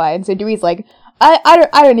 neither do I." And so Dewey's like, I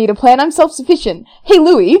don't need a plan. I'm self-sufficient. Hey,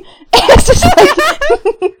 Louie. It's just like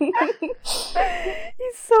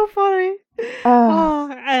he's so funny.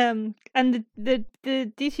 And the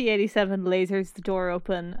DT-87 lasers the door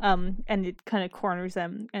open, and it kind of corners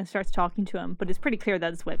him and starts talking to him. But it's pretty clear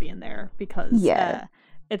that it's Webby in there because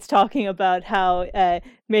it's talking about how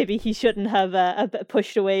maybe he shouldn't have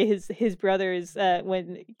pushed away his brothers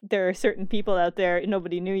when there are certain people out there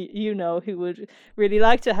nobody who would really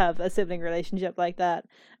like to have a sibling relationship like that.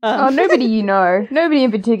 Nobody nobody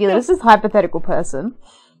in particular. This is a hypothetical person.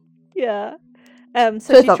 Yeah. So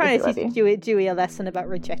she's trying to teach Dewey a lesson about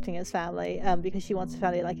rejecting his family, because she wants a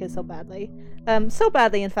family like his so badly. So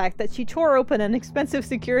badly, in fact, that she tore open an expensive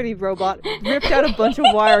security robot, ripped out a bunch of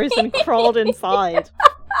wires, and crawled inside.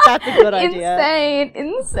 That's a good idea.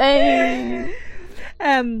 Insane.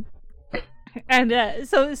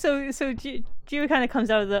 So Dewey kind of comes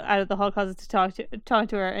out of the hall closet to talk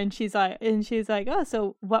to her, and she's like, "Oh,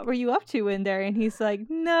 so what were you up to in there?" And he's like,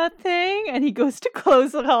 "Nothing." And he goes to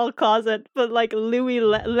close the hall closet, but like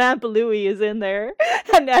Lamp Louie is in there,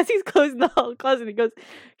 and as he's closing the hall closet, he goes,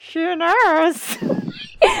 "She knows."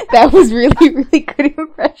 That was really, really good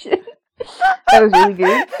impression. That was really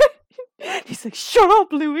good. He's like, "Shut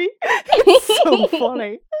up, Louie." It's so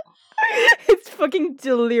funny. It's fucking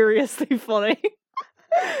deliriously funny.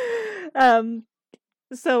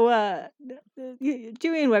 So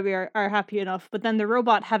Dewey and Webby are happy enough, but then the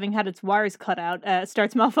robot, having had its wires cut out,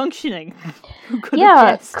 starts malfunctioning.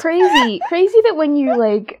 Yeah, crazy that when you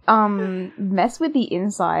like mess with the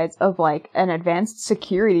insides of like an advanced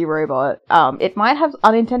security robot, it might have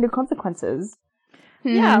unintended consequences.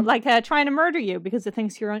 Yeah, like trying to murder you because it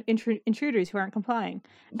thinks you're intruders who aren't complying.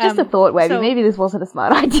 Just a thought, Webby. Maybe this wasn't a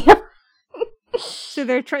smart idea. So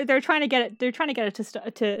they're trying to get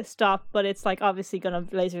it to stop, but it's like obviously gonna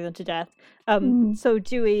laser them to death. So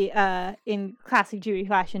Dewey, in classic Dewey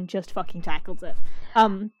fashion, just fucking tackles it.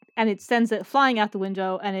 And it sends it flying out the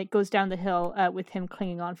window, and it goes down the hill with him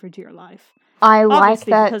clinging on for dear life. I like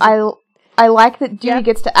that. I like that Dewey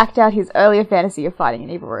gets to act out his earlier fantasy of fighting an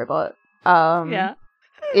evil robot. Yeah.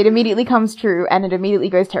 It immediately comes true, and it immediately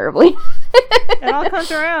goes terribly. It all comes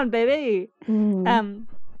around, baby.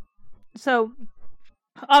 So,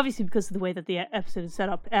 obviously, because of the way that the episode is set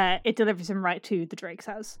up, it delivers him right to the Drake's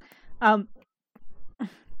house. And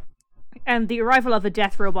the arrival of a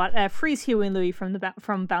death robot frees Huey and Louie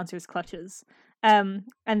from Bouncer's clutches. And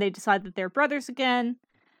they decide that they're brothers again,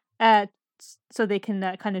 so they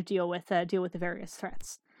can kind of deal with the various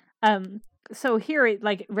threats. So here it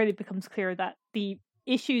really becomes clear that the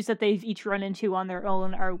issues that they've each run into on their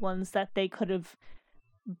own are ones that they could have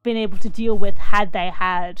been able to deal with had they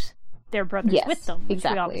had their brothers with them, which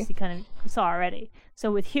we obviously kind of saw already.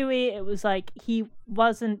 So with Huey, it was like he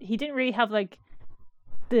didn't really have like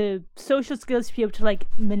the social skills to be able to like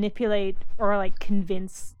manipulate or like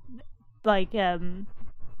convince like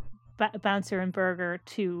Bouncer and Burger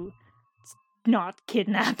to not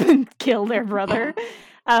kidnap and kill their brother.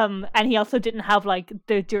 And he also didn't have like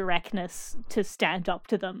the directness to stand up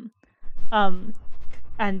to them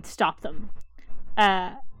and stop them.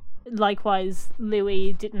 Likewise,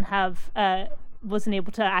 Louie wasn't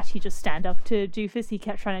able to actually just stand up to Doofus. He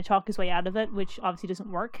kept trying to talk his way out of it, which obviously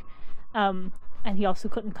doesn't work. And he also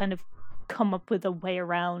couldn't kind of come up with a way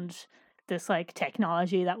around this like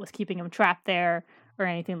technology that was keeping him trapped there or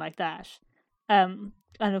anything like that. And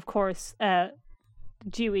of course,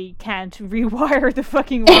 Dewey can't rewire the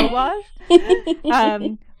fucking robot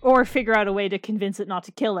or figure out a way to convince it not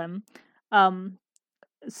to kill him.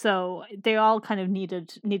 So they all kind of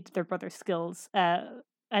needed their brother's skills, and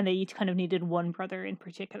they each kind of needed one brother in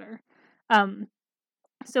particular.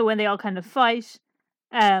 So when they all kind of fight,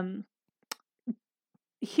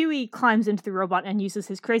 Huey climbs into the robot and uses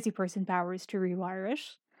his crazy person powers to rewire it.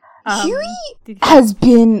 Huey has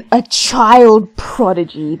been a child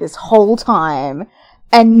prodigy this whole time,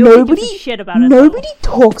 and nobody gives a shit about it. Nobody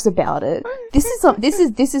talks about it. This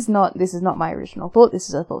is not my original thought. This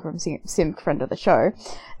is a thought from Sim, friend of the show.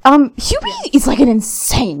 Huey is like an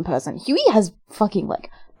insane person. Huey has fucking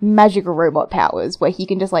like magical robot powers where he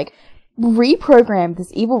can just like reprogram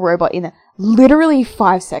this evil robot in literally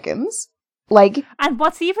 5 seconds. Like, and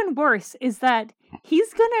what's even worse is that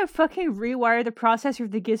he's gonna fucking rewire the processor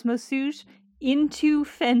of the Gizmo suit into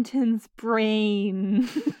Fenton's brain.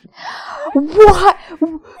 What?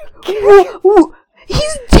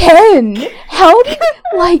 He's 10. How did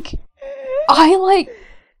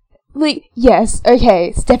like, yes,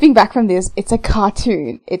 okay, stepping back from this, it's a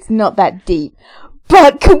cartoon. It's not that deep.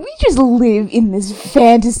 But can we just live in this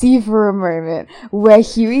fantasy for a moment where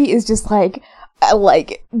Huey is just oh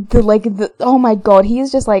my god, he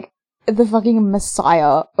is just like the fucking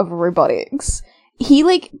messiah of robotics. He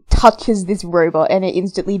like touches this robot and it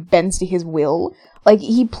instantly bends to his will. Like,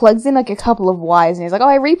 he plugs in like a couple of wires and he's like, oh,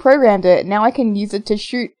 I reprogrammed it. Now I can use it to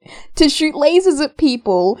shoot lasers at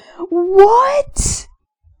people. What?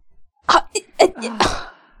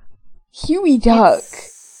 Huey Duck.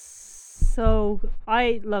 So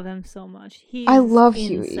I love him so much. I love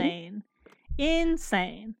insane. Huey.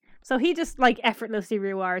 Insane. So he just like effortlessly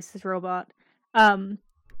rewires his robot.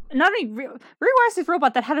 Not only rewires his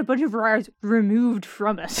robot that had a bunch of wires removed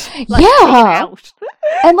from it. Like, out.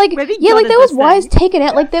 And like, there was wires taken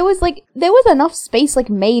out. Like, there was enough space like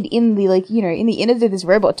made in the in the innards of this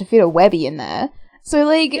robot to fit a Webby in there. So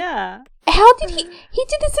like, how did he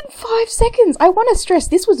did this in 5 seconds? I want to stress,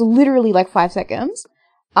 this was literally like 5 seconds.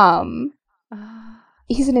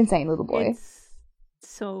 He's an insane little boy. It's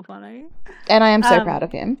so funny. And I am so proud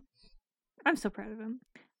of him. I'm so proud of him.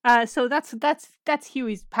 So that's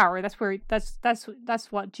Huey's power. That's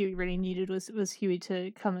what Dewey really needed was Huey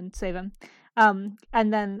to come and save him. And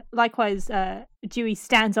then likewise, Dewey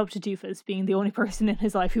stands up to Doofus, being the only person in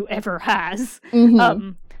his life who ever has.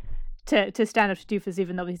 Mm-hmm. To stand up to Doofus,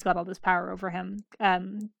 even though he's got all this power over him.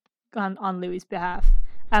 On Louie's behalf.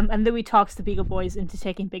 And Louie talks the Beagle Boys into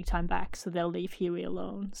taking Big Time back, so they'll leave Huey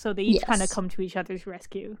alone. So they each kind of come to each other's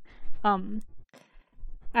rescue. And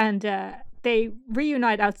they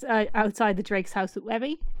reunite outside the Drake's house with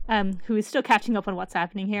Webby, who is still catching up on what's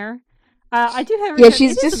happening here. I do have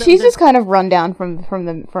she's just kind of run down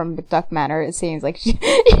from Duck Manor. It seems like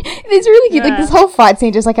it's really cute. Like, this whole fight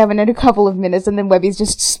scene just like having a couple of minutes, and then Webby's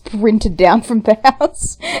just sprinted down from the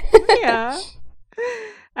house. Yeah.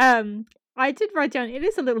 I did write down, it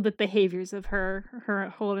is a little bit behaviors of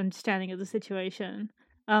her whole understanding of the situation.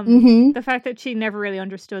 The fact that she never really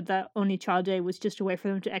understood that Only Child Day was just a way for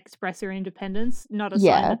them to express their independence, not a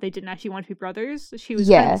sign that they didn't actually want to be brothers. She was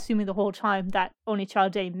kind of assuming the whole time that Only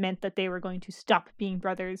Child Day meant that they were going to stop being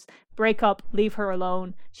brothers, break up, leave her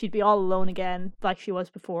alone. She'd be all alone again, like she was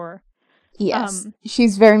before. Yes,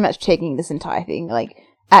 she's very much taking this entire thing like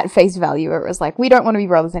at face value. It was like, we don't want to be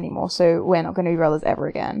brothers anymore, so we're not going to be brothers ever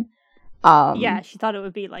again. She thought it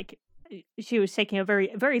would be like, she was taking a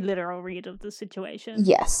very, very literal read of the situation.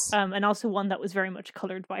 Yes. And also one that was very much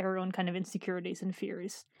colored by her own kind of insecurities and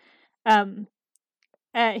fears.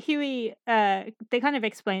 Huey, they kind of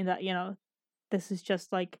explained that, this is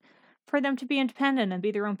just like for them to be independent and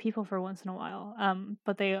be their own people for once in a while.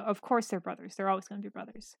 But of course they're brothers. They're always going to be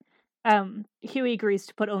brothers. Huey agrees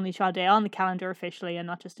to put Only Child Day on the calendar officially and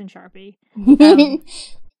not just in Sharpie.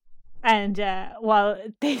 And while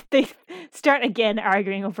they start again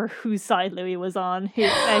arguing over whose side Louie was on,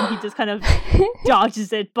 and he just kind of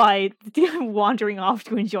dodges it by wandering off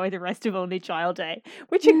to enjoy the rest of Only Child Day,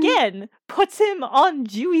 which again puts him on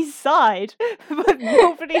Dewey's side. But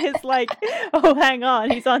nobody is like, oh, hang on,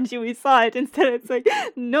 he's on Dewey's side. Instead, it's like,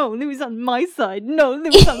 no, Louie's on my side. No,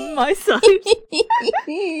 Louie's on my side.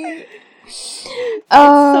 It's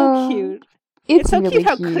so cute. It's so really cute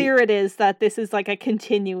how clear it is that this is like a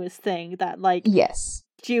continuous thing, that like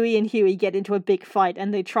Dewey and Huey get into a big fight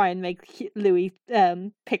and they try and make Louie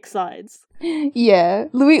pick sides. Yeah,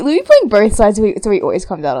 Louie playing both sides, so he always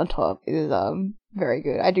comes out on top. It is very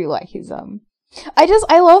good. I do like his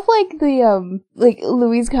I love like the like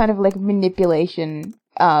Louie's kind of like manipulation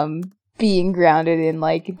being grounded in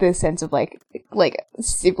like the sense of like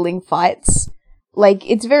sibling fights. Like,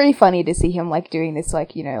 it's very funny to see him like doing this,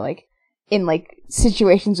 like, like in like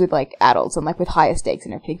situations with like adults and like with higher stakes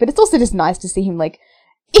and everything, but it's also just nice to see him like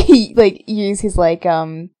use his like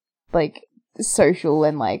social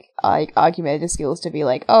and like argumentative skills to be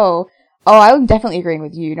like, oh I'm definitely agreeing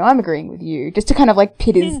with you, no, I'm agreeing with you, just to kind of like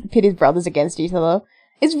pit his brothers against each other.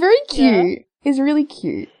 It's very cute. It's really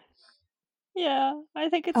cute. I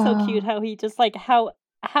think it's so cute how he just like how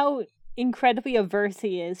incredibly averse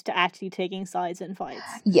he is to actually taking sides in fights.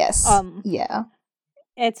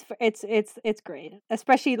 It's great.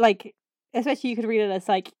 Especially you could read it as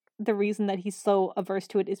like the reason that he's so averse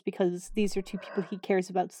to it is because these are two people he cares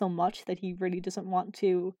about so much that he really doesn't want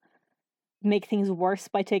to make things worse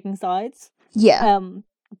by taking sides.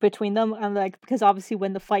 Between them, and like, because obviously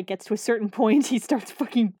when the fight gets to a certain point, he starts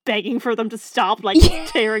fucking begging for them to stop, like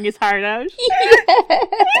tearing his heart out.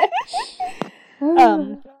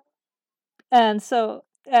 And so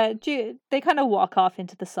they kind of walk off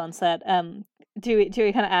into the sunset. Dewey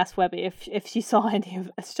kind of asked Webby if she saw any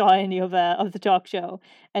of the talk show,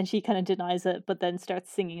 and she kind of denies it, but then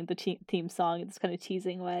starts singing the theme song in this kind of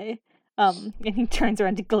teasing way. And he turns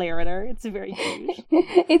around to glare at her. It's very cute.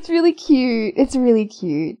 It's really cute. It's really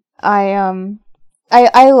cute. I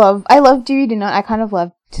love Dewey Do Not. I kind of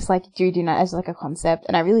love just like Dewey Do Not as like a concept,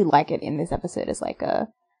 and I really like it in this episode as like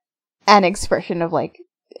an expression of like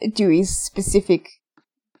Dewey's specific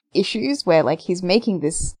issues, where like he's making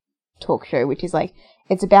this talk show, which is like,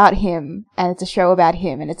 it's about him, and it's a show about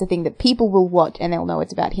him, and it's a thing that people will watch and they'll know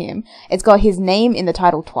it's about him. It's got his name in the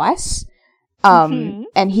title twice,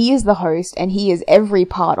 and he is the host, and he is every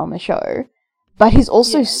part on the show, but he's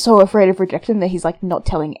also so afraid of rejection that he's like not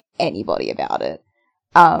telling anybody about it.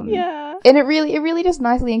 And it really just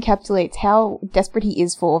nicely encapsulates how desperate he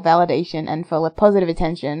is for validation and for like positive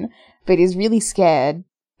attention, but is really scared,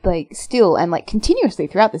 like, still, and like continuously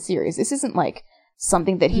throughout the series. This isn't like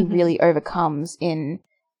something that he really overcomes in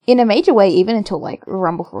a major way, even until like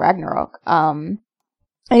Rumble for Ragnarok. And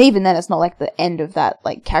even then, it's not like the end of that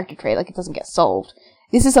like character trait. Like, it doesn't get solved.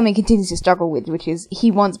 This is something he continues to struggle with, which is he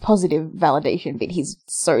wants positive validation, but he's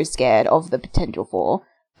so scared of the potential for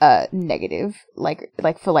negative, like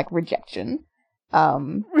for like rejection.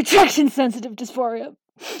 Rejection sensitive dysphoria.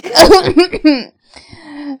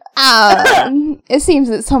 It seems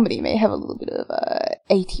that somebody may have a little bit of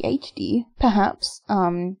ADHD, perhaps.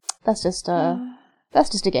 That's just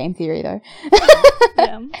a game theory, though.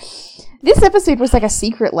 Yeah. This episode was like a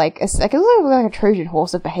secret, like it was like a Trojan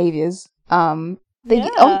horse of behaviors. On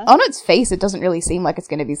its face, it doesn't really seem like it's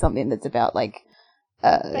going to be something that's about like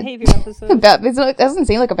behavior episode. It doesn't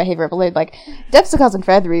seem like a behavior episode. Like, Depths of Cousin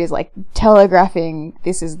Feathery is like telegraphing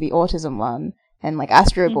this is the autism one. And, like,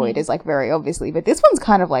 Astro Boy is, like, very obviously. But this one's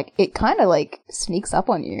kind of, like, it kind of, like, sneaks up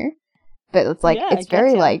on you. But it's, like, it's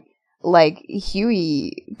very, like,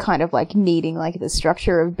 Huey kind of, like, needing, like, the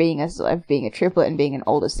structure of being a triplet and being an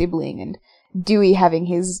older sibling. And Dewey having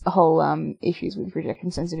his whole, issues with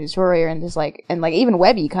rejection-sensitive dysphoria. And just, like, even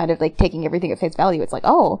Webby kind of, like, taking everything at face value. It's like,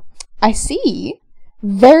 oh, I see.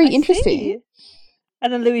 Very interesting. See.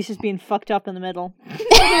 And then Louis just being fucked up in the middle.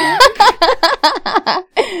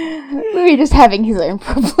 Louis just having his own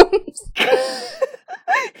problems.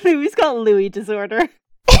 Louis got Louis disorder.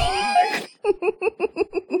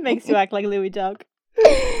 Makes you act like Louis Duck.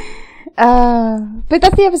 But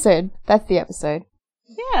that's the episode.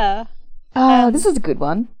 Yeah. This is a good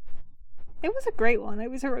one. It was a great one. It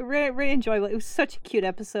was really, really enjoyable. It was such a cute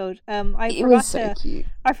episode. It was so cute.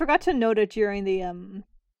 I forgot to note it during the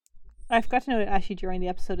during the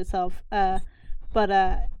episode itself.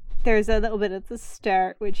 But there's a little bit at the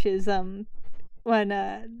start, which is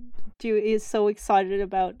when Dewey is so excited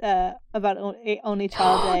about Only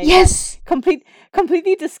Child Day. Yes.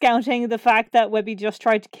 Completely discounting the fact that Webby just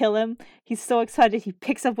tried to kill him. He's so excited. He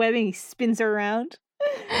picks up Webby and he spins her around.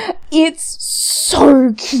 It's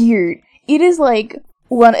so cute. It is like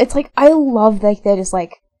it's like, I love that they're just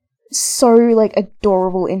like so like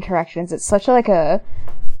adorable interactions. It's such a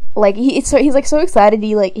he's like so excited.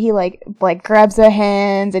 He grabs her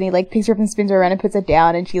hands and he like picks her up and spins her around and puts her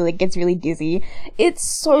down, and she like gets really dizzy. It's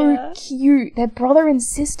so cute. They're brother and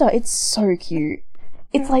sister. It's so cute.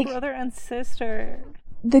 It's like brother and sister.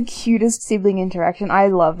 The cutest sibling interaction. I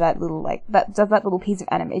love that little that little piece of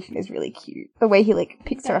animation is really cute. The way he like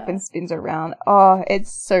picks her up and spins her around. Oh,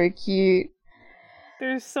 it's so cute.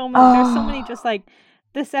 There's so many just like,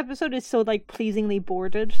 this episode is so like pleasingly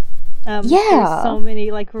bordered. There's so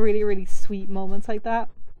many like really, really sweet moments like that.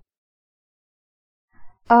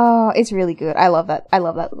 Oh, it's really good. I love that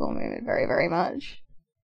little moment very, very much.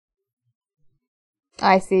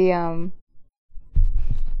 I see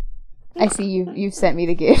you've sent me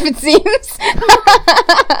the GIF, it seems.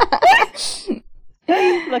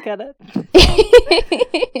 Look at it.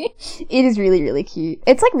 It is really, really cute.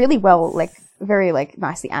 It's like really well, like very like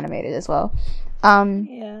nicely animated as well.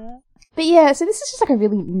 Yeah. But yeah, so this is just like a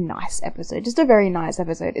really nice episode. Just a very nice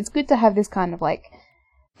episode. It's good to have this kind of like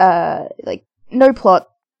no plot.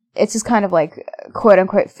 It's just kind of like quote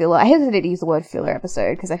unquote filler. I hesitate to use the word filler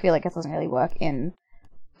episode because I feel like it doesn't really work in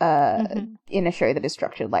a show that is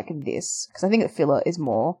structured like this. Because I think that filler is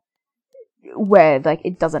more where like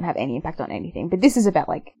it doesn't have any impact on anything. But this is about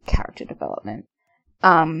like character development.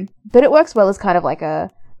 But it works well as kind of like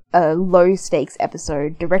a low stakes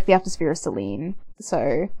episode directly after Sphere of Selene.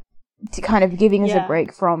 So to kind of giving us a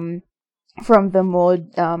break from the more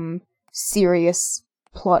serious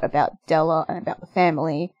plot about Della and about the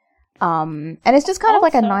family. And it's just kind of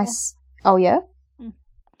like a nice... Oh, yeah?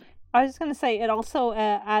 I was just going to say, it also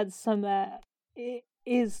adds some... adds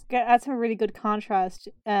some really good contrast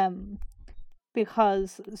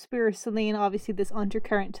because Spear Celine, obviously this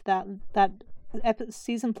undercurrent to that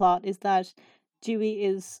season plot is that Dewey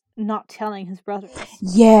is not telling his brothers.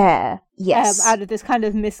 Yeah. Yes. Out of this kind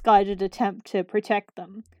of misguided attempt to protect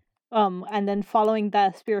them. And then following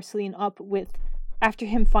that Spear Celine up with, after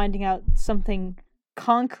him finding out something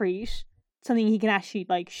concrete, something he can actually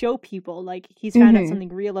like show people, like he's found out something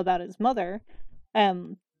real about his mother,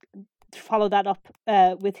 follow that up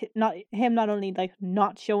with not only like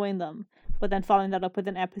not showing them, but then following that up with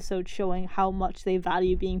an episode showing how much they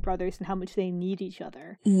value being brothers and how much they need each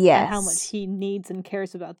other. Yes. And how much he needs and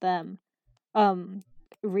cares about them.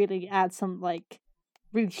 Really adds some, like,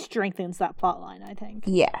 really strengthens that plot line, I think.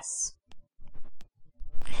 Yes.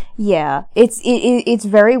 Yeah. It's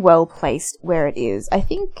very well placed where it is. I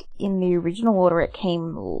think in the original order it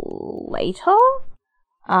came later.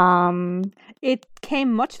 It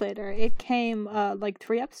came much later. It came, like,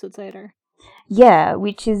 3 episodes later. Yeah,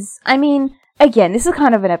 which is, I mean, again, this is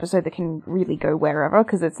kind of an episode that can really go wherever,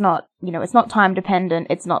 because it's not, it's not time dependent,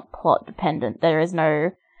 it's not plot dependent, there is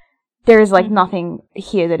nothing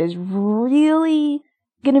here that is really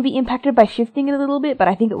going to be impacted by shifting it a little bit, but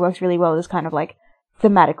I think it works really well as kind of like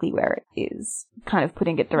thematically where it is, kind of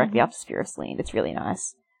putting it directly after Spear of Celine. It's really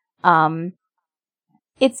nice.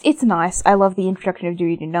 It's nice. I love the introduction of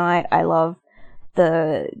Dewey Tonight. I love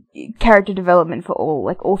the character development for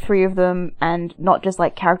all 3 of them, and not just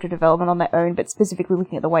like character development on their own, but specifically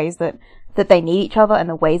looking at the ways that they need each other and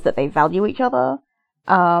the ways that they value each other.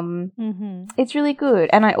 It's really good.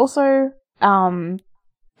 And I also I'm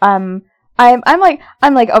not like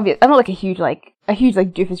a huge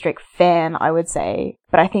Doofenshmirtz fan, I would say,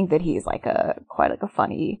 but I think that he's like quite like a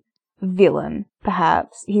funny villain,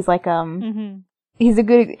 perhaps. He's like he's a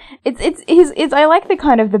good, it's I like the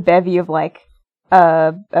kind of the bevy of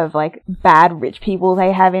bad rich people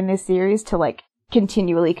they have in this series to like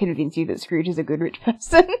continually convince you that Scrooge is a good rich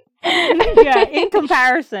person. Yeah, in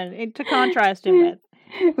comparison, to contrast him with.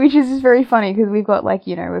 Which is just very funny, because we've got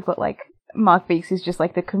Mark Beeks, who's just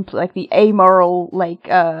like the amoral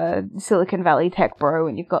Silicon Valley tech bro,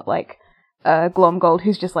 and you've got Glomgold,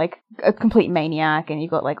 who's just like a complete maniac, and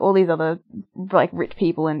you've got like all these other like rich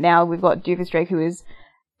people, and now we've got Doofenshmirtz, who is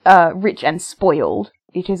rich and spoiled,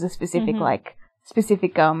 which is a specific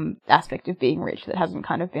aspect of being rich that hasn't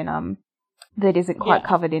kind of been that isn't quite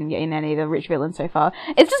covered in any of the rich villains so far.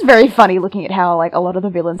 It's just very funny looking at how like a lot of the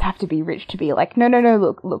villains have to be rich to be like, no,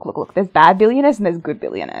 look, there's bad billionaires and there's good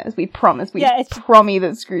billionaires. We promise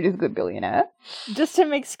that Scrooge is a good billionaire. Just to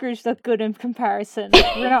make Scrooge look good in comparison.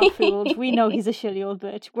 We're not fooled. We know he's a shitty old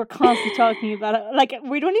bitch. We're constantly talking about it. Like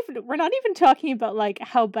we're not even talking about like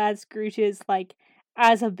how bad Scrooge is like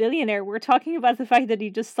as a billionaire. We're talking about the fact that he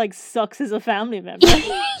just like sucks as a family member.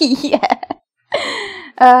 Yeah.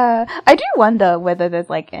 I do wonder whether there's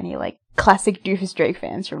like any like classic Doofenshmirtz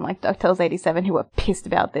fans from like DuckTales 87 who are pissed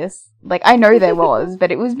about this. Like I know there was,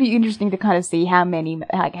 but it would be interesting to kind of see how many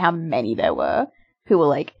there were who were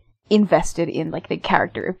like invested in like the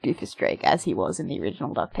character of Doofenshmirtz as he was in the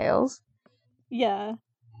original DuckTales. Yeah,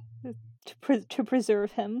 to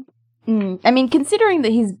preserve him. I mean, considering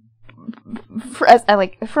that he's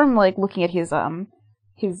from looking at his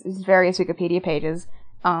various Wikipedia pages.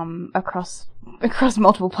 Across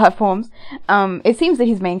multiple platforms, it seems that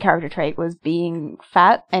his main character trait was being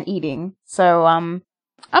fat and eating. So, I'm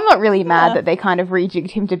not really mad that they kind of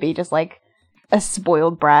rejigged him to be just like a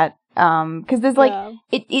spoiled brat. Cause there's like,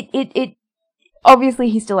 it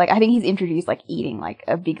obviously he's still like, I think he's introduced like eating like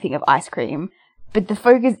a big thing of ice cream, but the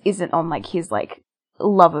focus isn't on like his like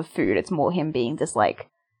love of food. It's more him being just like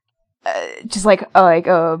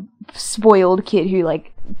a spoiled kid who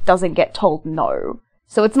like doesn't get told no.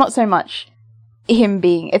 So it's not so much him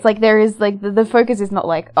being, it's like there is like, the focus is not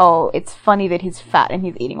like, oh, it's funny that he's fat and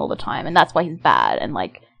he's eating all the time and that's why he's bad and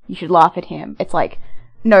like, you should laugh at him. It's like,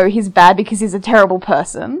 no, he's bad because he's a terrible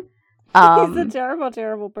person. He's a terrible,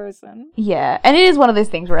 terrible person. Yeah, and it is one of those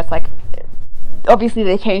things where it's like, obviously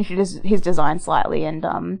they changed his design slightly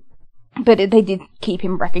and, but they did keep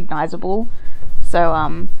him recognizable.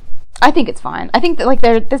 So, I think it's fine. I think that like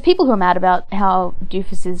there's people who are mad about how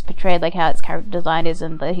Doofus is portrayed, like how its character design is,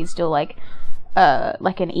 and that he's still like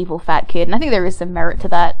an evil fat kid. And I think there is some merit to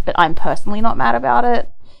that, but I'm personally not mad about it.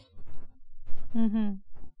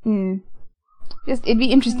 Just it'd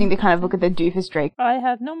be interesting to kind of look at the Doofenshmirtz. I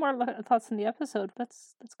have no more thoughts on the episode.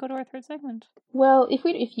 Let's go to our third segment. Well, if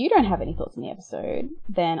you don't have any thoughts on the episode,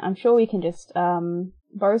 then I'm sure we can just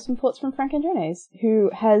borrow some thoughts from Frank Andrenes, who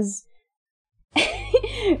has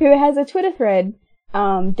a Twitter thread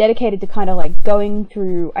dedicated to kind of like going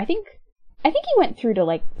through, I think he went through to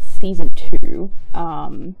like season 2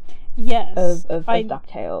 yes, of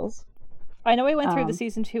DuckTales. I know I went through the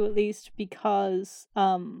season 2 at least because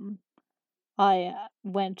I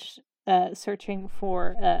went searching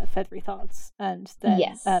for Feathery Thoughts and then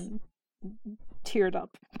Yes. teared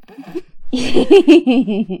up.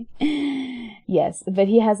 Yes, but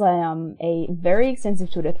he has a very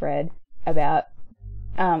extensive Twitter thread about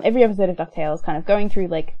every episode of DuckTales, kind of going through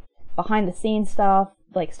like behind the scenes stuff,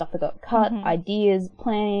 like stuff that got cut, ideas,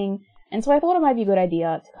 planning, and so I thought it might be a good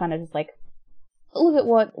idea to kind of just like look at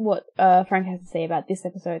what Frank has to say about this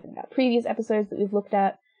episode and about previous episodes that we've looked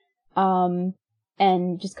at, and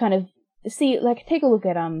just kind of take a look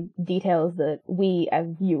at details that we as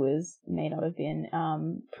viewers may not have been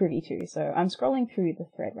privy to. So I'm scrolling through the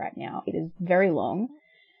thread right now. It is very long.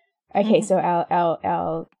 Okay, so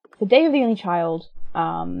our the Day of the Only Child.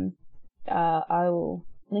 I will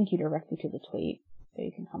link you directly to the tweet so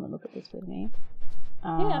you can come and look at this with me.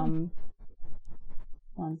 Yeah.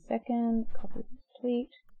 1 second. Copy the tweet.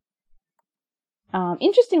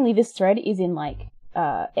 Interestingly, this thread is in like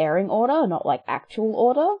airing order, not like actual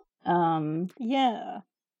order. Yeah.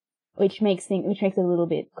 Which makes it a little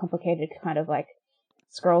bit complicated to kind of like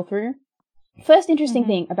scroll through. First interesting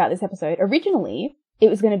thing about this episode, originally it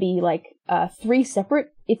was going to be like 3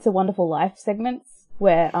 separate It's a Wonderful Life segments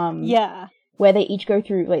where where they each go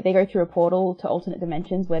through a portal to alternate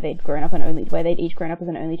dimensions where they'd each grown up as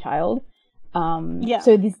an only child.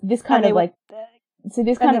 So this kind of like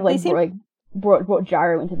brought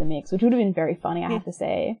Gyro into the mix, which would have been very funny, I have to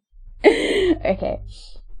say. Okay.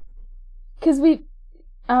 Because we've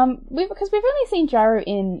only seen Gyro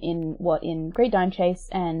in Great Dime Chase,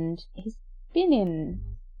 and has he been in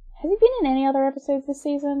any other episodes this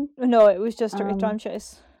season? No, it was just Great Dime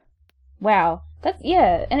Chase. Wow,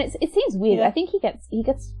 and it seems weird. Yeah. I think he gets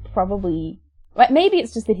probably, maybe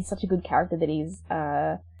it's just that he's such a good character that he's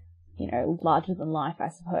larger than life, I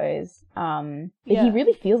suppose. But he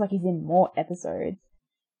really feels like he's in more episodes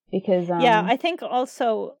because I think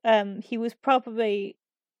also he was probably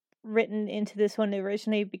written into this one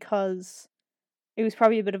originally because it was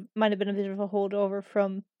probably might have been a bit of a holdover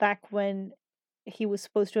from back when he was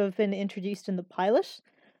supposed to have been introduced in the pilot.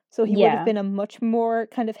 So he would have been a much more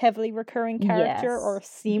kind of heavily recurring character, or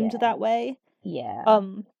seemed that way. Yeah.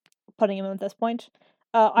 Putting him at this point.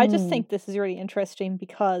 I just think this is really interesting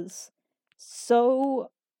because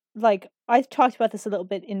I've talked about this a little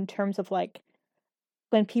bit in terms of like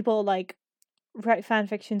when people like write fan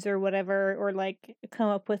fictions or whatever, or like come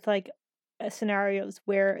up with like scenarios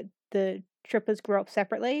where the triplets grow up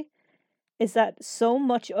separately, is that so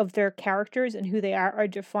much of their characters and who they are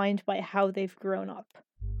defined by how they've grown up.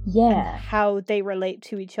 Yeah. And how they relate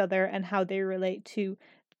to each other and how they relate to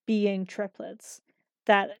being triplets.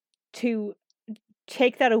 That to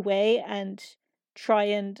take that away and try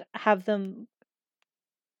and have them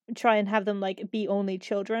like be only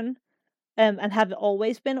children, and have them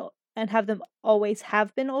always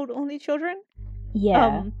have been only children.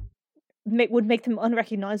 Yeah. Would make them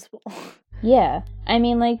unrecognizable. Yeah. I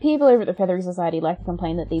mean, like, people over at the Feathery Society like to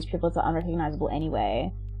complain that these triplets are unrecognizable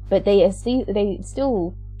anyway, but they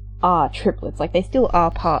still are triplets. Like, they still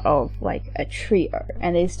are part of, like, a trio,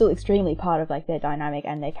 and they're still extremely part of, like, their dynamic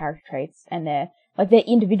and their character traits and their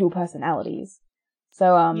individual personalities.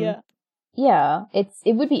 So,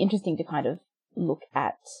 it would be interesting to kind of look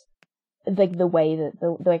at, like, the way that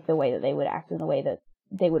they would act and the way that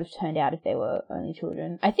they would have turned out if they were only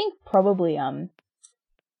children. I think probably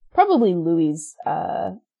Louis'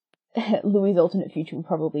 alternate future would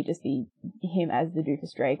probably just be him as the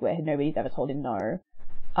Doofus Drake, where nobody's ever told him no.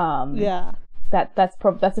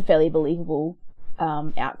 That's a fairly believable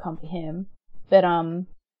outcome for him. But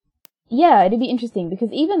it'd be interesting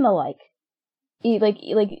because even the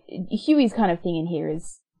Huey's kind of thing in here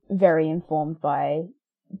is very informed by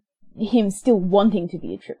him still wanting to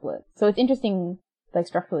be a triplet. So it's interesting, like,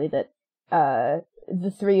 structurally, that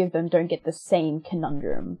the three of them don't get the same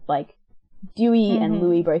conundrum. Like, Dewey and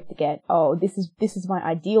Louis both get, oh, this is my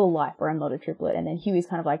ideal life where I'm not a triplet, and then Huey's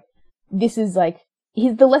kind of like, this is like,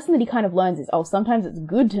 the lesson that he kind of learns is, oh, sometimes it's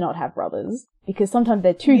good to not have brothers, because sometimes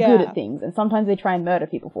they're too good at things, and sometimes they try and murder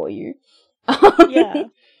people for you. I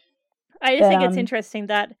just think it's interesting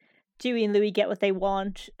that Dewey and Louis get what they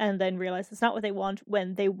want, and then realize it's not what they want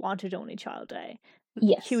when they wanted Only Child Day.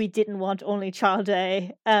 Yes. Huey didn't want Only Child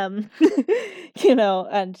Day, and his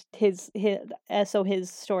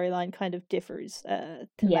storyline kind of differs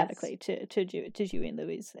thematically to Dewey and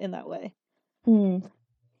Louis in that way.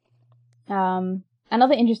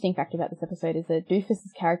 Another interesting fact about this episode is that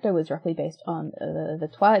Doofus' character was roughly based on the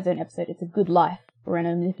Twilight Zone episode It's a Good Life, where an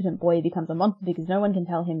omnipotent boy becomes a monster because no one can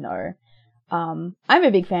tell him no. I'm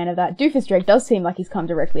a big fan of that. Doofus Drake does seem like he's come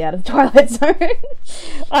directly out of the Twilight Zone.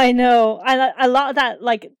 I know. And a lot of that,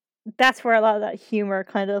 like, that's where a lot of that humor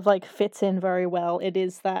kind of, like, fits in very well. It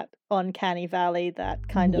is that uncanny valley, that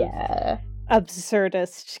kind of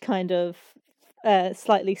absurdist kind of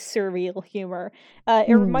slightly surreal humor.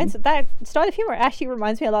 It reminds that style of humor actually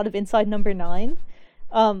reminds me a lot of Inside Number 9.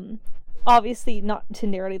 Obviously not to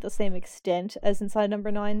nearly the same extent as Inside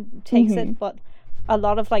Number 9 takes it, but a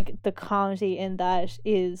lot of like the comedy in that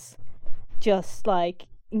is just like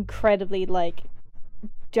incredibly like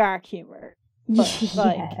dark humor. But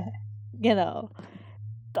like you know,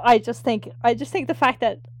 I just think the fact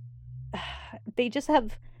that they just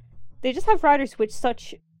have writers with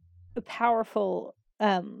such powerful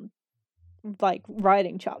like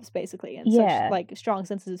writing chops basically, and such like strong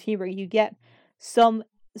senses of humor. You get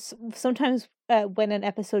sometimes when an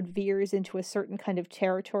episode veers into a certain kind of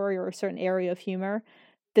territory or a certain area of humor,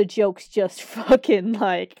 the jokes just fucking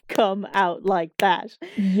like come out like that.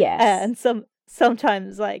 And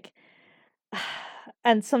sometimes like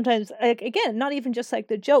and sometimes like, again, not even just like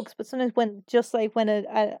the jokes, but sometimes when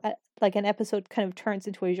a like an episode kind of turns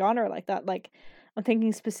into a genre like that. Like I'm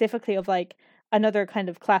thinking specifically of like another kind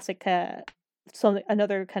of classic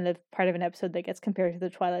another kind of part of an episode that gets compared to the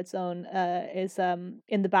Twilight Zone is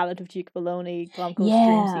in the Ballad of Duke Baloney, Glomko's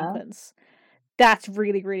dream sequence. That's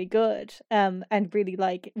really, really good, and really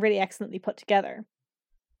really excellently put together.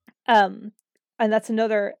 And that's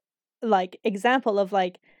another like example of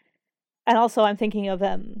like, and also I'm thinking of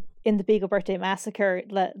in the Beagle Birthday Massacre,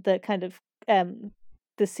 the kind of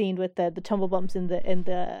the scene with the tumble bumps in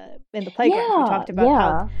the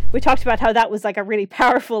playground. We talked about how that was like a really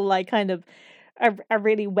powerful, like kind of a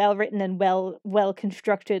really well written and well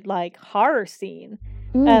constructed like horror scene.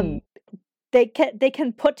 They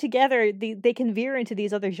can put together they can veer into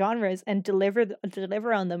these other genres and deliver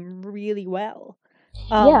on them really well.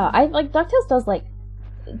 I like DuckTales does like,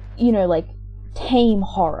 you know, like tame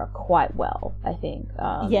horror quite well, I think.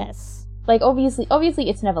 Yes. Like obviously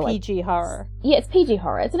it's never like PG horror. Yeah, it's PG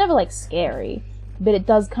horror. It's never like scary, but it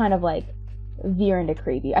does kind of like veer into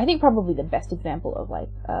creepy. I think probably the best example of like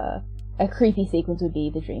a creepy sequence would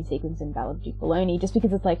be the dream sequence in Ballad of Duke Baloney, just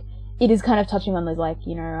because it's like it is kind of touching on those like,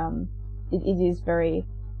 you know, it is very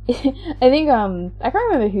I think I can't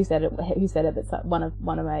remember who said it, but one of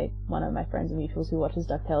my friends and mutuals who watches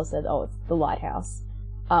DuckTales said, "Oh, it's the lighthouse,"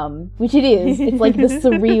 which it is. It's like the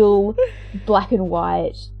surreal black and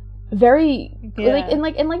white, very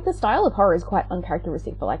like the style of horror is quite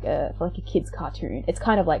uncharacteristic for like a kid's cartoon. It's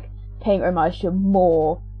kind of like paying homage to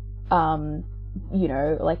more, you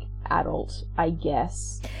know, like adult, I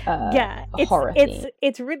guess. Horror.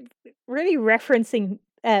 It's really referencing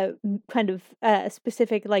kind of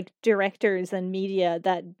specific like directors and media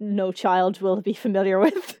that no child will be familiar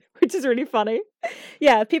with, which is really funny.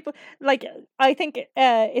 Yeah, people like, I think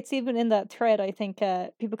it's even in that thread, I think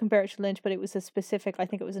people compare it to Lynch, but it was a specific, I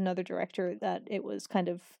think it was another director that it was kind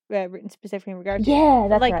of written specifically in regard to. Yeah,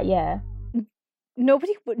 that's like, right, yeah. No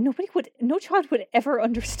child would ever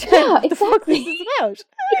understand what the fuck this is about.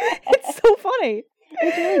 It's so funny.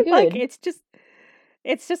 It's really good. Like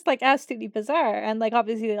it's just like absolutely bizarre, and like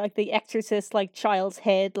obviously like the Exorcist, like child's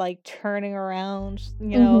head like turning around,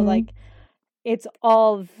 you know, like it's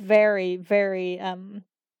all very, very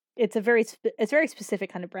it's a very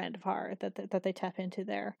specific kind of brand of horror that they tap into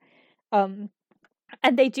there.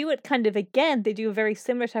 And they do it kind of, again, they do a very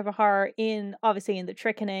similar type of horror in The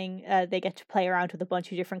Trickening. They get to play around with a bunch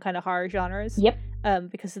of different kind of horror genres. Yep.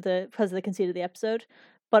 Because of the conceit of the episode.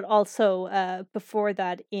 But also, before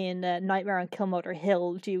that, in Nightmare on Killmotor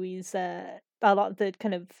Hill, Dewey's, a lot of the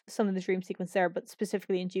kind of, some of the dream sequence there, but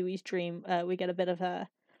specifically in Dewey's dream, we get a bit of a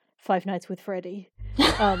Five Nights with Freddy.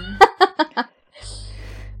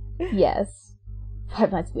 Yes.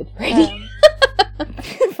 Five Nights with Freddy.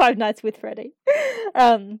 Five Nights with Freddy.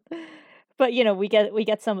 But you know, we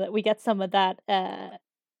get some of that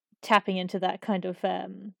tapping into that kind of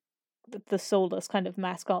the soulless kind of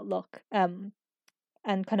mascot look, and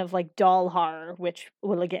kind of like doll horror, which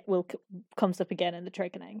comes up again in The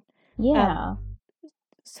Trickening. Yeah.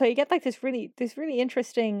 So you get like this really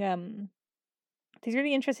interesting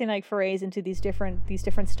like forays into these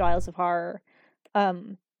different styles of horror,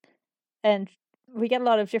 and we get a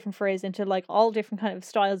lot of different forays into like all different kind of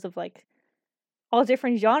styles of like all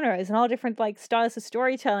different genres and all different like styles of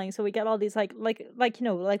storytelling. So we get all these like you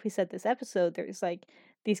know, like we said this episode, there's like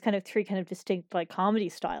these kind of three kind of distinct like comedy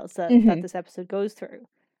styles that this episode goes through,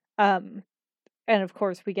 and of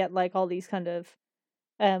course we get like all these kind of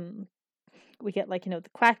we get like, you know, the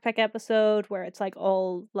Quackpack episode where it's like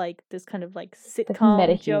all like this kind of like sitcom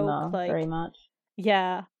meta joke, humor, like very much.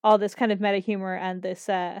 yeah, all this kind of meta humor and this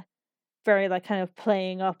very like kind of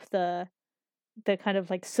playing up the kind of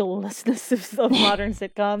like soullessness of modern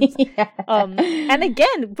sitcoms. Yeah. And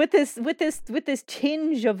again with this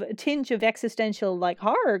tinge of existential like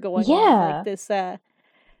horror going on, like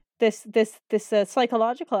this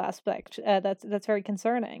psychological aspect that's very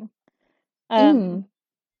concerning. You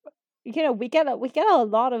know, we get a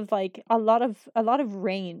lot of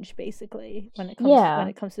range basically when it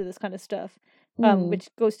comes to this kind of stuff. Which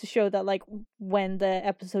goes to show that like when the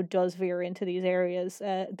episode does veer into these areas,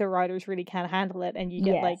 the writers really can handle it, and you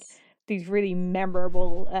get like these really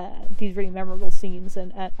memorable scenes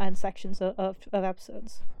and sections of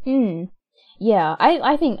episodes. Yeah,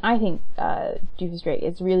 I think Doofus Straight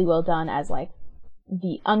is really well done as like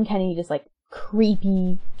the uncanny, just like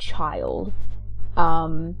creepy child.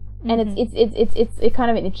 And it's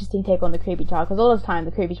kind of an interesting take on the creepy child, because all the time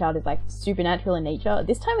the creepy child is like supernatural in nature.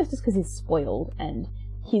 This time it's just because he's spoiled and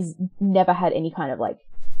he's never had any kind of like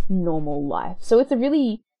normal life. So it's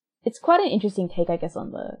quite an interesting take, I guess,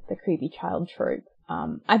 on the creepy child trope.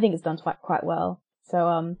 I think it's done quite well.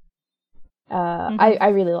 So I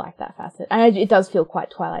really like that facet, and it does feel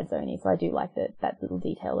quite Twilight Zone-y. So I do like that little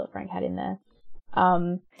detail that Frank had in there.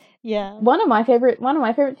 Yeah. One of my favorite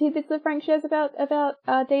tidbits that Frank shares about Day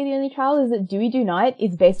the Only Child is that Dewey Do Night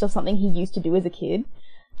is based off something he used to do as a kid.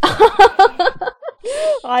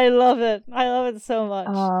 I love it so much.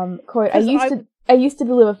 Quote, I used to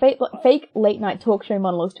deliver fake late night talk show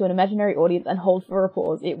monologues to an imaginary audience and hold for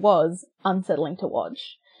applause. It was unsettling to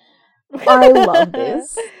watch. I love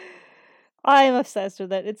this. I am obsessed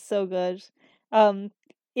with it. It's so good.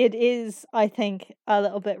 It is, I think, a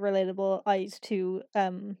little bit relatable. I used to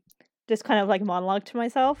just kind of like monologue to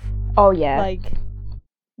myself. Oh yeah. Like,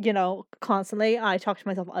 you know, constantly. I talk to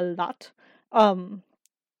myself a lot.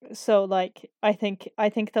 So like I think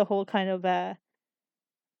the whole kind of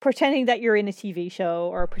pretending that you're in a TV show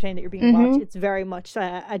or pretending that you're being watched, it's very much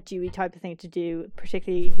a Dewey type of thing to do.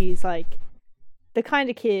 Particularly he's like the kind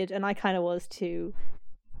of kid, and I kind of was to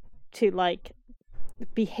like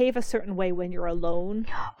behave a certain way when you're alone.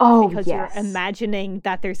 Because you're imagining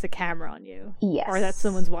that there's a camera on you. Yes. Or that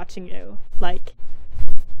someone's watching you. Like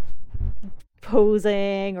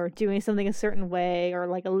posing or doing something a certain way, or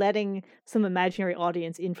like letting some imaginary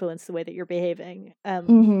audience influence the way that you're behaving.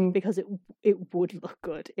 Because it would look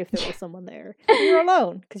good if there was someone there. You're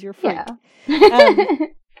alone because you're a freak.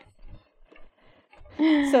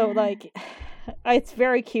 So like it's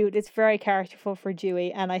very cute. It's very characterful for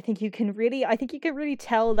Dewey, and I think you can really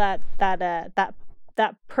tell that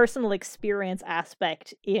personal experience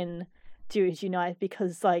aspect in Dewey Do Night,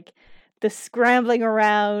 because like the scrambling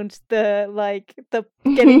around, the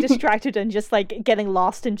getting distracted and just like getting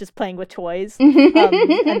lost and just playing with toys, and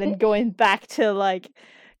then going back to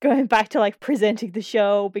presenting the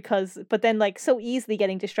show, but then like so easily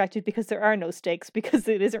getting distracted because there are no stakes, because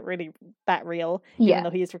it isn't really that real, even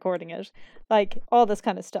though he is recording it, like all this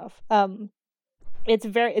kind of stuff. It's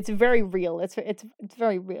very real. It's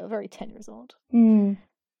very real, very 10 years old.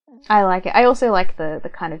 I like it. I also like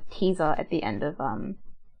the kind of teaser at the end of the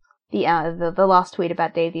last tweet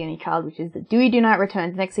about Day the Only Child, which is that Dewey Do Night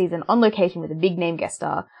returns next season on location with a big name guest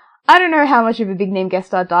star. I don't know how much of a big name guest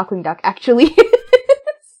star Darkwing Duck actually is.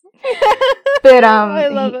 But I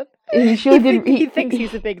love it. He sure did. He thinks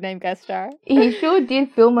he's a big name guest star. He sure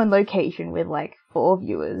did film on location with like 4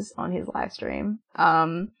 viewers on his live stream.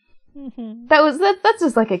 That's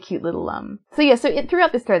just like a cute little So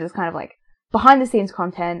throughout this thread, there's kind of like behind the scenes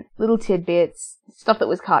content, little tidbits, stuff that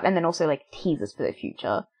was cut, and then also like teasers for the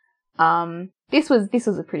future. This was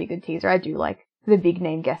a pretty good teaser. I do like the big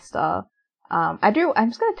name guest star. I'm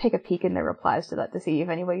just gonna take a peek in the replies to that to see if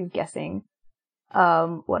anybody's guessing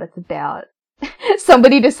what it's about.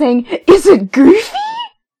 Somebody just saying, "Is it Goofy?"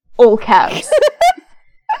 All caps.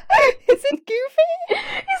 Is it Goofy?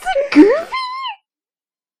 Is it Goofy?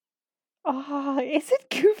 Oh, is it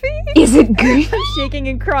Goofy? Is it Goofy? I'm shaking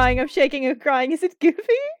and crying. Is it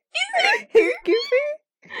Goofy? Is it Goofy?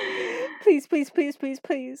 Please, please, please, please,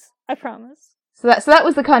 please. I promise. So that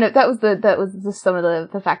was just some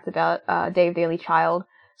of the facts about Dave the Only Child.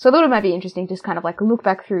 So I thought it might be interesting to just kind of like look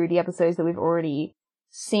back through the episodes that we've already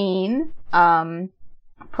seen.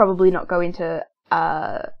 Probably not go into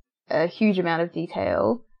a huge amount of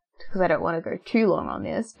detail because I don't want to go too long on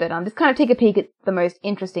this, but just kind of take a peek at the most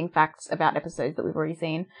interesting facts about episodes that we've already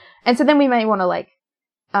seen. And so then we may want to like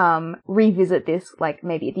revisit this like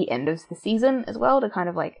maybe at the end of the season as well to kind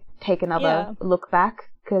of like take another look back,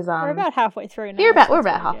 because we're about halfway through now. We're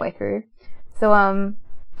about halfway through. So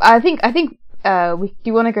I think do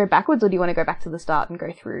you want to go backwards or do you want to go back to the start and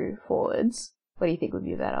go through forwards? What do you think would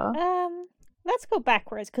be better? Let's go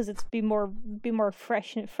backwards because it's be more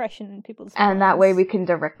fresh in people's And that way minds. we can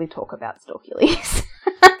directly talk about Storkules.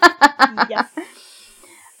 Yes.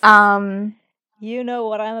 You know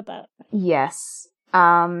what I'm about. Yes.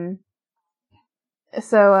 So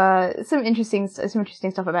some interesting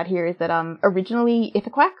stuff about here is that originally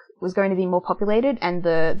Ithaquack was going to be more populated, and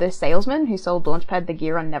the salesman who sold Launchpad the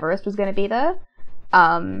gear on Neverest was going to be there.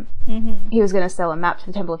 He was going to sell a map to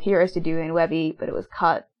the Temple of Heroes to do in Webby, but it was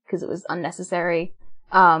cut because it was unnecessary.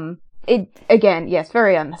 It again, yes,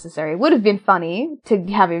 very unnecessary. Would have been funny to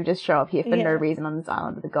have him just show up here for no reason on this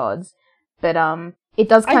island of the gods, but it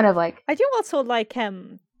does kind of like. I do also like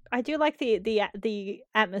I do like the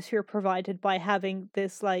atmosphere provided by having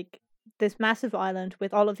this this massive island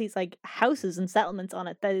with all of these like houses and settlements on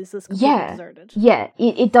it that is just completely deserted. Yeah,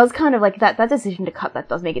 it does kind of like that decision to cut that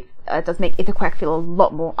does make Ithaquack feel a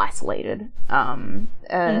lot more isolated.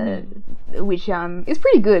 Which is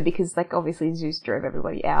pretty good because like obviously Zeus drove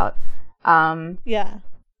everybody out. Yeah.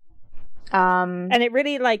 And it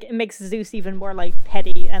really like it makes Zeus even more like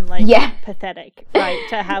petty and like pathetic, right?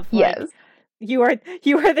 To have like you are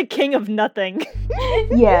the king of nothing.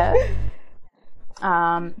 Yeah.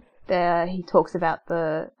 He talks about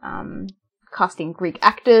the casting Greek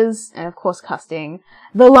actors, and of course casting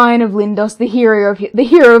the Lion of Lindos, the hero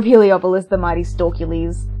of Heliopolis, the mighty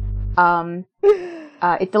Storkules.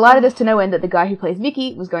 It delighted us to no end that the guy who plays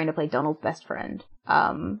Mickey was going to play Donald's best friend.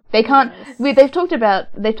 They can't. They've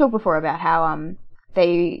talked before about how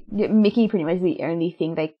Mickey pretty much is the only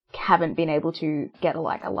thing they haven't been able to get a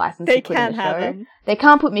license to put in the show. Him. They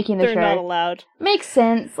can't put Mickey in the show. They're not allowed. Makes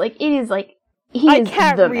sense. Like it is like. I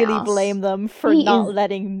can't really blame them for not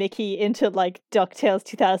letting Mickey into like DuckTales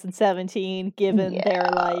 2017, given their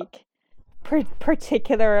like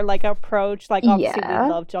particular like approach. Like obviously we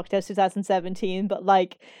love DuckTales 2017, but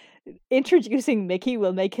like introducing Mickey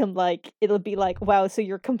will make him like it'll be like, wow, so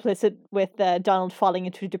you're complicit with Donald falling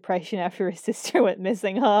into depression after his sister went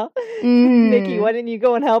missing, huh? Mickey, why didn't you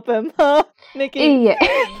go and help him, huh? Mickey,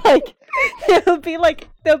 like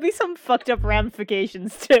there'll be some fucked up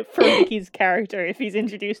ramifications for Mickey's character if he's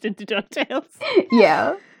introduced into DuckTales.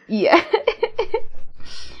 Yeah.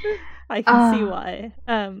 I can see why.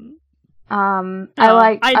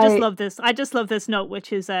 I just love this note,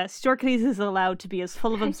 which is Storkules is allowed to be as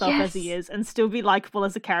full of himself as he is and still be likable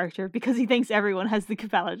as a character because he thinks everyone has the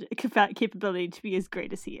capability to be as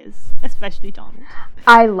great as he is, especially Donald.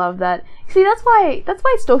 I love that. See, that's why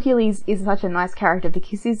Storkules is such a nice character,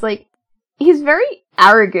 because he's very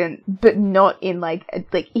arrogant, but not in like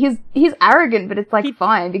he's arrogant, but it's like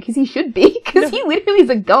fine because he should be, because he literally is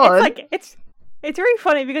a god. It's very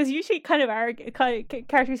funny because usually kind of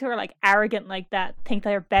characters who are like arrogant like that think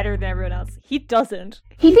they're better than everyone else. He doesn't.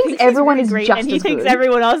 He thinks everyone is great, just and he as thinks good.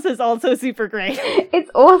 Everyone else is also super great. It's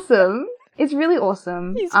awesome. It's really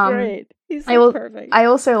awesome. He's great. He's so perfect. I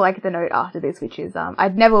also like the note after this, which is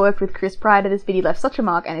I'd never worked with Chris prior to this, but he left such a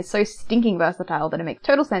mark and is so stinking versatile that it makes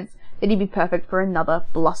total sense that he'd be perfect for another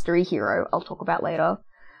blustery hero I'll talk about later.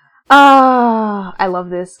 I love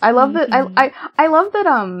this. I love that. I love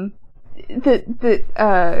that.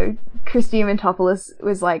 That Chris Diamantopoulos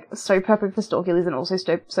was like so perfect for Storkules and also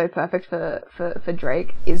so perfect for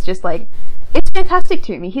Drake is just like, it's fantastic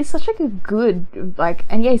to me. He's such like a good like,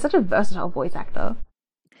 and he's such a versatile voice actor.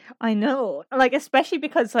 I know, like especially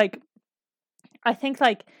because like I think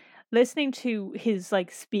like listening to his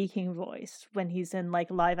like speaking voice when he's in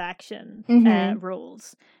like live action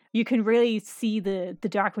roles, you can really see the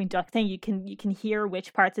Darkwing Duck thing. You can hear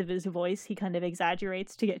which parts of his voice he kind of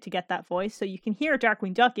exaggerates to get that voice. So you can hear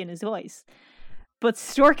Darkwing Duck in his voice. But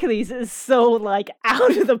Storkules is so like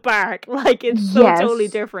out of the park. Like it's so totally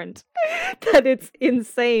different that it's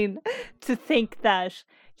insane to think that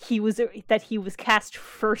he was cast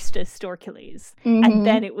first as Storkules. And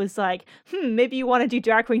then it was like, maybe you want to do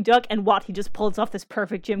Darkwing Duck, and what, he just pulls off this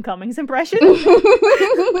perfect Jim Cummings impression.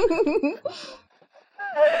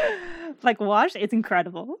 Like what? It's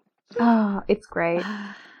incredible. Oh, it's great.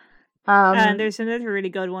 And there's another really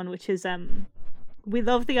good one, which is we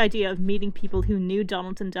love the idea of meeting people who knew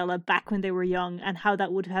Donald and Della back when they were young and how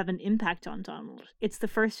that would have an impact on Donald. It's the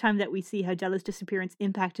first time that we see how Della's disappearance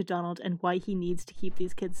impacted Donald and why he needs to keep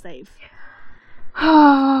these kids safe.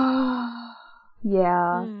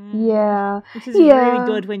 Yeah. Which is really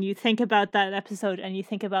good when you think about that episode and you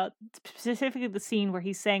think about specifically the scene where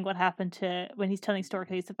he's saying when he's telling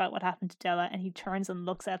Storkules about what happened to Della, and he turns and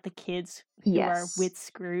looks at the kids who are with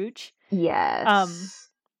Scrooge. Yes.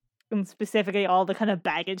 And specifically all the kind of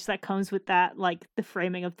baggage that comes with that, like the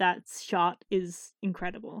framing of that shot is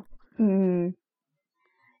incredible.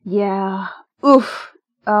 Yeah. Oof.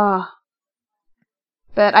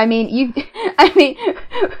 But I mean,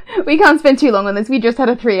 we can't spend too long on this. We just had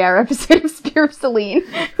a 3-hour episode of Spear of Selene.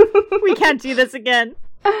 We can't do this again.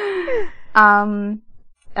 I'm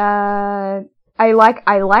a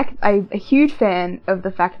huge fan of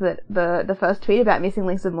the fact that the first tweet about Missing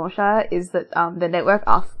Links of Moorshire is that the network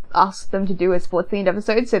asked them to do a sports-themed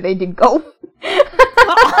episode, so they did golf.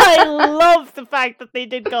 I love the fact that they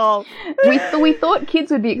did golf. We thought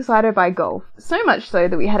kids would be excited by golf, so much so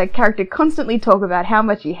that we had a character constantly talk about how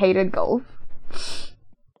much he hated golf.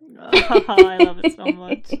 Oh, I love it so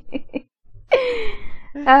much.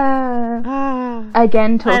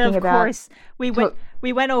 Again, talking and of about... course, we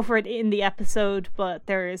went over it in the episode, but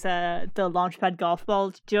there is the Launchpad golf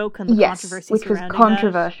ball joke and the controversy which was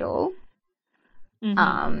controversial.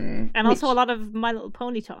 Mm-hmm. And also a lot of My Little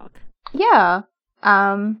Pony talk. Yeah.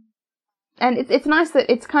 And it's nice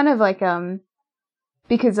that it's kind of like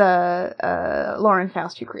because Lauren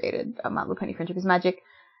Faust, who created My Little Pony Friendship is Magic,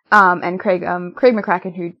 and Craig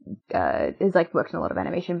McCracken, who is like worked on a lot of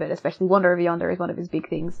animation, but especially Wander Over Yonder is one of his big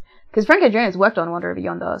things. Because Franco Jones worked on Wander Over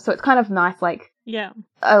Yonder, so it's kind of nice, like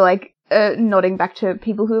nodding back to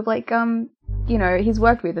people who have like he's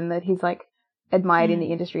worked with and that he's like admired in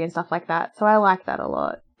the industry and stuff like that. So I like that a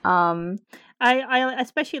lot. I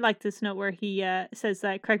especially like this note where he says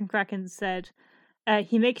that Craig McCracken said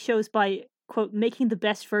he makes shows by, quote, making the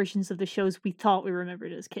best versions of the shows we thought we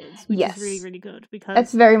remembered as kids, which is really, really good, because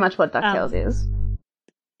that's very much what DuckTales is.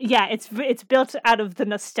 Yeah, it's built out of the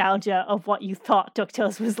nostalgia of what you thought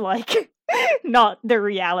DuckTales was like, not the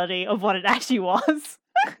reality of what it actually was.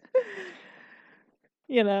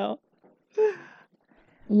 You know.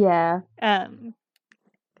 Yeah.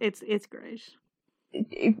 It's great.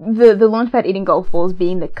 The Launchpad eating golf balls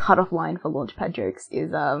being the cutoff line for Launchpad jokes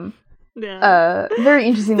is very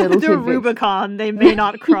interesting little the tidbits. Rubicon they may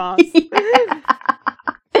not cross.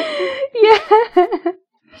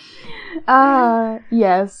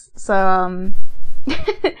 Yes. So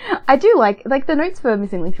I do like the notes for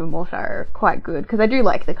Missing Links from Moorshire are quite good, because I do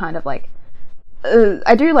like the kind of like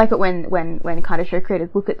I do like it when kind of show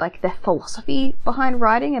creators look at like their philosophy behind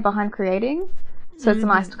writing and behind creating. So it's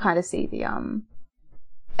nice to kind of see the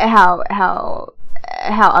how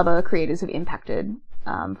other creators have impacted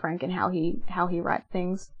Frank and how he writes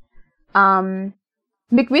things.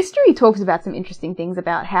 McMystery talks about some interesting things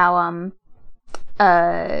about how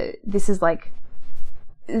this is like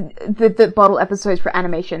the bottle episodes for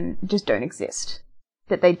animation just don't exist.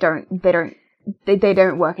 That they don't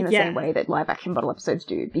work in the same way that live action bottle episodes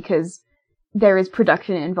do, because there is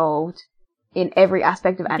production involved in every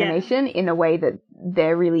aspect of animation in a way that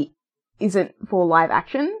there really isn't for live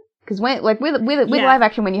action. Because with live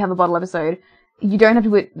action, when you have a bottle episode, you don't have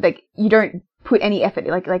to put any effort.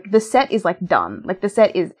 Like the set is like done. Like the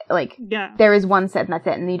set is like there is one set and that's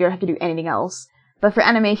it, and you don't have to do anything else. But for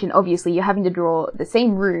animation, obviously, you're having to draw the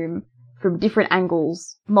same room from different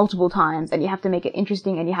angles multiple times, and you have to make it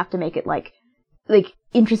interesting, and you have to make it like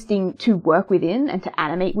interesting to work within and to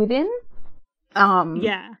animate within. And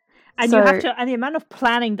you have to, and the amount of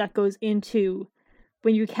planning that goes into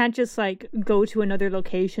when you can't just like go to another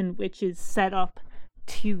location which is set up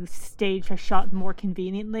to stage a shot more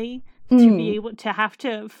conveniently, to be able to have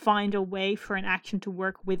to find a way for an action to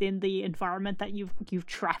work within the environment that you've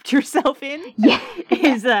trapped yourself in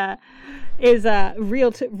is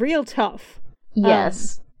real tough.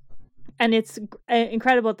 Yes. And it's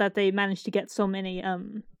incredible that they managed to get so many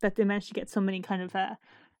kind of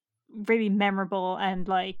really memorable and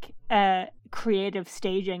like creative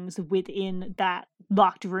stagings within that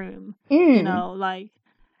locked room. You know, like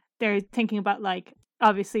they're thinking about like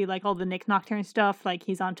obviously like all the Nick Nocturne stuff, like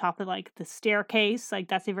he's on top of like the staircase, like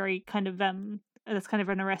that's a very kind of that's kind of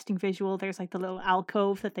an arresting visual. There's like the little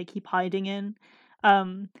alcove that they keep hiding in.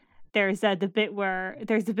 There's the bit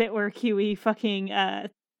where Huey fucking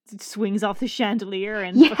swings off the chandelier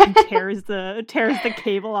and fucking tears the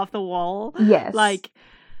cable off the wall. Yes. Like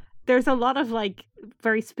there's a lot of like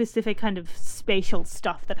very specific kind of spatial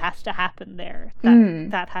stuff that has to happen there.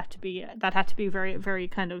 That had to be very, very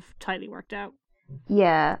kind of tightly worked out.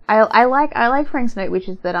 Yeah. I like Frank's note, which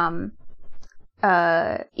is that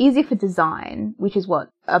easy for design, which is what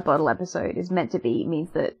a bottle episode is meant to be,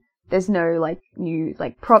 means that there's no like new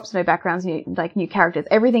like props, no backgrounds, new characters.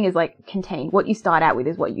 Everything is like contained. What you start out with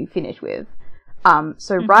is what you finish with.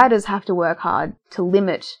 So writers have to work hard to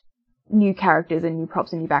limit new characters and new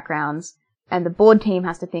props and new backgrounds, and the board team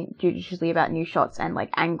has to think judiciously about new shots and like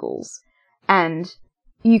angles. And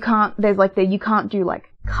you can't do like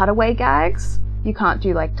cutaway gags. You can't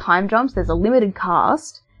do like time jumps. There's a limited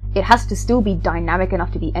cast. It has to still be dynamic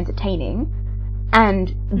enough to be entertaining,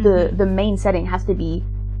 and the main setting has to be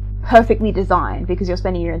perfectly designed because you're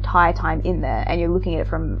spending your entire time in there and you're looking at it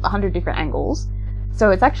from 100 different angles. So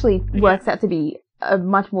it's actually works out to be a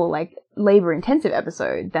much more like labor intensive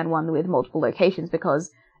episode than one with multiple locations,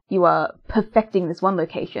 because you are perfecting this one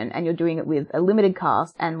location and you're doing it with a limited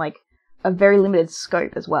cast and like a very limited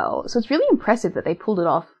scope as well. So it's really impressive that they pulled it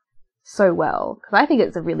off so well, because I think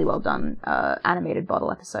it's a really well done animated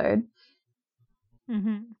bottle episode.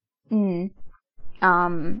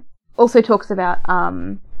 Also talks about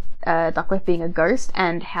Duckworth being a ghost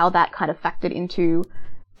and how that kind of factored into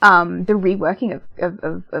the reworking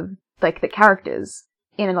of like the characters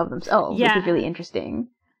in and of themselves, which is really interesting.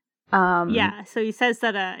 So he says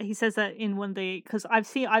that in one of the, because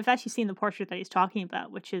I've actually seen the portrait that he's talking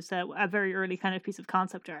about, which is a very early kind of piece of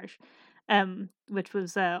concept art, which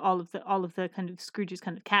was all of the kind of Scrooge's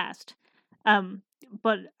kind of cast.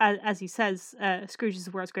 But as he says, Scrooge is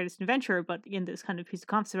the world's greatest adventurer, but in this kind of piece of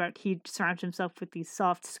concept art, he surrounded himself with these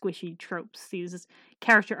soft, squishy tropes, these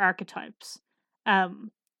character archetypes.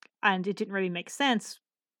 And it didn't really make sense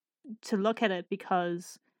to look at it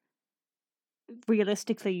because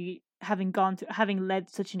realistically, having led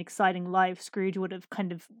such an exciting life, Scrooge would have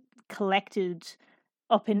kind of collected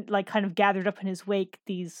up in, like, kind of gathered up in his wake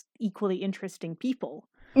these equally interesting people.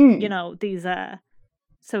 You know, these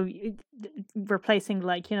so replacing,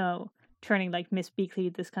 like, you know, turning like Miss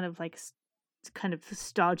Beakley, this kind of like kind of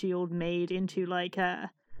stodgy old maid, into like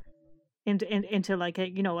into like a,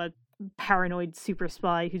 you know, a paranoid super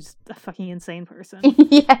spy who's a fucking insane person.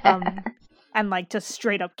 And like just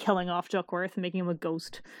straight up killing off Duckworth and making him a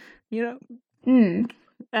ghost, you know.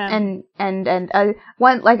 And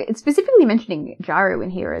one, like, it's specifically mentioning Gyro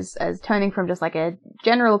in here as turning from just like a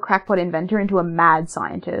general crackpot inventor into a mad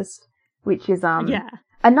scientist, which is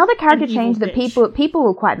another character change that people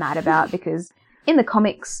were quite mad about, because in the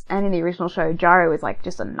comics and in the original show, Gyro is like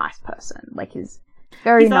just a nice person. Like, he's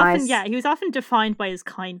nice. He was often defined by his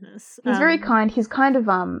kindness. He's very kind. He's kind of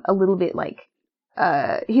a little bit like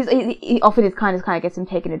he often his kindness kind of gets him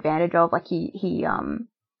taken advantage of. Like he's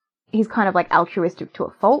kind of like altruistic to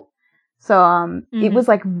a fault. So it was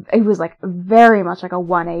like very much like a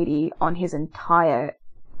 180 on his entire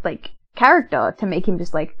like character to make him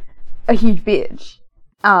just like a huge bitch.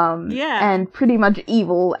 And pretty much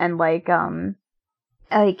evil and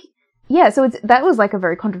so that was like a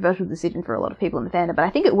very controversial decision for a lot of people in the fandom, but I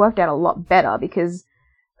think it worked out a lot better because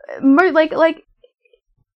it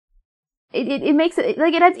makes it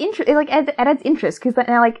like it adds interest. It adds interest because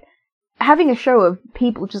now like having a show of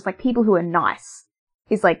people, just like people who are nice,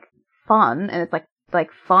 is like fun and it's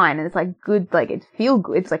like fine and it's like good, like it's feel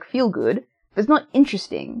good. It's like feel good, but it's not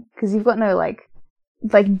interesting because you've got no like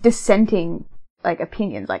dissenting like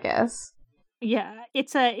opinions, I guess. Yeah,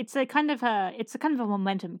 it's a kind of a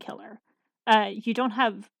momentum killer. You don't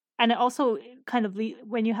have, and it also kind of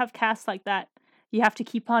when you have casts like that, you have to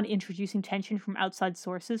keep on introducing tension from outside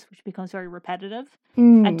sources, which becomes very repetitive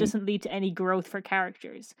and doesn't lead to any growth for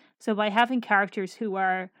characters. So by having characters who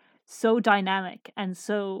are so dynamic and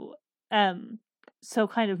so kind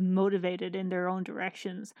of motivated in their own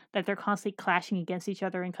directions that they're constantly clashing against each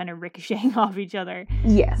other and kind of ricocheting off each other.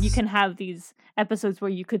 Yes. You can have these episodes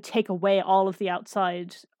where you could take away all of the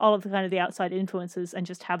outside influences and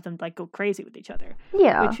just have them like go crazy with each other.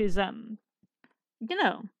 Yeah. Which is, you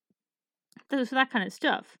know, so that kind of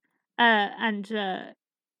stuff. And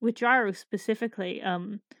with Gyro specifically,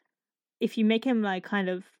 if you make him like kind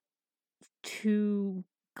of too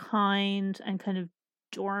kind and kind of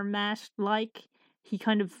doormat like, he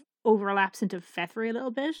kind of overlaps into Feathery a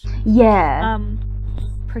little bit. Yeah.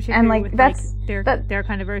 Particularly and like with that's their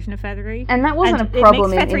kind of version of Feathery. And that wasn't a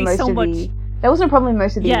problem in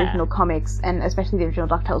most of the original comics, and especially the original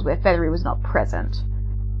DuckTales, where Feathery was not present.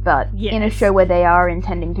 But in a show where they are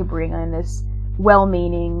intending to bring in this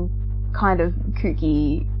well-meaning, kind of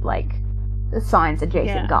kooky, like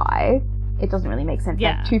science-adjacent guy, it doesn't really make sense to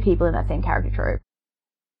have two people in that same character trope.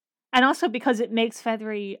 And also because it makes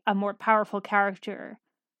Feathery a more powerful character,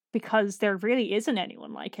 because there really isn't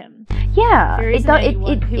anyone like him. Yeah, there isn't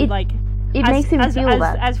anyone who like it makes him feel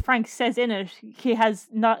that. As Frank says in it, he has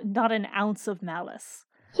not an ounce of malice.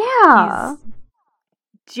 Yeah,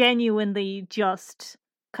 he's genuinely just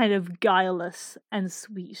kind of guileless and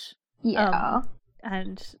sweet. Yeah,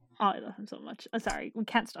 and I love him so much. Sorry, we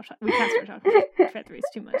can't start talking about Feathery.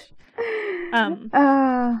 It's too much.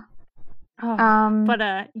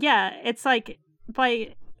 But it's like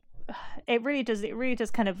it really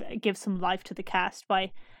does kind of give some life to the cast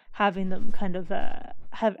by having them kind of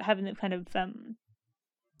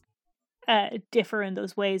differ in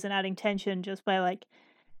those ways and adding tension just by like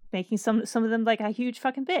making some of them like a huge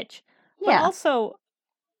fucking bitch. But also,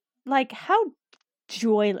 like, how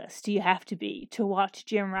joyless do you have to be to watch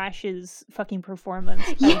Jim Rash's fucking performance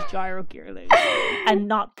as Gyro Gearloose and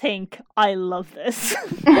not think, I love this?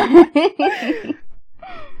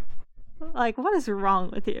 Like, what is wrong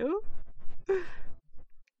with you?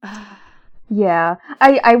 Yeah,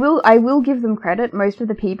 I will give them credit. Most of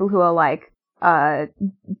the people who are like,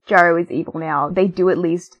 Gyro is evil now, they do at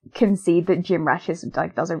least concede that Jim Rash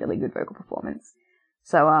does a really good vocal performance.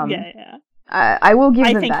 So I will give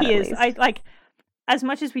them that. I think he is. I like, as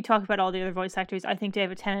much as we talk about all the other voice actors, I think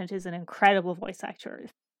David Tennant is an incredible voice actor.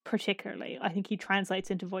 Particularly, I think he translates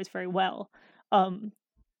into voice very well. I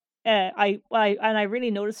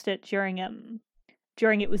really noticed it during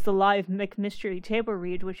it was the live McMystery table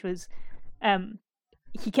read, which was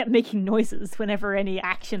he kept making noises whenever any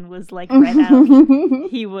action was like read out.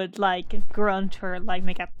 He would like grunt or like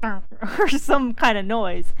make a or some kind of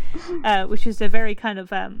noise, which is a very kind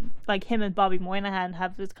of like him and Bobby Moynihan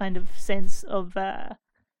have this kind of sense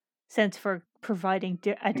for providing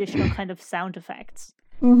additional kind of sound effects.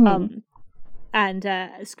 And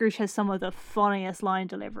Scrooge has some of the funniest line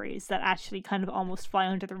deliveries that actually kind of almost fly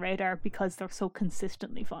under the radar because they're so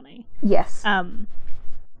consistently funny. Yes.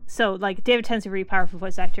 So, like, David Tennant's a really powerful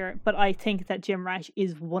voice actor, but I think that Jim Rash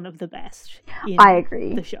is one of the best in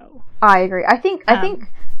the show. I agree. I think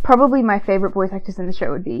probably my favorite voice actors in the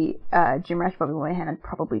show would be Jim Rash, Bobby Moynihan, and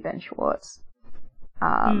probably Ben Schwartz.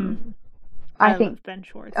 I think love Ben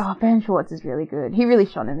Schwartz. Oh, Ben Schwartz is really good. He really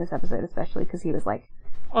shone in this episode, especially because he was like,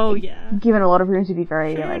 given a lot of room to be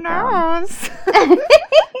very given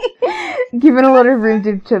a lot of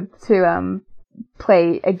room to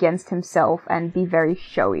play against himself and be very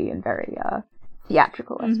showy and very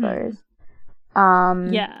theatrical, I suppose.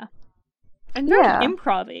 And very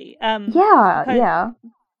improv-y.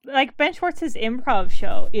 Like Ben Schwartz's improv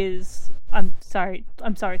show is I'm sorry,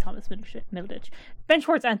 Thomas Middleditch. Ben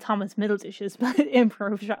Schwartz and Thomas Middleditch's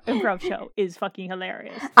improv show is fucking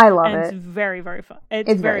hilarious. I love it. It's very, very fun.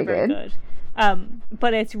 It's very, very good.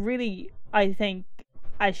 But it's really, I think,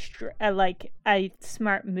 a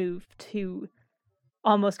smart move to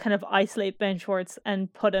almost kind of isolate Ben Schwartz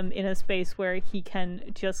and put him in a space where he can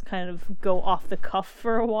just kind of go off the cuff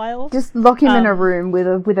for a while. Just lock him in a room with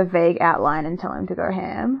a vague outline and tell him to go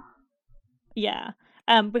ham. Yeah.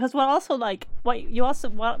 Because we also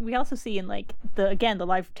see in like the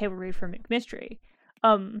live table read for McMystery,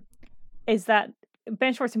 is that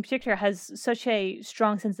Ben Schwartz in particular has such a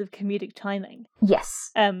strong sense of comedic timing.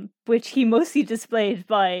 Yes. Which he mostly displayed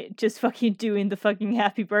by just fucking doing the fucking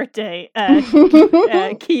happy birthday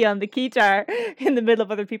key on the guitar in the middle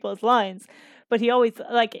of other people's lines. But he always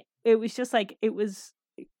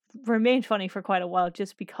remained funny for quite a while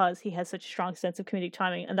just because he has such a strong sense of comedic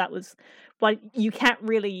timing, and that was what you can't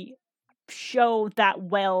really show that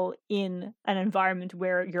well in an environment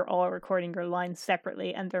where you're all recording your lines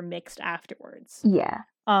separately and they're mixed afterwards. Yeah.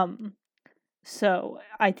 So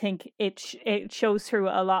I think it shows through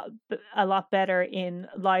a lot better in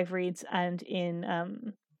live reads and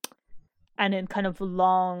in kind of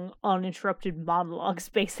long uninterrupted monologues,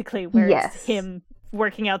 basically, where it's him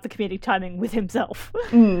working out the comedic timing with himself.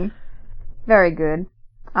 Very good.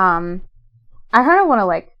 I kind of want to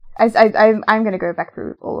like. I'm going to go back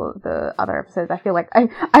through all of the other episodes. I feel like I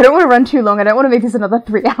don't want to run too long. I don't want to make this another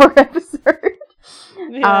 3-hour episode.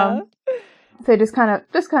 Yeah. So just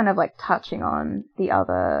kind of like touching on the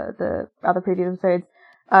other previous episodes.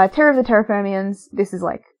 Terror of the Terraformians. This is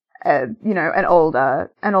like an old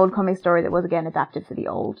comic story that was again adapted for the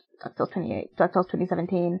old DuckTales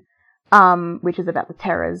 2017, which is about the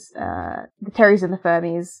Terrors and the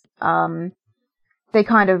Fermies. They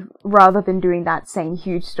kind of, rather than doing that same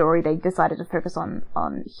huge story, they decided to focus on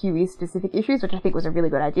Huey's specific issues, which I think was a really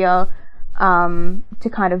good idea, to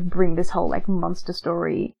kind of bring this whole, like, monster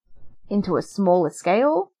story into a smaller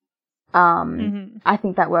scale. I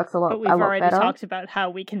think that works a lot better. But we've already talked about how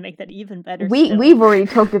we can make that even better. We've already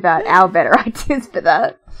talked about our better ideas for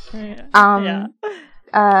that. And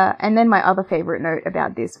then my other favorite note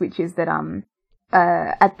about this, which is that,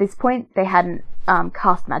 at this point, they hadn't,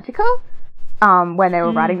 cast Magica. When they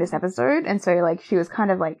were writing this episode, and so like she was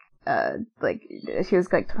kind of like she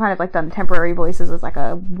was like kind of like done temporary voices as like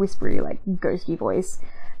a whispery like ghosty voice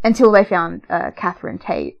until they found Catherine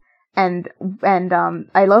Tate, and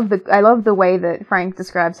I love the way that Frank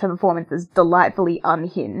describes her performance as delightfully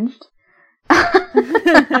unhinged.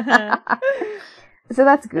 So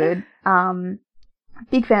that's good.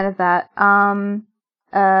 Big fan of that.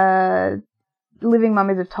 Living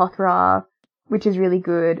Mummies of Tothra, which is really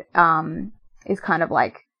good. Is kind of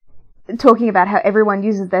like talking about how everyone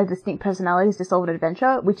uses their distinct personalities to solve an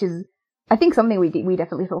adventure, which is, I think, something we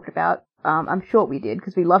definitely talked about I'm sure we did,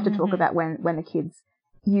 because we love to talk about when the kids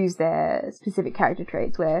use their specific character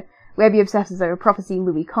traits, where Webby obsesses over prophecy,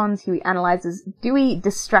 Louis cons, Huey analyzes, Dewey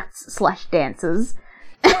distracts / dances,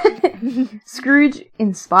 Scrooge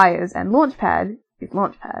inspires, and Launchpad is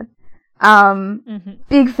Launchpad.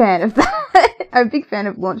 Big fan of that. I'm a big fan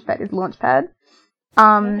of Launchpad is Launchpad.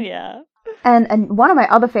 Yeah. And one of my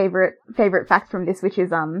other favorite facts from this, which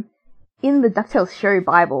is in the DuckTales show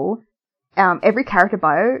Bible, every character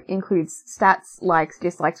bio includes stats, likes,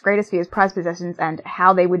 dislikes, greatest fears, prized possessions, and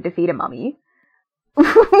how they would defeat a mummy.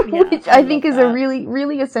 Which I think is a really,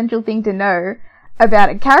 really essential thing to know about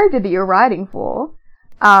a character that you're writing for.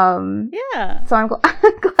 So I'm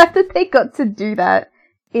glad that they got to do that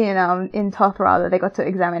in Toth Rather. They got to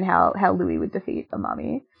examine how Louis would defeat a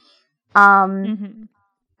mummy. Infernal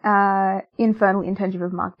internship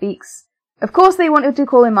of Mark Beeks. Of course they wanted to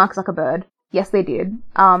call him Mark Zuckerberg. Yes, they did.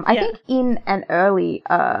 I think in an early,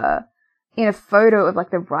 in a photo of,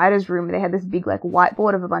 like, the writer's room, they had this big, like,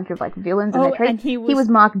 whiteboard of a bunch of, like, villains and their traits. And he was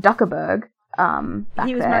Mark Zuckerberg, back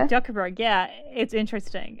He was there. Mark Zuckerberg, yeah. It's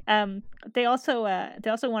interesting. They also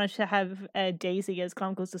wanted to have Daisy as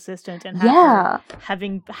Gonko's assistant and have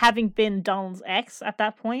her having been Donald's ex at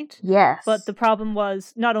that point. Yes. But the problem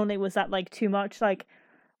was, not only was that, like, too much, like,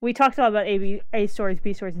 we talked a lot about A stories,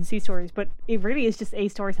 B stories, and C stories, but it really is just A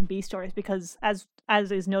stories and B stories, because as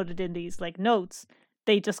is noted in these, like, notes,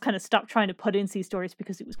 they just kind of stopped trying to put in C stories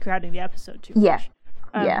because it was crowding the episode too much.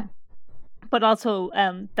 But also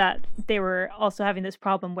that they were also having this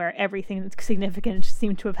problem where everything that's significant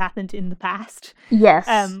seemed to have happened in the past. Yes.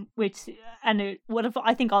 It would have,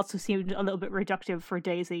 I think, also seemed a little bit reductive for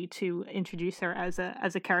Daisy to introduce her as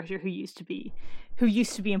a character who used to be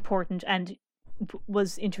important and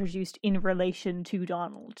was introduced in relation to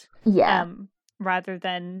Donald. Yeah. Rather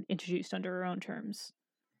than introduced under her own terms.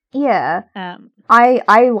 Yeah.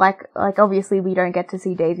 I like obviously we don't get to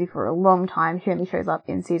see Daisy for a long time. She only shows up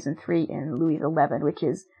in season 3 in Louis 11, which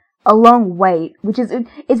is a long wait, which is,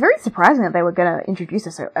 it's very surprising that they were gonna introduce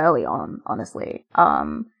her so early on, honestly.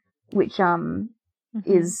 Which,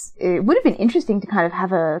 is, it would have been interesting to kind of have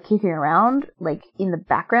her kicking around, like, in the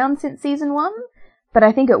background since season 1, but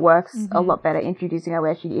I think it works a lot better introducing her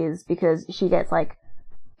where she is, because she gets, like,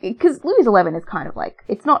 because Louis 11 is kind of like,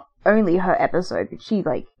 it's not only her episode, but she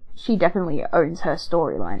definitely owns her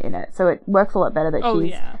storyline in it, so it works a lot better that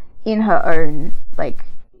she's in her own, like,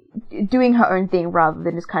 doing her own thing rather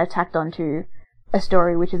than just kind of tacked onto a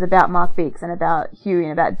story which is about Mark Beeks and about Huey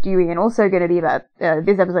and about Dewey, and also going to be about,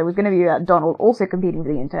 this episode was going to be about Donald also competing for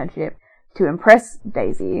the internship to impress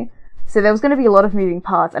Daisy. So there was going to be a lot of moving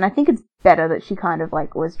parts, and I think it's better that she kind of,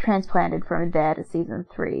 like, was transplanted from there to season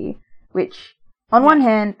 3, which, on one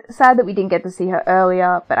hand, sad that we didn't get to see her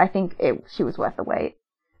earlier, but I think she was worth the wait.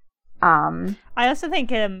 I also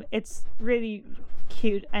think it's really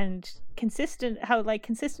cute and consistent how, like,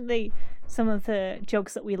 consistently some of the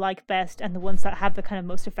jokes that we like best and the ones that have the kind of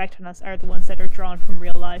most effect on us are the ones that are drawn from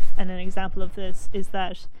real life. And an example of this is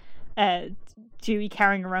that Dewey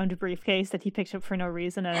carrying around a briefcase that he picked up for no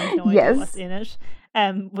reason and has no idea what's in it,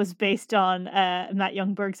 was based on Matt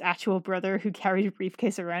Youngberg's actual brother, who carried a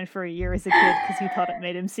briefcase around for a year as a kid because he thought it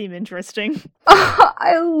made him seem interesting.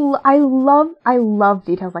 I love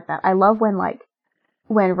details like that. I love when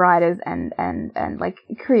writers and like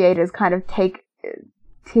creators kind of take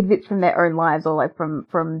tidbits from their own lives or like from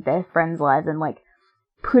their friends' lives and like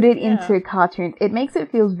put it into cartoons. It makes it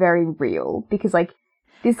feel very real, because like,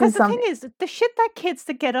 because the thing is, the shit that kids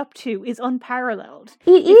that get up to is unparalleled.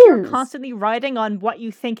 If you're constantly writing on what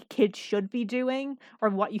you think kids should be doing or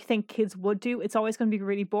what you think kids would do, it's always going to be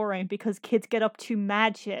really boring because kids get up to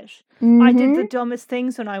mad shit. I did the dumbest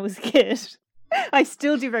things when I was a kid. I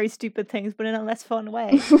still do very stupid things, but in a less fun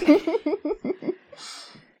way. So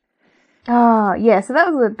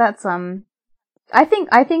that's I think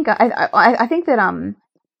that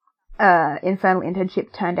Infernal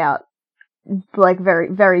Internship turned out like very,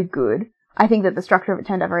 very good. I think that the structure of it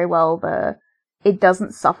turned out very well. It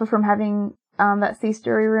doesn't suffer from having that C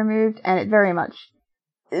story removed, and it very much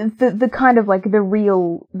the kind of like the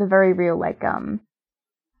very real like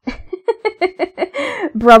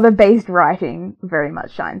brother-based writing very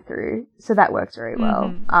much shines through. So that works very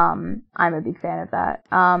well. I'm a big fan of that.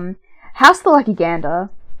 House the Lucky Gander,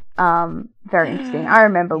 very interesting. I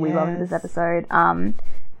remember we loved this episode.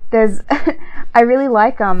 I really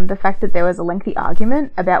like the fact that there was a lengthy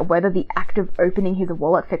argument about whether the act of opening his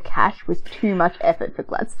wallet for cash was too much effort for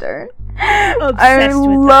Gladstone.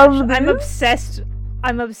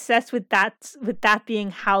 I'm obsessed with that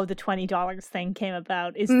being how the $20 thing came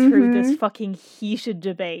about, is through this fucking heated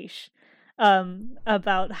debate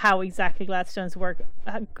about how exactly Gladstone's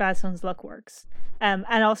luck works. And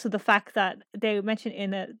also the fact that they mention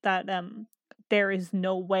in it that there is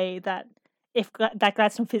no way that that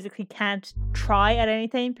Gladstone physically can't try at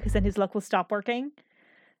anything because then his luck will stop working.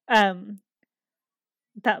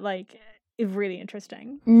 That like is really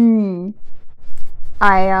interesting.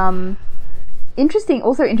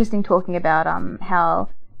 Also interesting talking about how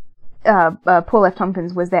Paul F.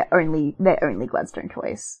 Tompkins was their only Gladstone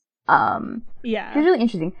choice. Yeah, it's really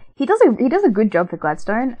interesting. He does a good job for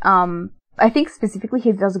Gladstone. I think specifically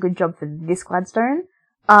he does a good job for this Gladstone.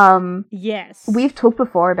 Yes, we've talked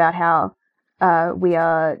before about how we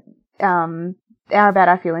are about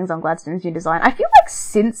our feelings on Gladstone's new design. I feel like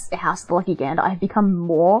since House of the Lucky Gander, I've become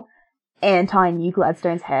more anti New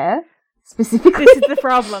Gladstone's hair. Specifically, this is the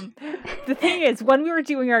problem. The thing is, when we were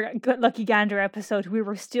doing our Lucky Gander episode, we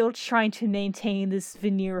were still trying to maintain this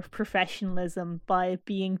veneer of professionalism by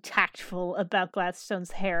being tactful about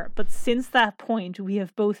Gladstone's hair. But since that point, we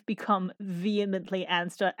have both become vehemently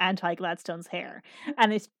anti-Gladstone's hair.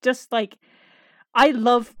 And it's just like, I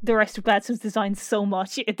love the rest of Gladstone's design so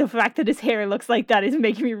much. The fact that his hair looks like that is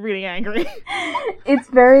making me really angry. It's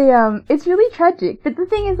very, it's really tragic. But the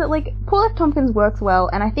thing is that, like, Paul F. Tompkins works well,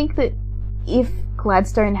 and I think that if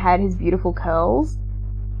Gladstone had his beautiful curls,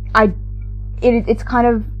 it's kind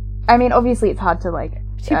of, I mean, obviously it's hard to, like...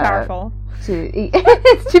 Too powerful.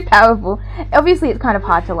 It's too powerful. Obviously it's kind of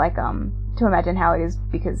hard to, like, to imagine how it is,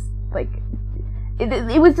 because, like,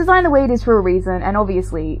 it was designed the way it is for a reason, and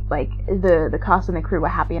obviously, like, the cast and the crew were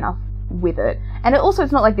happy enough with it. And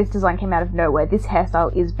it's not like this design came out of nowhere. This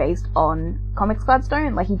hairstyle is based on comics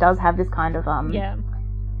Gladstone. Like, he does have this kind of,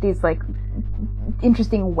 these, like,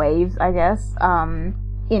 interesting waves, I guess,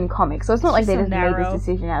 in comics. So it's not like they just made this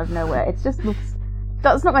decision out of nowhere. It just looks...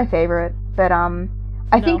 That's not my favourite, but,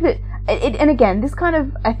 I think that... and again, this kind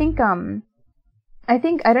of... I don't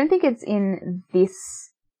think it's in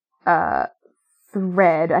this,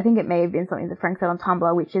 thread. I think it may have been something that Frank said on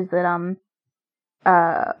Tumblr, which is that,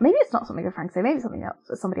 maybe it's not something that Frank said, maybe it's something else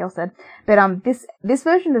that somebody else said, but, this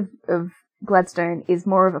version of Gladstone is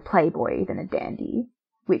more of a playboy than a dandy,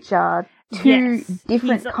 which are two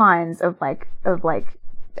different kinds of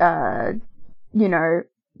you know,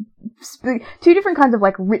 two different kinds of,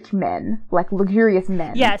 like, rich men, like, luxurious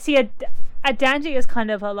men. Yeah, see, a dandy is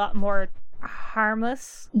kind of a lot more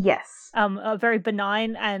harmless. Yes. Very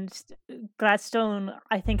benign, and Gladstone,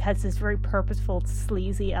 I think, has this very purposeful,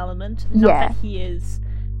 sleazy element. Not that he is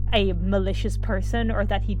a malicious person or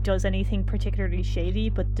that he does anything particularly shady,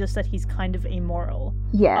 but just that he's kind of amoral.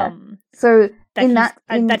 Yeah. So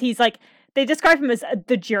that he's like, they describe him as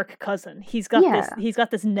the jerk cousin. He's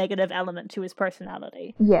got this negative element to his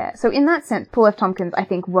personality. Yeah. So in that sense, Paul F. Tompkins, I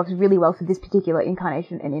think, works really well for this particular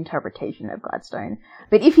incarnation and interpretation of Gladstone.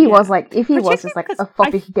 But if he was just like a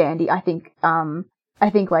foppish dandy, I think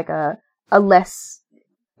like a less,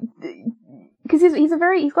 because he's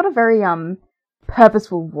got a very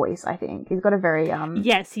purposeful voice. I think he's got a very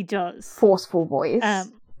yes, he does, forceful voice.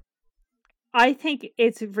 I think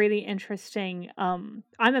it's really interesting. I'm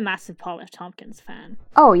a massive Paul F. Tompkins fan.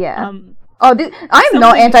 Oh yeah. I'm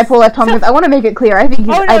not anti Paul F. Tompkins. I want to make it clear. I think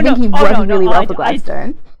he works really well for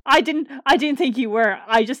Gladstone. I didn't think you were.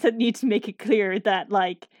 I just need to make it clear that,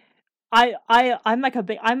 like, I'm like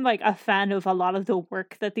a fan of a lot of the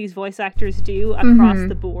work that these voice actors do across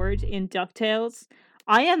the board in DuckTales.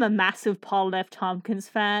 I am a massive Paul F. Tompkins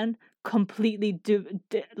fan, completely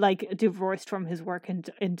divorced from his work in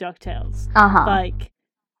DuckTales. Like,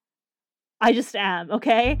 I just am,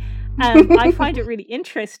 okay? And I find it really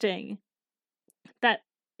interesting that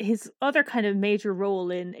his other kind of major role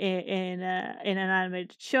in an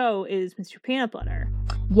animated show is Mr. Peanut Butter.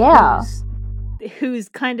 Yeah. Who's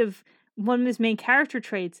kind of one of his main character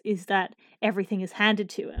traits is that everything is handed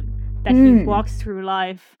to him. That he walks through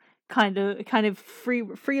life kind of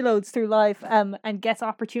freeloads through life and gets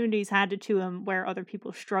opportunities handed to him where other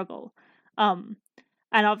people struggle. And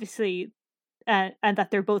obviously and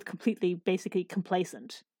that they're both basically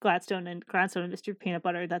complacent. Gladstone and Mr. Peanut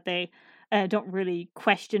Butter, that they don't really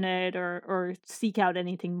question it or seek out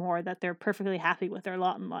anything more, that they're perfectly happy with their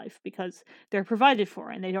lot in life because they're provided for,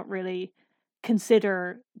 and they don't really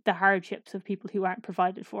consider the hardships of people who aren't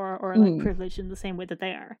provided for or like privileged in the same way that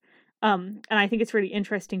they are. And I think it's really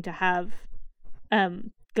interesting to have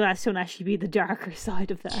Gladstone actually be the darker side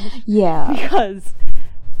of that. Yeah. Because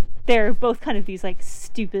they're both kind of these like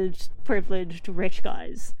stupid, privileged, rich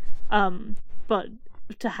guys. But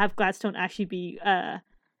to have Gladstone actually be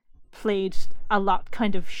played a lot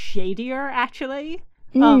kind of shadier, actually.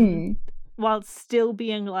 While still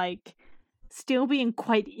being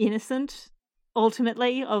quite innocent,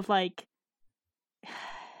 ultimately, of like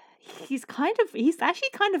he's actually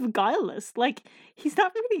kind of guileless. Like, he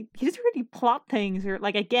doesn't really plot things, or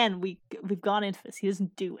like, again, we've gone into this. He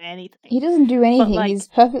doesn't do anything. He doesn't do anything. But, like, he's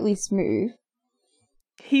perfectly smooth.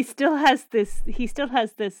 He still has this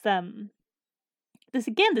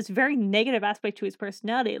this very negative aspect to his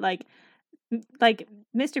personality. Like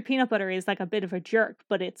Mr. Peanut Butter is like a bit of a jerk,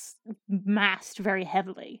 but it's masked very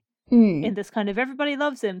heavily in this kind of everybody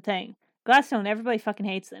loves him thing. Gladstone, everybody fucking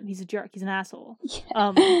hates him. He's a jerk. He's an asshole.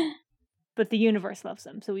 Yeah. But the universe loves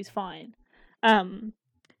him, so he's fine.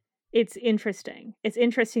 It's interesting. It's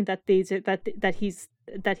interesting that that he's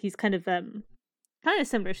kind of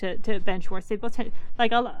similar to Ben Schwartz. They both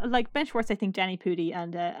like Ben Schwartz. I think Danny Pudi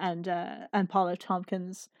and Paula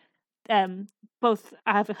Tompkins both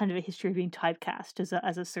have a kind of a history of being typecast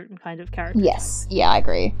as a certain kind of character. Yes, yeah, I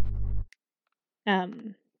agree.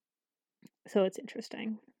 So it's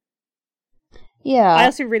interesting. Yeah, I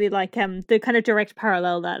also really like the kind of direct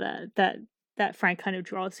parallel that Frank kind of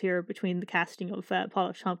draws here between the casting of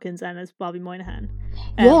Paula Tompkins and as Bobby Moynihan.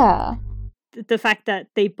 Yeah, the fact that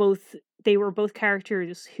they were both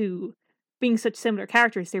characters who, being such similar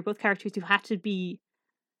characters, they're both characters who had to be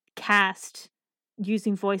cast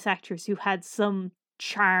using voice actors who had some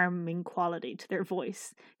charming quality to their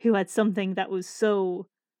voice, who had something that was so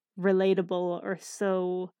relatable or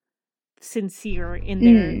so sincere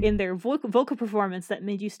in their vocal performance that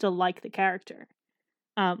made you still like the character.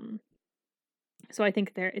 So I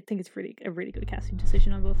think it's a really good casting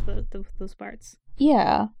decision on both those parts.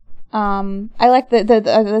 Yeah. I like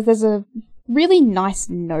there's a really nice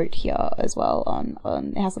note here as well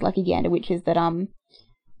on House of Lucky Gander, which is that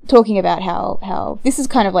talking about how this is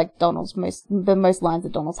kind of like Donald's the most lines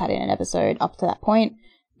that Donald's had in an episode up to that point,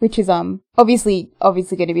 which is obviously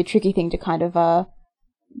going to be a tricky thing to kind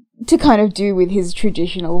of do with his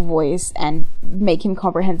traditional voice and make him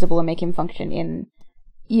comprehensible and make him function in,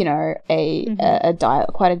 you know,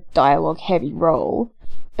 quite a dialogue heavy role.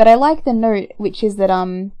 But I like the note, which is that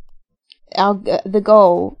the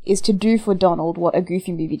goal is to do for Donald what a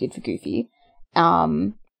Goofy movie did for Goofy.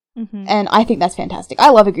 And I think that's fantastic.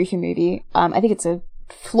 I love a Goofy movie. I think it's a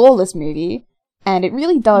flawless movie, and it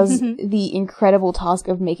really does the incredible task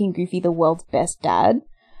of making Goofy the world's best dad.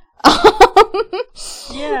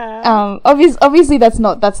 Yeah. Obviously that's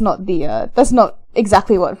not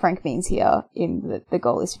exactly what Frank means here in the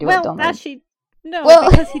goal is to do what Donald. Actually, no,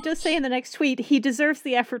 because he does say in the next tweet, he deserves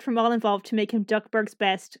the effort from all involved to make him Duckburg's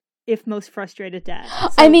best, if most frustrated dad. So,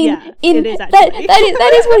 I mean, yeah, it is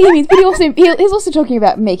that is what he means. But he's also talking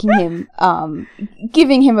about making him,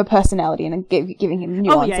 giving him a personality and giving him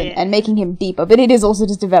nuance and making him deeper. But it is also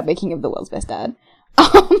just about making him the world's best dad.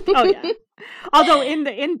 Oh yeah. Although in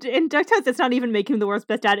DuckTales, it's not even making him the world's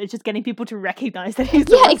best dad; it's just getting people to recognize that he's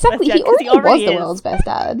the world's best dad. He already was the world's best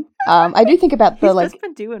dad. I do think about he's just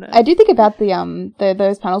been doing it. I do think about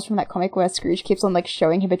those panels from that comic where Scrooge keeps on like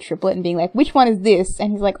showing him a triplet and being like, "Which one is this?"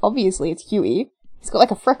 And he's like, "Obviously, it's Huey. He's got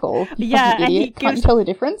like a freckle. You fucking idiot. Can't you tell the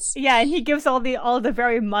difference?" Yeah, and he gives all the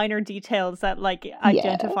very minor details that like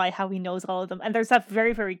identify how he knows all of them. And there's that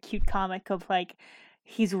very, very cute comic of like,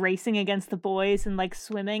 he's racing against the boys and like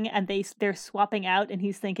swimming, and they're swapping out, and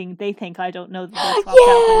he's thinking they think I don't know that they're swapped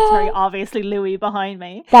out, but it's very obviously Louis behind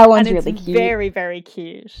me. That one's really cute. Very, very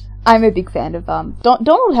cute. I'm a big fan of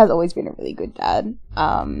Donald has always been a really good dad.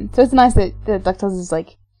 So it's nice that the DuckTales is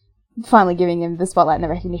like finally giving him the spotlight and the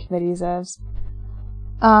recognition that he deserves.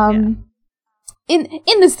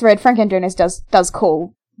 In this thread, Frank Andreas does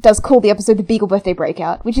call the episode the Beagle Birthday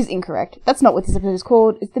Breakout, which is incorrect. That's not what this episode is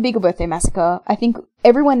called. It's the Beagle Birthday Massacre. I think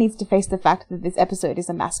everyone needs to face the fact that this episode is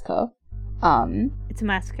a massacre. It's a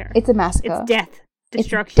massacre. It's a massacre. It's death,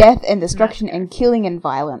 destruction. It's death and destruction and killing and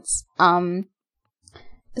violence.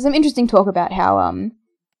 Some interesting talk about how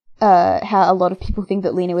a lot of people think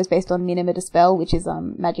that Lena was based on Minima de Spell, which is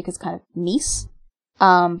Magica's kind of niece.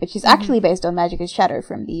 But she's actually based on Magica's Shadow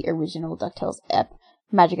from the original DuckTales ep,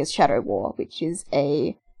 Magica's Shadow War, which is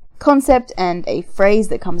a concept and a phrase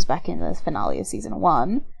that comes back in the finale of season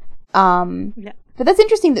 1. But that's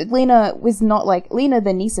interesting that Lena was not like Lena,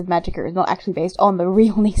 the niece of Magica, is not actually based on the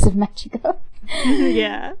real niece of Magica.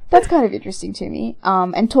 Yeah, that's kind of interesting to me.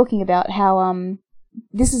 And talking about how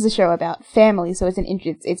this is a show about family, so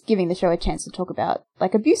it's giving the show a chance to talk about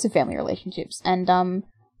like abusive family relationships and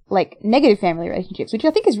like negative family relationships, which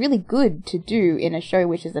I think is really good to do in a show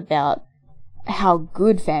which is about how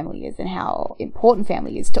good family is and how important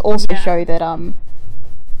family is, to also show that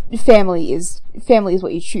family is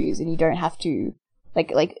what you choose, and you don't have to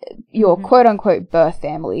like your quote unquote birth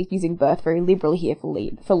family, using birth very liberally here for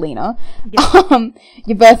Lena.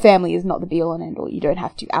 Your birth family is not the be all and end all. You don't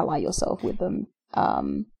have to ally yourself with them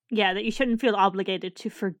that you shouldn't feel obligated to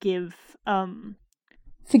forgive someone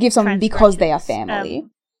because they are family.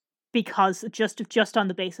 Because just on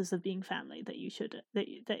the basis of being family, that you should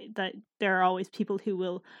that there are always people who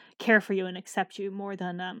will care for you and accept you more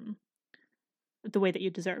than the way that you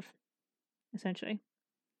deserve, essentially.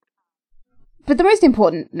 But the most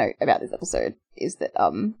important note about this episode is that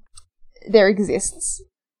there exists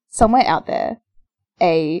somewhere out there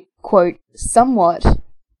a quote somewhat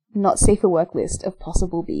not safe for work list of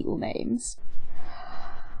possible Beagle names.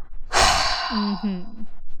 Mm-hmm.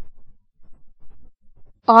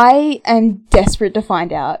 I am desperate to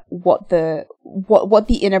find out what the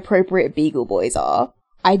inappropriate Beagle boys are.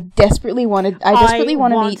 I desperately want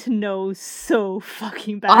to know so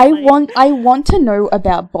fucking badly. I want to know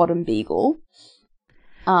about Bottom Beagle.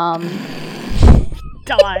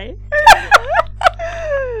 Die.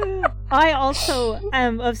 I also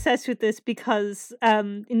am obsessed with this because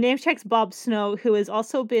Namechecks Bob Snow, who has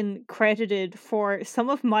also been credited for some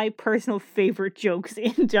of my personal favorite jokes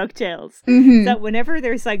in DuckTales, that whenever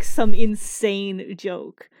there's like some insane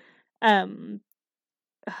joke,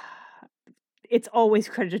 it's always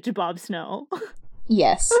credited to Bob Snow.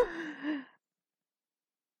 Yes.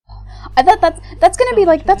 That's gonna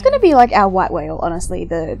be like our white whale, honestly,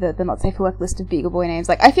 the not safe for work list of Beagle Boy names.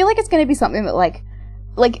 Like, I feel like it's gonna be something that like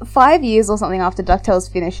 5 years or something after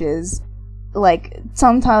DuckTales finishes, like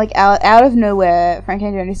sometime like out of nowhere, Frank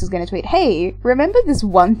Angelakis is gonna tweet, "Hey, remember this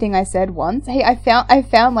one thing I said once? Hey, I found the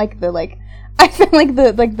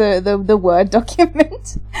Word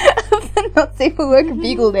document of the not safe for work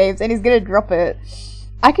Beagle names," and he's gonna drop it.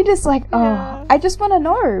 I could just I just want to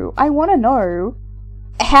know. I want to know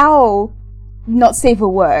how not safe for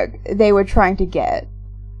work they were trying to get.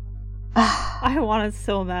 I want it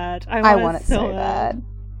so bad. I want it so bad.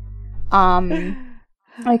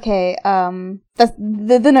 Okay. That's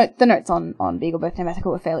the notes on Beagle Birth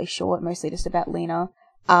Thematical were fairly short, mostly just about Lena.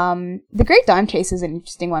 The Great Dime Chase is an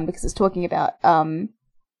interesting one because it's talking about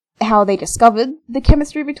how they discovered the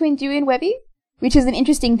chemistry between Dewey and Webby, which is an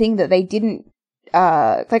interesting thing that they didn't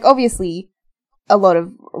obviously a lot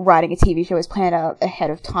of writing a TV show is planned out ahead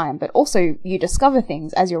of time, but also you discover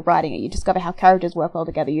things as you're writing it. You discover how characters work well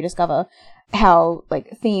together. You discover how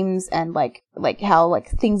themes and how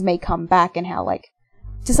things may come back, and how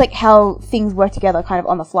how things work together kind of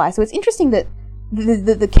on the fly. So it's interesting that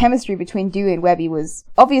the chemistry between Dewey and Webby was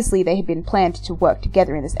obviously they had been planned to work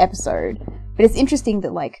together in this episode, but it's interesting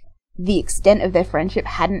that the extent of their friendship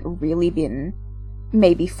hadn't really been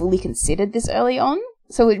maybe fully considered this early on.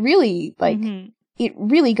 So it really it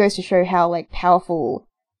really goes to show how powerful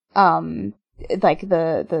the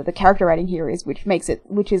character writing here is, which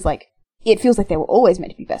is it feels like they were always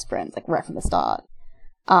meant to be best friends, right from the start.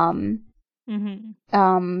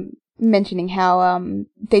 Mentioning how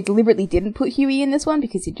they deliberately didn't put Huey in this one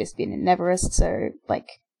because he'd just been in Neverest, so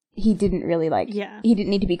he didn't really he didn't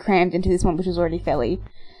need to be crammed into this one, which was already fairly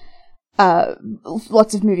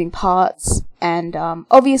lots of moving parts, and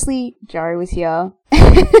obviously Jari was here.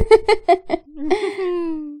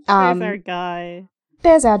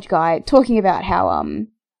 There's our guy talking about how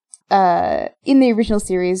in the original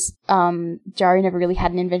series Jari never really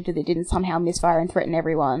had an inventor that didn't somehow misfire and threaten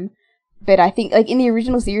everyone, but I think in the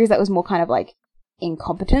original series that was more kind of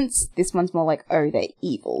incompetence. This one's more oh, they're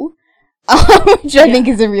evil, which I think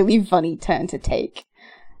is a really funny turn to take.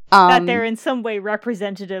 That they're in some way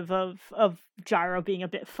representative of Gyro being a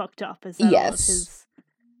bit fucked up, as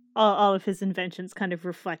all of his inventions kind of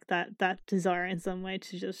reflect that desire in some way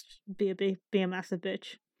to just be a massive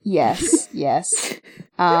bitch. Yes, yes.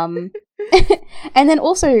 And then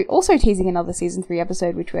also teasing another season 3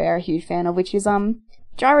 episode, which we're a huge fan of, which is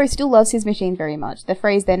Gyro still loves his machine very much. The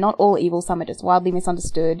phrase "they're not all evil, some are just wildly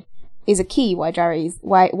misunderstood" is a key why Gyro is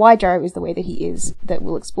the way that he is, that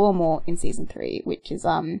we'll explore more in season 3, which is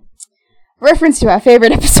reference to our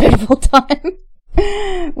favorite episode of all time.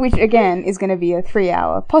 Which again is going to be a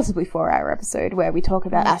 3-hour, possibly 4-hour episode where we talk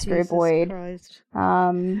about Astro Boyd.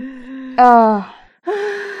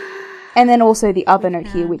 And then also the other note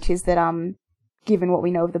here, which is that given what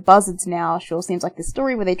we know of the Buzzards now, sure seems like the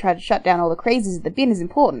story where they try to shut down all the crazies at the bin is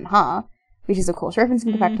important, huh? Which is of course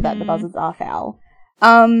referencing the fact that the Buzzards are foul.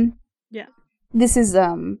 Yeah. This is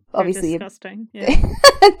obviously they're disgusting. Yeah.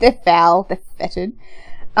 They're foul. They're fetid.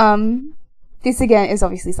 This again is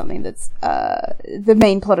obviously something that's the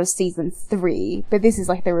main plot of season 3, but this is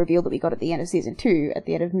the reveal that we got at the end of season 2, at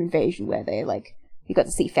the end of Invasion, where they you got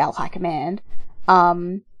to see Foul High Command,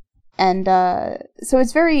 so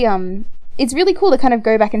it's very it's really cool to kind of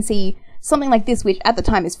go back and see something like this, which at the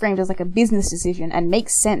time is framed as a business decision and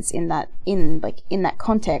makes sense in that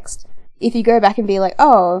context. If you go back and be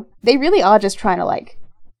oh, they really are just trying to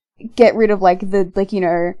get rid of, like, the, like, you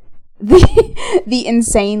know, the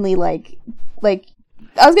insanely, like, I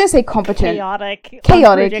was gonna say competent.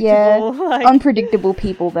 Chaotic, yeah. like... Unpredictable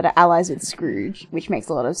people that are allies with Scrooge, which makes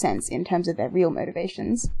a lot of sense in terms of their real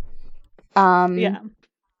motivations. Yeah.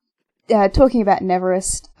 Talking about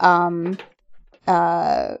Neverest,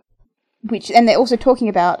 which, and they're also talking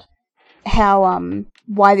about how,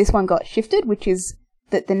 why this one got shifted, which is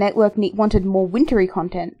that the network wanted more wintry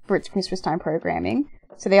content for its Christmas time programming.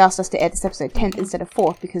 So they asked us to air this episode 10th instead of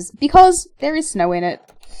 4th because there is snow in it.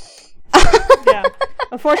 Yeah.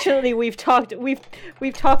 Unfortunately, we talked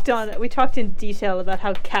in detail about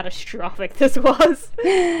how catastrophic this was.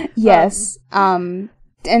 Yes. And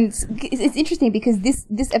it's interesting because this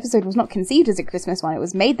episode was not conceived as a Christmas one. It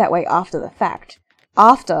was made that way after the fact.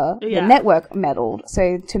 After the network meddled.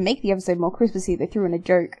 So to make the episode more Christmassy, they threw in a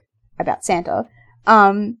joke about Santa.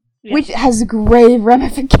 Which has grave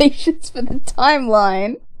ramifications for the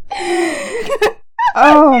timeline.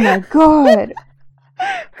 Oh my god.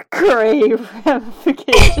 Grave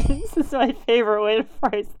ramifications is my favorite way to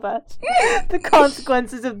phrase that. The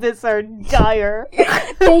consequences of this are dire.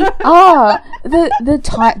 They are. The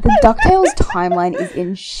DuckTales timeline is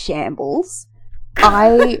in shambles.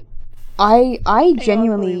 I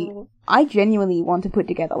genuinely want to put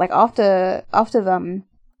together, like, after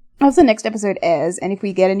the next episode airs, and if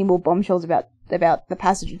we get any more bombshells about the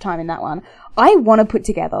passage of time in that one, I want to put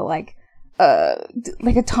together like a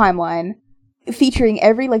timeline featuring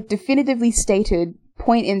every, like, definitively stated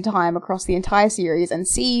point in time across the entire series and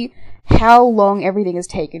see how long everything has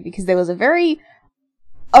taken, because there was a very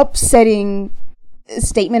upsetting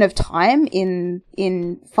statement of time in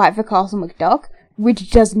Fight for Castle McDuck,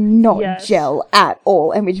 which does not gel at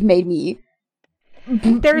all, and which made me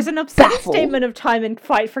There's an upsetting statement of time in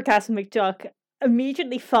Fight for Castle McDuck,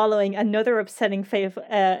 immediately following another upsetting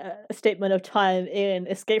statement of time in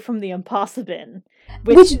Escape from the Impossible,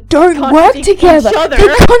 which don't work together.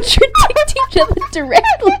 They contradict each other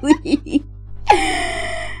directly.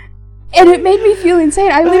 And it made me feel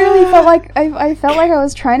insane. I literally felt like I felt like I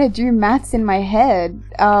was trying to do maths in my head.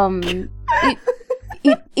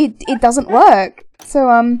 It doesn't work.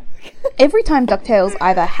 So every time DuckTales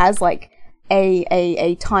either has, like,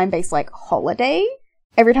 a time-based, like, holiday,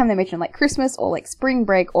 every time they mention, like, Christmas or, like, spring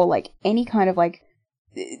break or, like, any kind of, like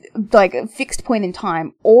a fixed point in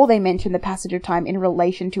time, or they mention the passage of time in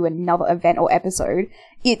relation to another event or episode,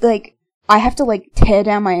 it, like, I have to, like, tear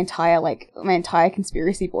down my entire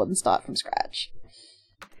conspiracy board and start from scratch.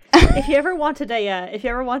 If you ever wanted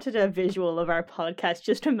a visual of our podcast,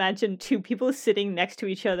 just imagine two people sitting next to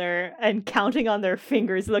each other and counting on their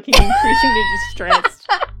fingers, looking increasingly distressed.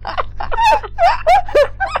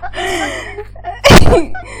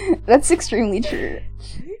 That's extremely true.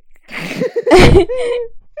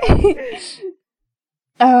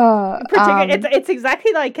 It's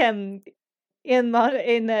exactly like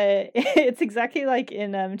it's exactly like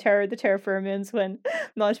in Terror of the Terra Firmans when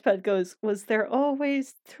Launchpad goes, "Was there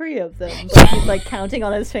always 3 of them?" But he's, like, counting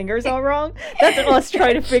on his fingers all wrong. That's us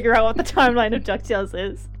trying to figure out what the timeline of DuckTales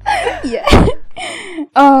is. Yeah.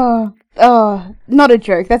 Oh, not a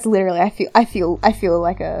joke. That's literally. I feel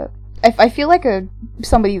like a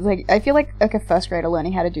first grader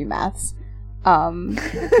learning how to do maths.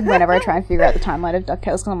 Whenever I try and figure out the timeline of DuckTales,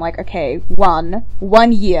 because I'm like, okay,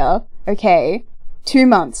 1 year, okay, 2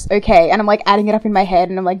 months, okay, and I'm, like, adding it up in my head,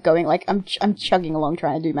 and I'm, like, going, like, I'm chugging along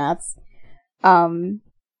trying to do maths.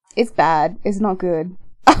 It's bad. It's not good.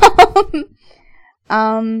 So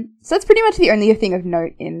that's pretty much the only thing of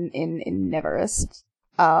note in Neverest.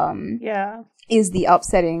 Is the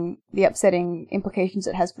upsetting implications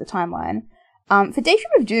it has for the timeline. For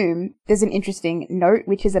Daydream of Doom, there's an interesting note,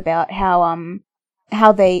 which is about how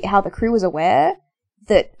the crew was aware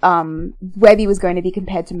that Webby was going to be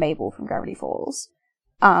compared to Mabel from Gravity Falls,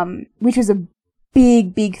 which was a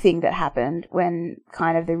big thing that happened when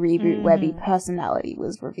kind of the reboot Webby personality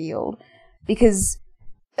was revealed, because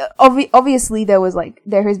obviously there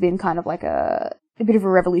has been kind of like a bit of a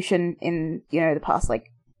revolution in, you know, the past, like,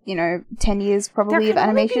 you know, 10 years probably of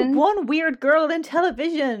animation. There can only be one weird girl in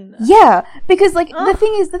television. Yeah, because, like, the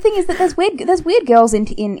thing is that there's weird girls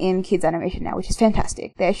in kids animation now, which is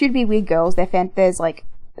fantastic. There should be weird girls. There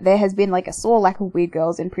has been, like, a sore lack of weird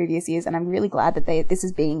girls in previous years, and I'm really glad that this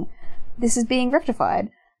is being rectified.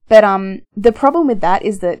 But the problem with that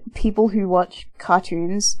is that people who watch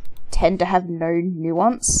cartoons tend to have no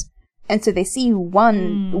nuance. And so they see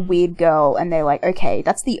one weird girl and they're like, okay,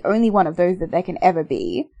 that's the only one of those that there can ever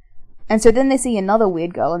be. And so then they see another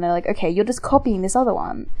weird girl and they're like, okay, you're just copying this other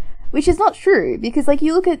one. Which is not true, because, like,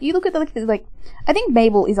 you look at the, like, I think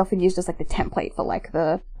Mabel is often used as, like, the template for, like,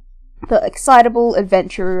 the the excitable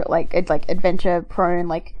adventure, like adventure prone,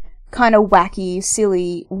 like kind of wacky,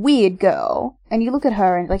 silly, weird girl. And you look at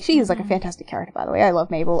her and like she is like a fantastic character, by the way. I love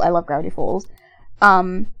Mabel. I love Gravity Falls.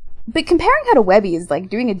 But comparing her to Webby is like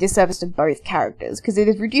doing a disservice to both characters because it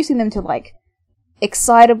is reducing them to like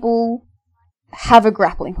excitable, have a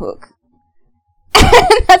grappling hook.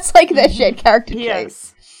 And that's like their shared character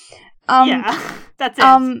traits. Yeah, that's it.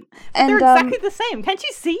 And they're exactly the same. Can't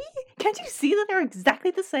you see? Can't you see that they're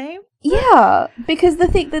exactly the same? Yeah, because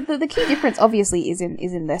the key difference obviously is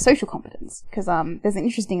in their social competence. Because there's an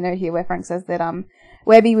interesting note here where Frank says that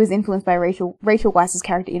Webby was influenced by Rachel Weisz's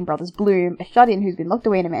character in Brothers Bloom, a shut-in who's been locked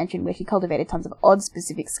away in a mansion where she cultivated tons of odd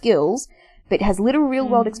specific skills, but has little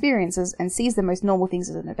real-world experiences and sees the most normal things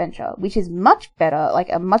as an adventure, which is much better,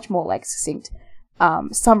 like a much more like succinct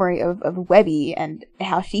summary of Webby and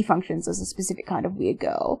how she functions as a specific kind of weird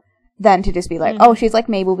girl, than to just be like, oh, she's like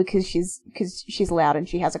Mabel because she's loud and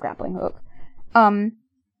she has a grappling hook.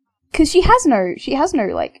 Because she has no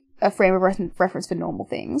like a frame of reference for normal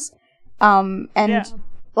things.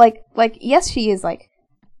 Like yes, she is like,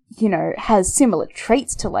 you know, has similar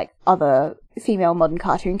traits to like other female modern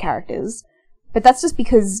cartoon characters, but that's just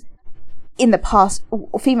because in the past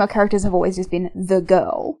female characters have always just been the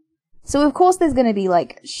girl. So of course there's going to be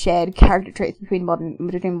like shared character traits between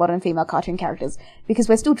modern female cartoon characters, because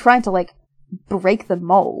we're still trying to like break the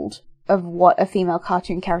mold of what a female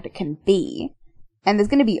cartoon character can be. And there's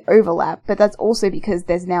going to be overlap, but that's also because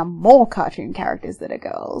there's now more cartoon characters that are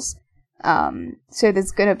girls. So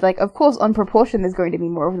there's going to, like, of course, on proportion, there's going to be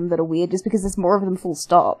more of them that are weird, just because there's more of them full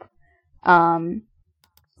stop.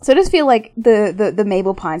 So I just feel like the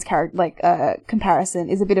Mabel Pines character, like, comparison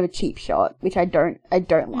is a bit of a cheap shot, which I don't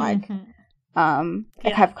like. I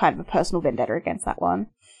have kind of a personal vendetta against that one.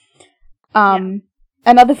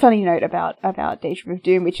 Another funny note about Deja Vu of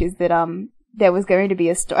Doom, which is that, there was going to be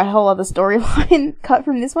a whole other storyline cut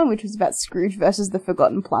from this one, which was about Scrooge versus the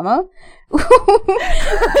Forgotten Plumber. I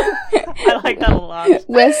like that a lot.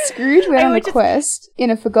 Where Scrooge went on a quest in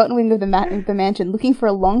a forgotten wing of the mansion, looking for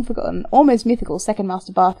a long-forgotten, almost mythical second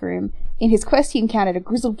master bathroom. In his quest, he encountered a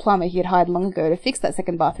grizzled plumber he had hired long ago to fix that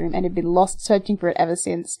second bathroom and had been lost searching for it ever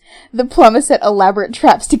since. The plumber set elaborate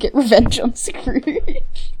traps to get revenge on Scrooge.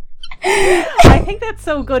 I think that's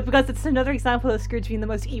so good because it's another example of Scrooge being the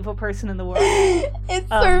most evil person in the world. It's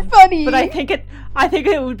so funny. But I think it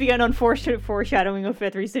would be an unfortunate foreshadowing of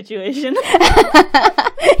Feathery's situation.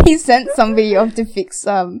 He sent somebody off to fix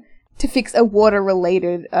a water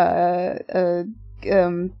related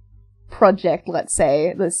project, let's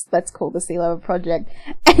say. Let's call the sea level project,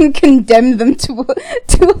 and condemned them to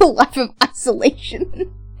a life of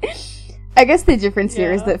isolation. I guess the difference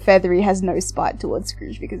here is that Feathery has no spite towards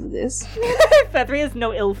Scrooge because of this. Feathery has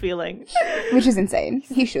no ill feeling. Which is insane.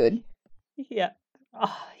 He should. Yeah.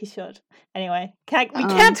 Oh, he should. Anyway, we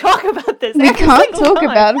can't talk about this. We can't talk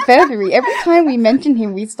about Feathery. Every time we mention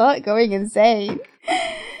him, we start going insane.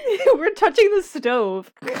 We're touching the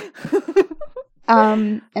stove.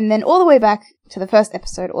 And then all the way back to the first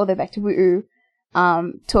episode, all the way back to Woo-Oo,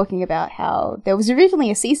 talking about how there was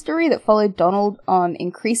originally a C story that followed Donald on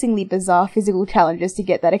increasingly bizarre physical challenges to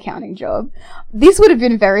get that accounting job. This would have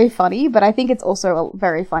been very funny, but I think it's also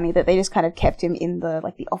very funny that they just kind of kept him in the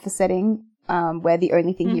office setting, where the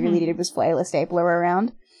only thing he really did was flail a stapler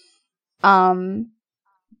around. But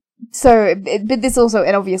this also,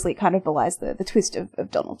 and obviously it kind of belies the twist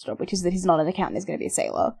of Donald's job, which is that he's not an accountant, he's going to be a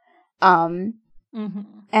sailor.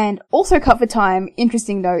 And also cut for time,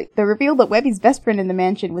 interesting note, the reveal that Webby's best friend in the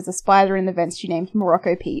mansion was a spider in the vents she named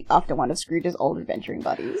Morocco Pete after one of Scrooge's old adventuring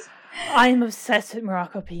buddies. I'm obsessed with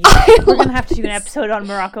Morocco Pete. We're gonna have to do an episode on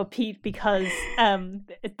Morocco Pete because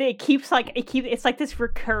it's like this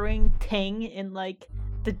recurring thing in like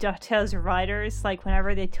the DuckTales writers, like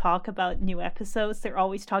whenever they talk about new episodes, they're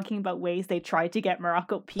always talking about ways they tried to get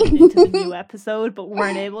Morocco Pete into the new episode but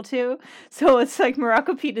weren't able to. So it's like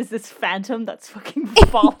Morocco Pete is this phantom that's fucking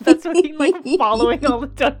like following all the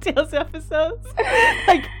DuckTales episodes.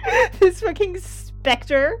 Like this fucking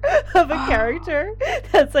specter of a character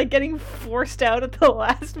that's like getting forced out at the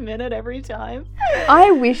last minute every time.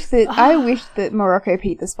 I wish that Morocco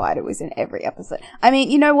Pete the spider was in every episode. I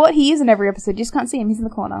mean, you know what? He is in every episode. You just can't see him. He's in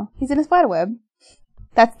the corner. He's in a spider web.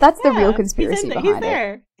 That's the real conspiracy behind he's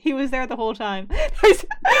there. It. He was there the whole time.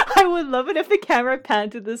 I would love it if the camera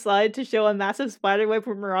panned to the side to show a massive spider web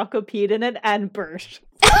with Morocco Pete in it and Bert.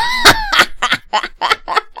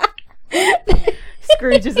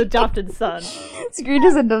 Scrooge's adopted son.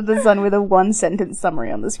 Scrooge's adopted son with a one-sentence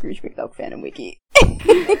summary on the Scrooge McDuck fandom wiki.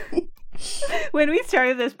 When we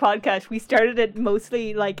started this podcast, we started it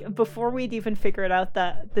mostly, like, before we'd even figured out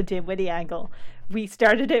the Dinwiddie angle. we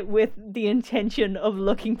started it with the intention of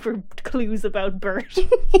looking for clues about Bert.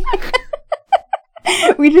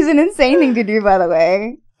 Which is an insane thing to do, by the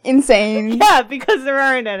way. Insane. Yeah, because there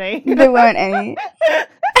aren't any. There weren't any.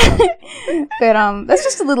 But that's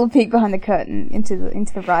just a little peek behind the curtain into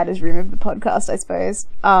the writer's room of the podcast, I suppose.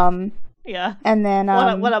 Yeah. And then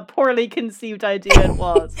what a poorly conceived idea it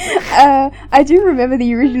was. I do remember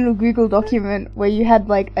the original Google document where you had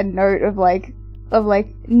like a note of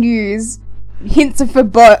news hints for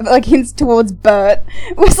Bert, like hints towards Bert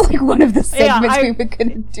was like one of the segments we were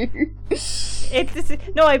gonna do.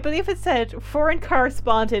 No, I believe it said foreign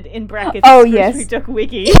correspondent in brackets. Oh yes, McDuck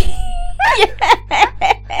Wiki.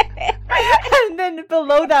 And then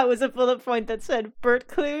below that was a bullet point that said Bert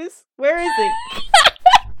clues. Where is he?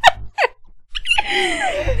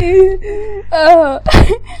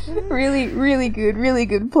 really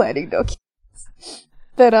good planning documents.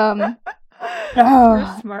 But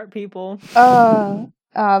We're smart people. So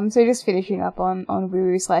just finishing up on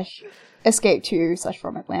Woo/Escape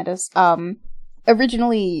 2/From Atlantis.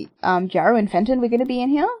 Originally, Jarrow and Fenton were going to be in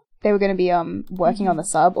here. They were going to be working on the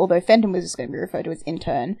sub, although Fenton was just going to be referred to as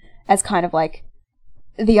intern, as kind of like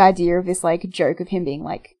the idea of this like joke of him being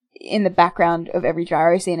like in the background of every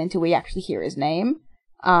Jarrow scene until we actually hear his name.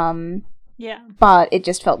 Yeah. But it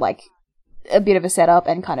just felt like a bit of a setup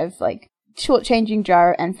and kind of like shortchanging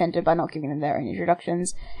Jarrow and Fenton by not giving them their own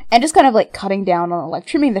introductions, and just kind of like cutting down on like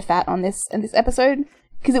trimming the fat on this episode,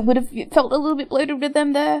 because it would have felt a little bit bloated with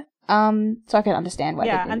them there. So I can understand why.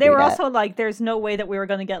 Yeah, and they were also like, "There's no way that we were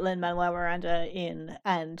going to get Lin-Manuel Miranda in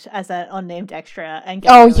and as an unnamed extra and get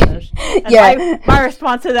rid of it." And yeah. My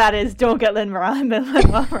response to that is, "Don't get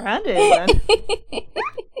Lin-Manuel Miranda in. Then.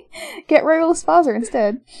 Get Raul Esparza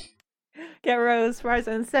instead. Get Raul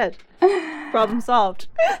Esparza instead. Problem solved."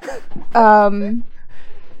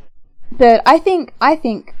 But I think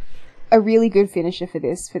a really good finisher for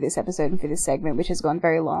this episode and for this segment, which has gone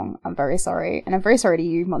very long. I'm very sorry, and I'm very sorry to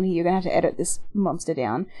you, Monty. You're gonna have to edit this monster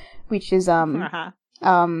down. Which is there's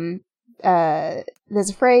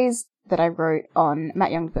a phrase that I wrote on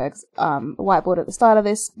Matt Youngberg's whiteboard at the start of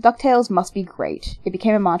this. DuckTales must be great. It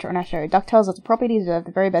became a mantra on our show. DuckTales as a property deserve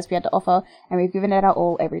the very best we had to offer, and we've given it our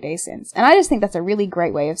all every day since. And I just think that's a really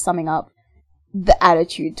great way of summing up the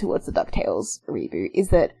attitude towards the DuckTales reboot, is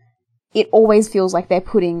that it always feels like they're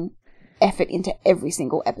putting effort into every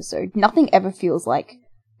single episode. Nothing ever feels like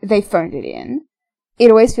they phoned it in.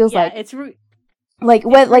 It always feels like it's born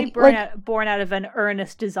out of an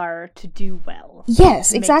earnest desire to do well. Yes,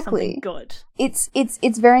 to exactly. Make good.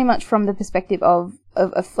 It's very much from the perspective of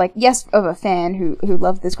like, yes, of a fan who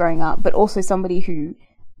loved this growing up, but also somebody who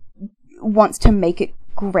wants to make it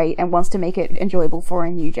great and wants to make it enjoyable for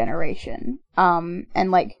a new generation.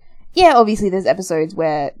 And like, yeah, obviously there's episodes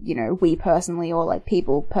where, you know, we personally or like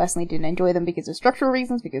people personally didn't enjoy them because of structural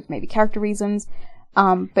reasons, because maybe character reasons.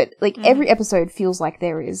 But like every episode feels like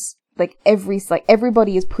there is like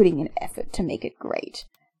everybody is putting in effort to make it great,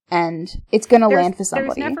 and it's gonna land for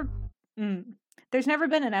somebody. There's never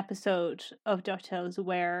been an episode of DuckTales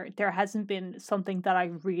where there hasn't been something that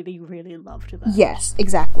I really, really loved about. Yes,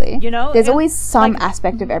 exactly. You know, there's always some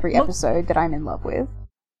aspect of every episode that I'm in love with.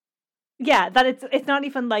 Yeah, that it's not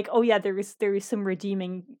even like, oh yeah, there is some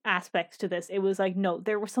redeeming aspects to this. It was like, no,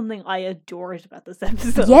 there was something I adored about this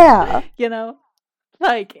episode. Yeah. You know?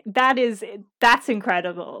 Like, that's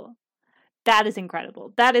incredible. That is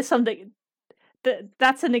incredible. That is something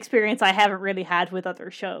that's an experience I haven't really had with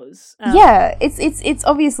other shows. Yeah, it's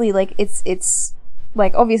obviously like it's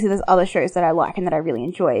like, obviously there's other shows that I like and that I really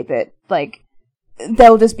enjoy, but like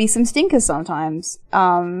there'll just be some stinkers sometimes.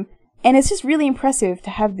 And it's just really impressive to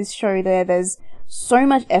have this show there. There's so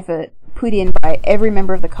much effort put in by every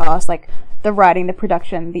member of the cast, like the writing, the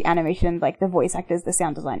production, the animation, like the voice actors, the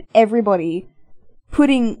sound design, everybody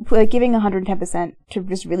giving 110% to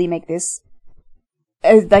just really make this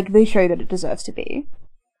like the show that it deserves to be.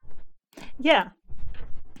 Yeah.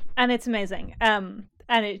 And it's amazing. And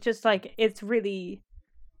it just like, it's really,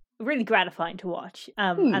 really gratifying to watch.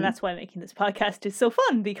 And that's why making this podcast is so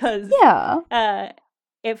fun, because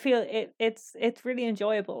it's really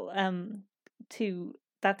enjoyable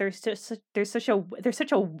there's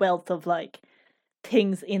such a wealth of like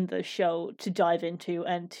things in the show to dive into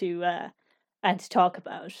and to talk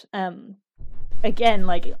about. Again,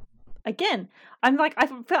 I'm like, I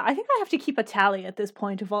think I have to keep a tally at this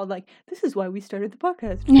point of all like, this is why we started the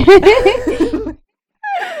podcast.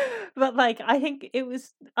 But like, I think it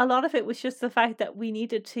was a lot of it was just the fact that we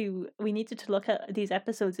needed to look at these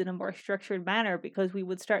episodes in a more structured manner, because we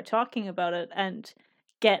would start talking about it and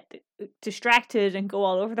get distracted and go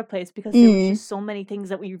all over the place because there was just so many things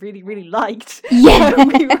that we really, really liked. Yeah.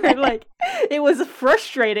 We were like, it was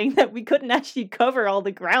frustrating that we couldn't actually cover all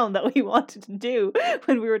the ground that we wanted to do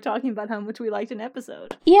when we were talking about how much we liked an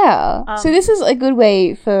episode. Yeah. So this is a good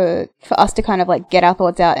way for us to kind of like get our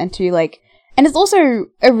thoughts out and to like, and it's also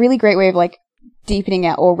a really great way of like deepening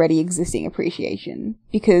our already existing appreciation,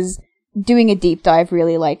 because doing a deep dive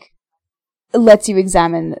really like lets you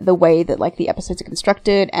examine the way that like the episodes are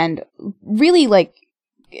constructed and really like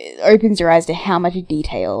opens your eyes to how much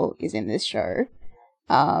detail is in this show.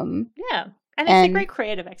 Yeah. And it's a great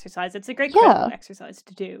creative exercise. It's a great critical exercise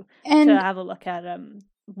to do, and to have a look at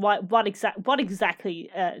what exactly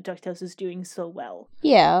DuckTales is doing so well.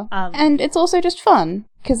 Yeah. And it's also just fun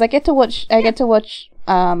because I get to watch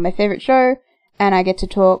my favorite show, and I get to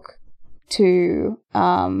talk to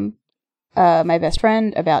my best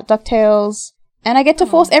friend about DuckTales, and I get to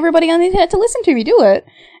force everybody on the internet to listen to me do it.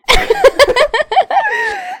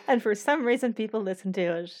 And for some reason, people listen to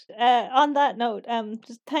it. On that note,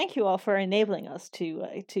 just thank you all for enabling us to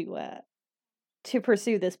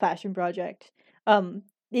pursue this passion project.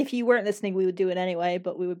 If you weren't listening, we would do it anyway,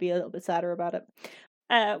 but we would be a little bit sadder about it.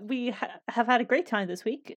 We have had a great time this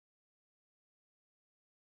week.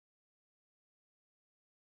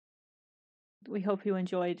 We hope you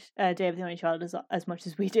enjoyed Day of the Only Child as much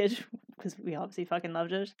as we did, because we obviously fucking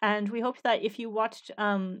loved it. And we hope that if you watched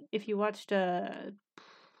Fight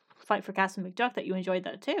for Castle McDuck, that you enjoyed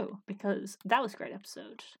that too, because that was a great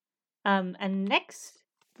episode. And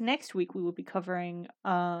next week we will be covering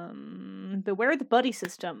Beware the Buddy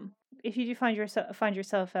System. If you do find yourself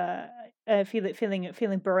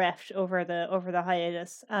feeling bereft over the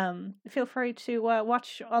hiatus, feel free to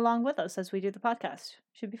watch along with us as we do the podcast.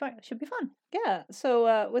 Should be fun. Yeah.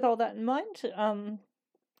 So with all that in mind,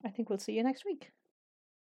 I think we'll see you next week.